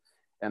past.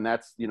 And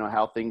that's,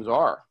 how things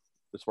are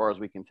as far as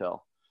we can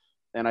tell.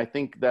 And I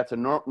think that's a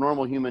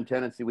normal human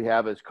tendency we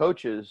have as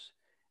coaches,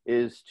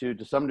 is to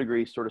some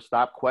degree sort of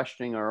stop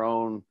questioning our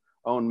own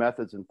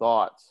methods and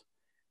thoughts.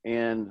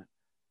 And,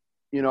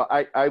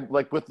 I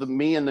like with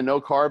me and the no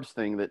carbs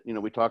thing that,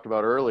 we talked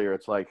about earlier,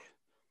 it's like,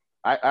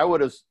 I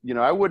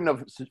wouldn't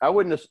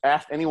have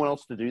asked anyone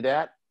else to do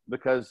that,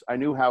 because I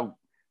knew how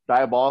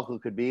diabolical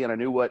it could be, and I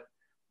knew what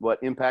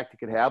impact it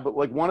could have. But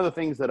like, one of the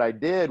things that I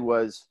did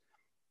was,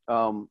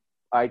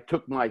 I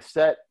took my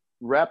set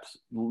reps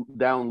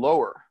down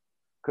lower,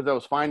 because I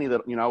was finding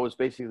that, I was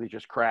basically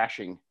just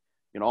crashing.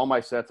 All my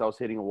sets I was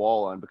hitting a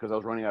wall on because I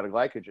was running out of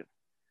glycogen.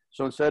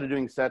 So instead of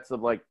doing sets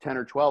of like 10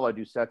 or 12, I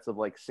do sets of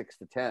like 6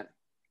 to 10.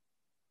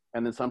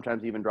 And then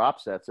sometimes even drop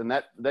sets. And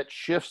that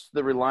shifts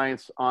the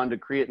reliance onto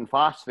the creatine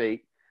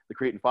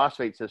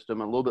phosphate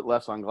system, and a little bit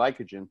less on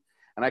glycogen.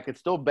 And I could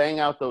still bang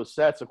out those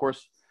sets. Of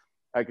course,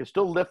 I could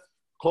still lift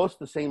close to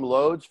the same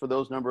loads for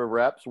those number of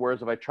reps.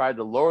 Whereas if I tried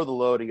to lower the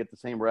load and get the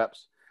same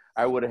reps,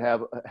 I would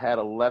have had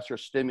a lesser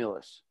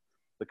stimulus,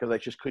 because I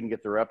just couldn't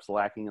get the reps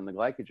lacking in the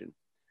glycogen.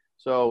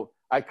 So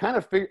I kind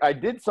of figured I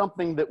did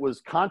something that was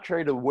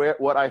contrary to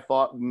what I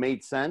thought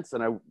made sense.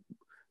 And I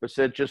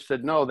just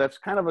said, no, that's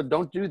kind of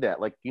don't do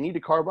that. Like, you need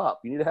to carb up.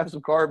 You need to have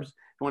some carbs if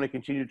you want to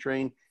continue to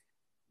train.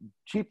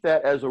 Keep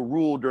that as a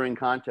rule during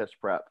contest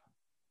prep.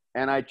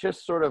 And I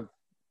just sort of,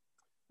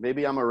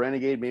 maybe I'm a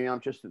renegade. Maybe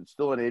I'm just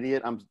still an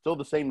idiot. I'm still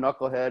the same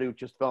knucklehead who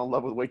just fell in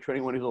love with weight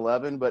training when he was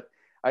 11. But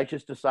I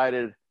just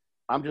decided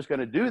I'm just going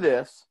to do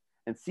this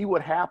and see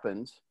what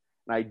happens.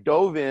 And I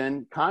dove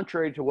in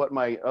contrary to what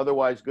my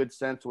otherwise good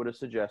sense would have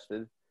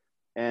suggested,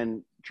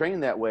 and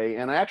trained that way.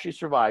 And I actually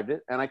survived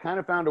it. And I kind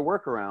of found a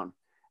workaround.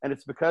 And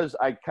it's because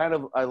I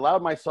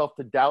allowed myself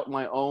to doubt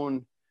my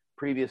own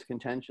previous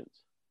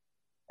contentions,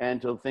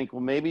 and to think,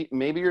 well, maybe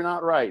you're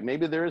not right.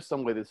 Maybe there is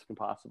some way this can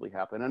possibly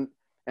happen.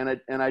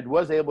 And I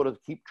was able to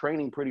keep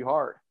training pretty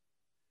hard,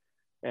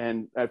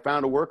 and I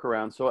found a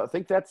workaround. So I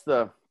think that's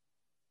the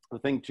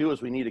thing too,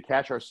 is we need to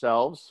catch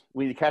ourselves.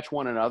 We need to catch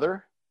one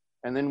another.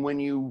 And then when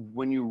you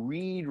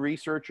read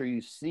research, or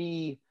you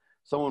see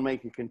someone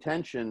make a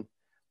contention,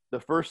 the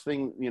first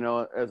thing,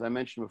 as I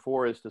mentioned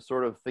before, is to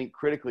sort of think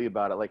critically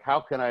about it. Like, how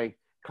can I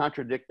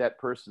contradict that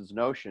person's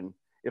notion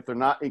if they're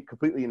not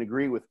completely in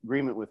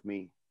agreement with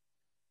me?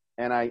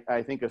 And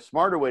I think a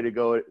smarter way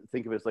to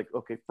think of it is like,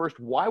 okay, first,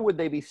 why would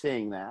they be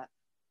saying that?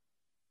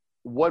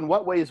 In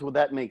what ways would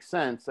that make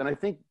sense? And I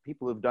think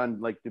people have done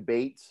like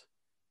debates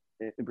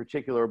in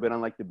particular, been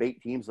on like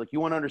debate teams. Like, you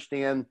want to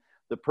understand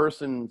the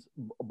person's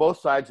both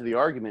sides of the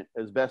argument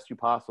as best you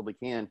possibly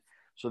can,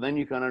 so then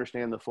you can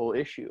understand the full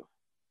issue.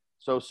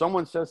 So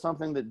someone says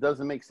something that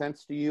doesn't make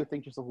sense to you,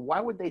 think to yourself, why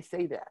would they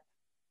say that?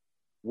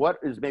 What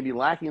is maybe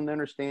lacking in the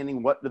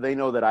understanding? What do they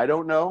know that I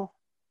don't know?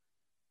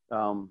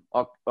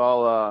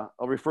 I'll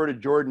refer to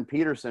Jordan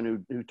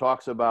Peterson, who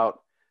talks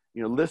about,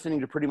 listening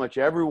to pretty much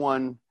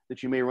everyone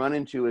that you may run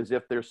into is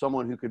if there's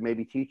someone who could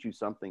maybe teach you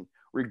something,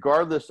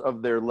 regardless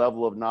of their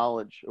level of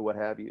knowledge or what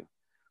have you.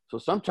 So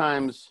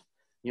sometimes,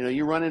 you know,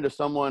 you run into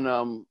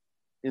someone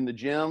in the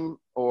gym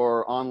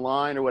or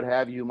online or what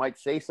have you, might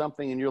say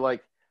something and you're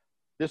like,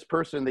 this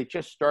person, they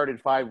just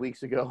started 5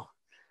 weeks ago.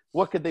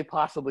 What could they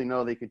possibly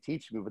know they could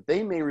teach me? But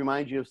they may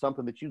remind you of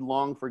something that you'd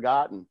long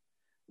forgotten,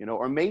 you know,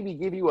 or maybe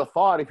give you a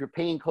thought if you're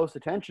paying close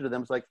attention to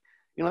them. It's like,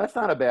 you know, that's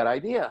not a bad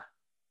idea.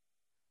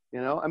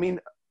 You know, I mean,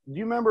 do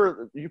you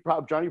remember,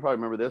 John, you probably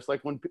remember this,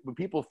 like when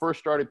people first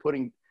started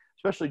putting,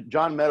 especially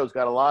John Meadows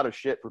got a lot of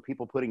shit for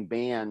people putting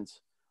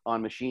bands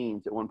on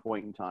machines at one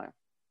point in time.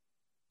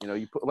 You know,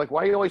 you put, like,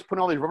 why are you always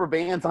putting all these rubber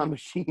bands on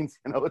machines?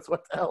 You know, it's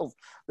what the hell.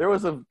 There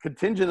was a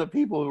contingent of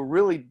people who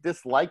really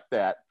disliked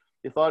that.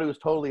 They thought it was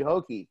totally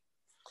hokey.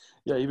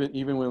 Yeah,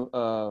 even when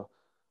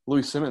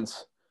Louis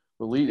Simmons,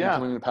 the lead,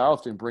 coming into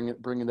powerlifting,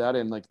 bringing that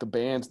in, like the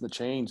bands and the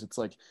chains. It's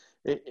like,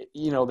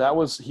 you know,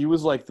 he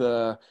was like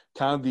the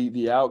kind of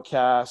the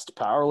outcast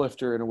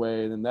powerlifter in a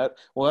way. And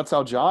that's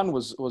how John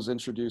was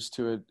introduced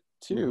to it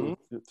too,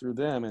 through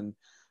them. And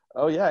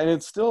oh yeah, and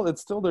it's still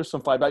there's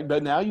some fight back,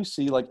 but now you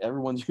see like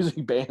everyone's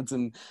using bands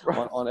and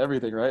on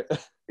everything, right?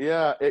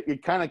 Yeah,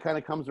 it kind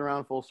of comes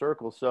around full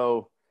circle.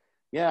 So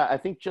yeah, I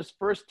think just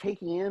first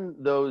taking in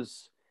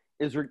those,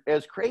 is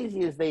as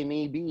crazy as they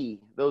may be,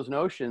 those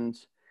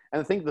notions.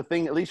 And I think the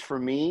thing, at least for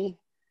me,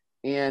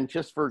 and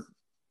just for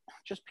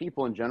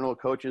people in general,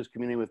 coaches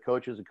communicating with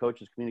coaches and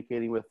coaches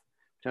communicating with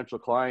potential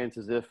clients,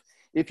 is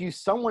if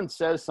someone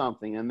says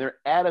something and they're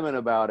adamant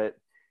about it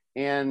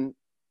and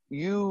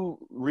you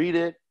read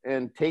it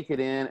and take it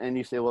in and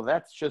you say, well,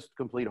 that's just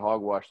complete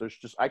hogwash.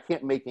 I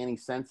can't make any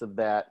sense of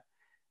that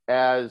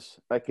as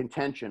a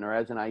contention or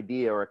as an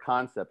idea or a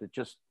concept. It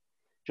just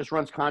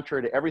runs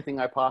contrary to everything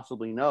I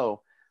possibly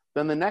know.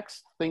 Then the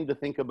next thing to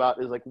think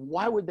about is like,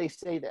 why would they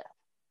say that?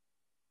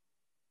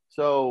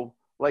 So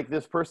like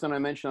this person I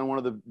mentioned on one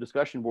of the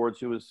discussion boards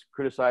who was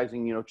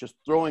criticizing, you know, just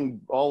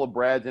throwing all of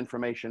Brad's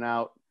information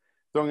out,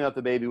 throwing out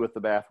the baby with the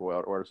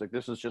bathwater, or it's like,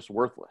 this is just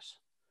worthless.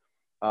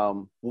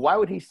 Why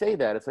would he say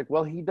that? It's like,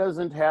 well, he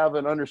doesn't have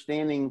an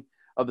understanding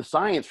of the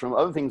science from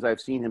other things I've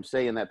seen him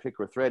say in that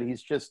particular thread.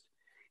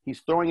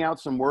 He's throwing out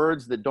some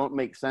words that don't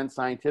make sense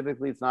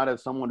scientifically. It's not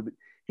as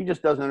he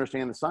just doesn't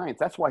understand the science.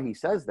 That's why he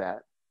says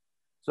that.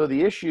 So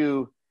the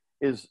issue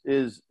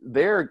is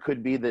there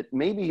could be that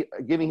maybe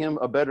giving him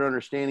a better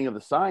understanding of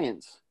the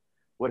science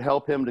would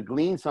help him to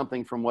glean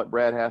something from what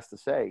Brad has to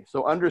say.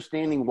 So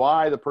understanding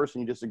why the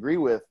person you disagree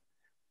with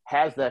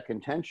has that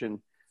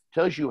contention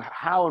tells you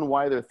how and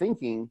why they're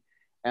thinking.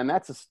 And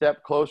that's a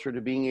step closer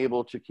to being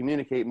able to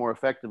communicate more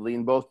effectively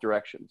in both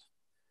directions.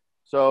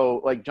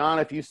 So like, John,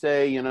 if you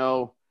say, you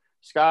know,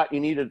 Scott, you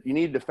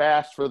need to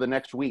fast for the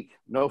next week,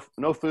 no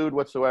food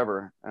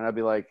whatsoever. And I'd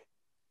be like,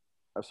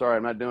 I'm sorry,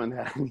 I'm not doing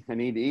that. I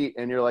need to eat.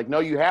 And you're like, no,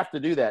 you have to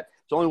do that.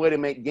 It's the only way to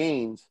make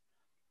gains.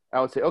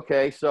 I would say,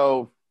 okay,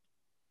 so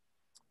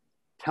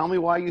tell me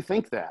why you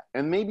think that.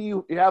 And maybe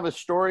you have a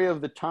story of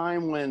the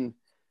time when,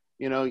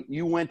 you know,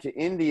 you went to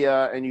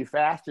India and you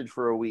fasted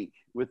for a week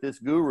with this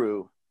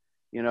guru,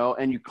 you know,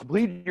 and you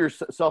completed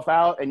yourself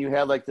out and you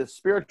had like this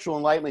spiritual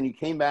enlightenment. You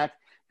came back,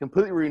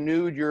 completely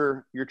renewed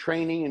your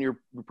training and your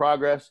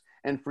progress.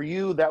 And for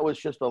you, that was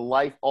just a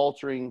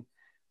life-altering,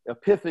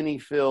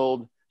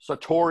 epiphany-filled,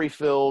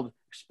 Satori-filled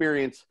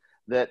experience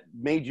that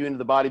made you into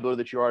the bodybuilder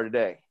that you are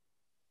today.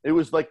 It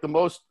was like the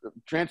most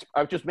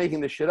I was just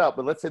making this shit up,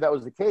 but let's say that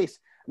was the case.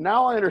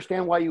 Now I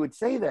understand why you would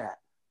say that,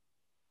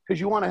 because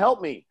you want to help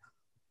me.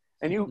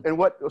 And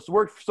what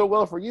worked so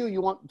well for you,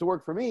 you want to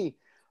work for me.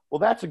 Well,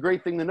 that's a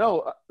great thing to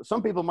know.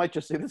 Some people might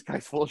just say, this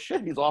guy's full of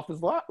shit. He's off his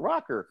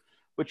rocker.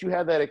 But you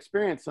had that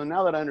experience. So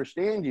now that I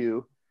understand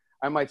you,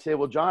 I might say,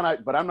 well, John,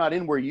 but I'm not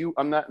in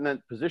I'm not in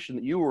that position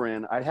that you were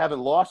in. I haven't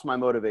lost my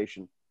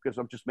motivation because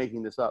I'm just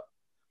making this up.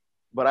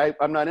 But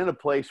I'm not in a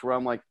place where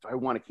I'm like, do I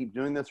want to keep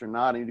doing this or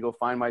not? I need to go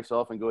find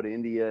myself and go to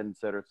India, and et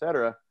cetera, et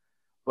cetera.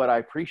 But I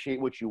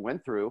appreciate what you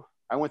went through.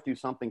 I went through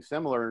something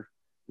similar,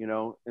 you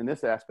know, in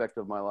this aspect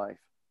of my life.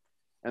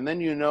 And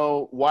then you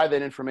know why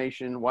that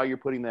information, why you're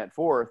putting that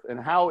forth, and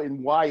how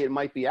and why it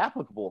might be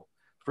applicable.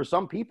 For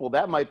some people,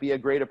 that might be a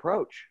great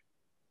approach.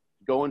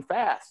 Going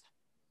fast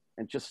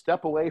and just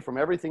step away from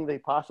everything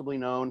they've possibly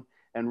known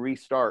and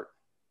restart.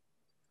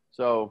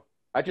 So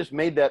I just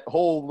made that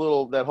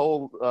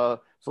whole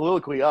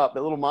soliloquy up,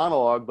 that little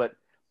monologue, but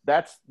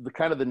that's the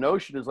kind of the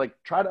notion is like,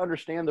 try to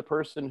understand the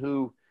person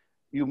who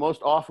you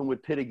most often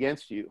would pit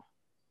against you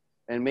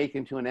and make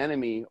into an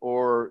enemy,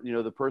 or, you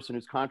know, the person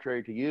who's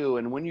contrary to you.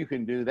 And when you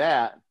can do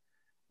that,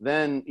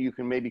 then you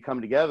can maybe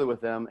come together with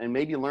them and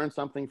maybe learn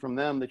something from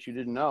them that you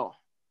didn't know,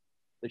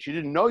 you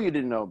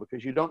didn't know,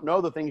 because you don't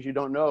know the things you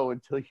don't know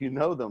until you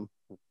know them,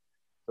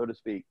 so to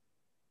speak.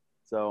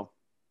 So.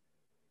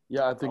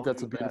 Yeah, I think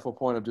that's a beautiful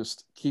point of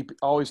just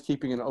always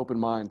keeping an open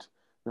mind,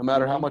 no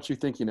matter how much you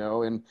think you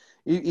know. And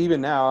even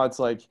now, it's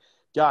like,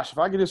 gosh, if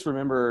I could just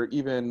remember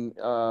even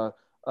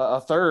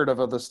a third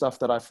of the stuff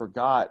that I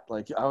forgot.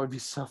 Like I would be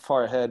so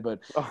far ahead, but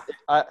Oh.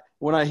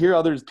 when I hear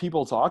other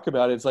people talk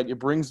about it, it's like it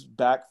brings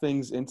back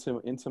things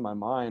into my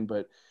mind.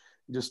 But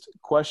just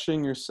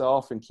questioning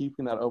yourself and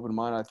keeping that open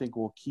mind, I think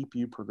will keep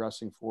you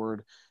progressing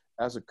forward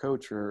as a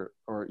coach or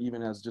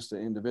even as just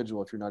an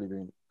individual if you're not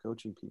even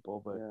coaching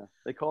people. But yeah,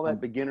 they call that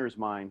beginner's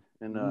mind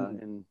in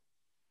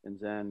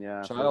Zen.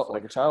 Yeah, so it's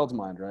like a child's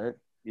mind, right?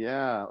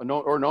 Yeah,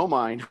 no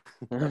mind.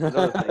 That's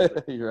another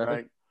thing. You're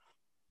right.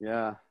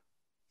 Yeah.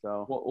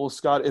 So well,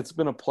 Scott, it's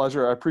been a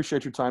pleasure. I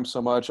appreciate your time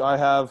so much. I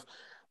have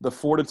the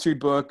Fortitude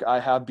book. I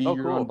have Be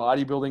Your Own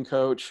Bodybuilding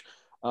Coach.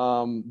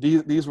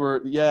 These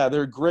were,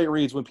 they're great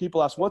reads. When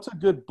people ask, what's a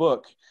good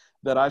book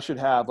that I should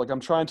have? Like,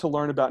 I'm trying to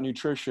learn about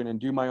nutrition and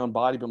do my own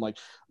bodybuilding. Like,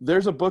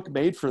 there's a book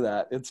made for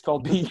that. It's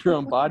called Be Your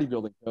Own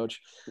Bodybuilding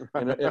Coach.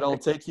 And it'll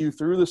take you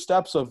through the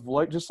steps of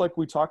just like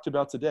we talked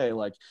about today,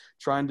 like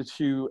trying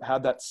to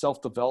have that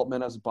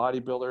self-development as a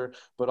bodybuilder,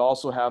 but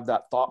also have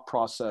that thought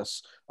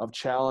process of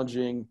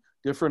challenging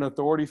different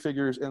authority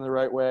figures in the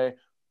right way,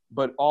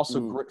 but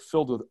also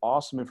filled with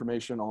awesome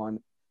information on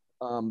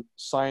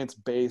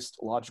science-based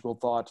logical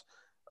thought,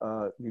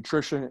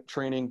 nutrition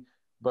training,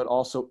 but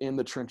also in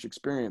the trench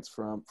experience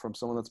from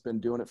someone that's been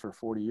doing it for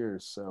 40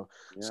 years. So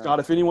Scott,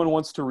 if anyone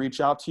wants to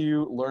reach out to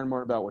you, learn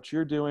more about what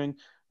you're doing,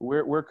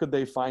 where could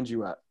they find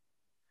you at?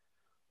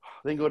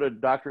 They can go to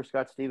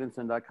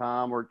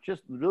drscottstevenson.com, or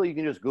just really, you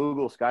can just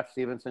Google Scott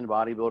Stevenson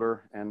bodybuilder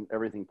and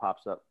everything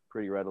pops up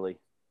pretty readily.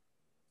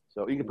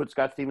 So you can put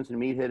Scott Stevenson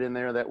meat hit in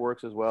there. That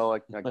works as well.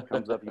 Like that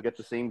comes up. You get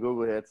the same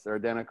Google hits. They're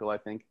identical, I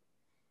think.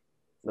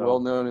 So, well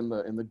known in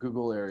the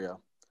Google area.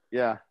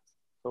 Yeah,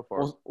 so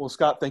far. Well,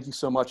 Scott, thank you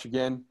so much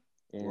again.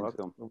 And you're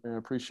welcome. I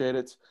appreciate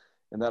it.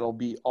 And that'll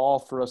be all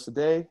for us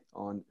today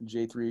on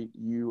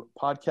J3U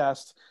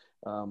Podcast.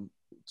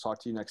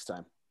 Talk to you next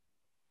time.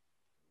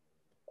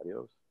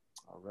 Adios.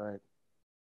 All right.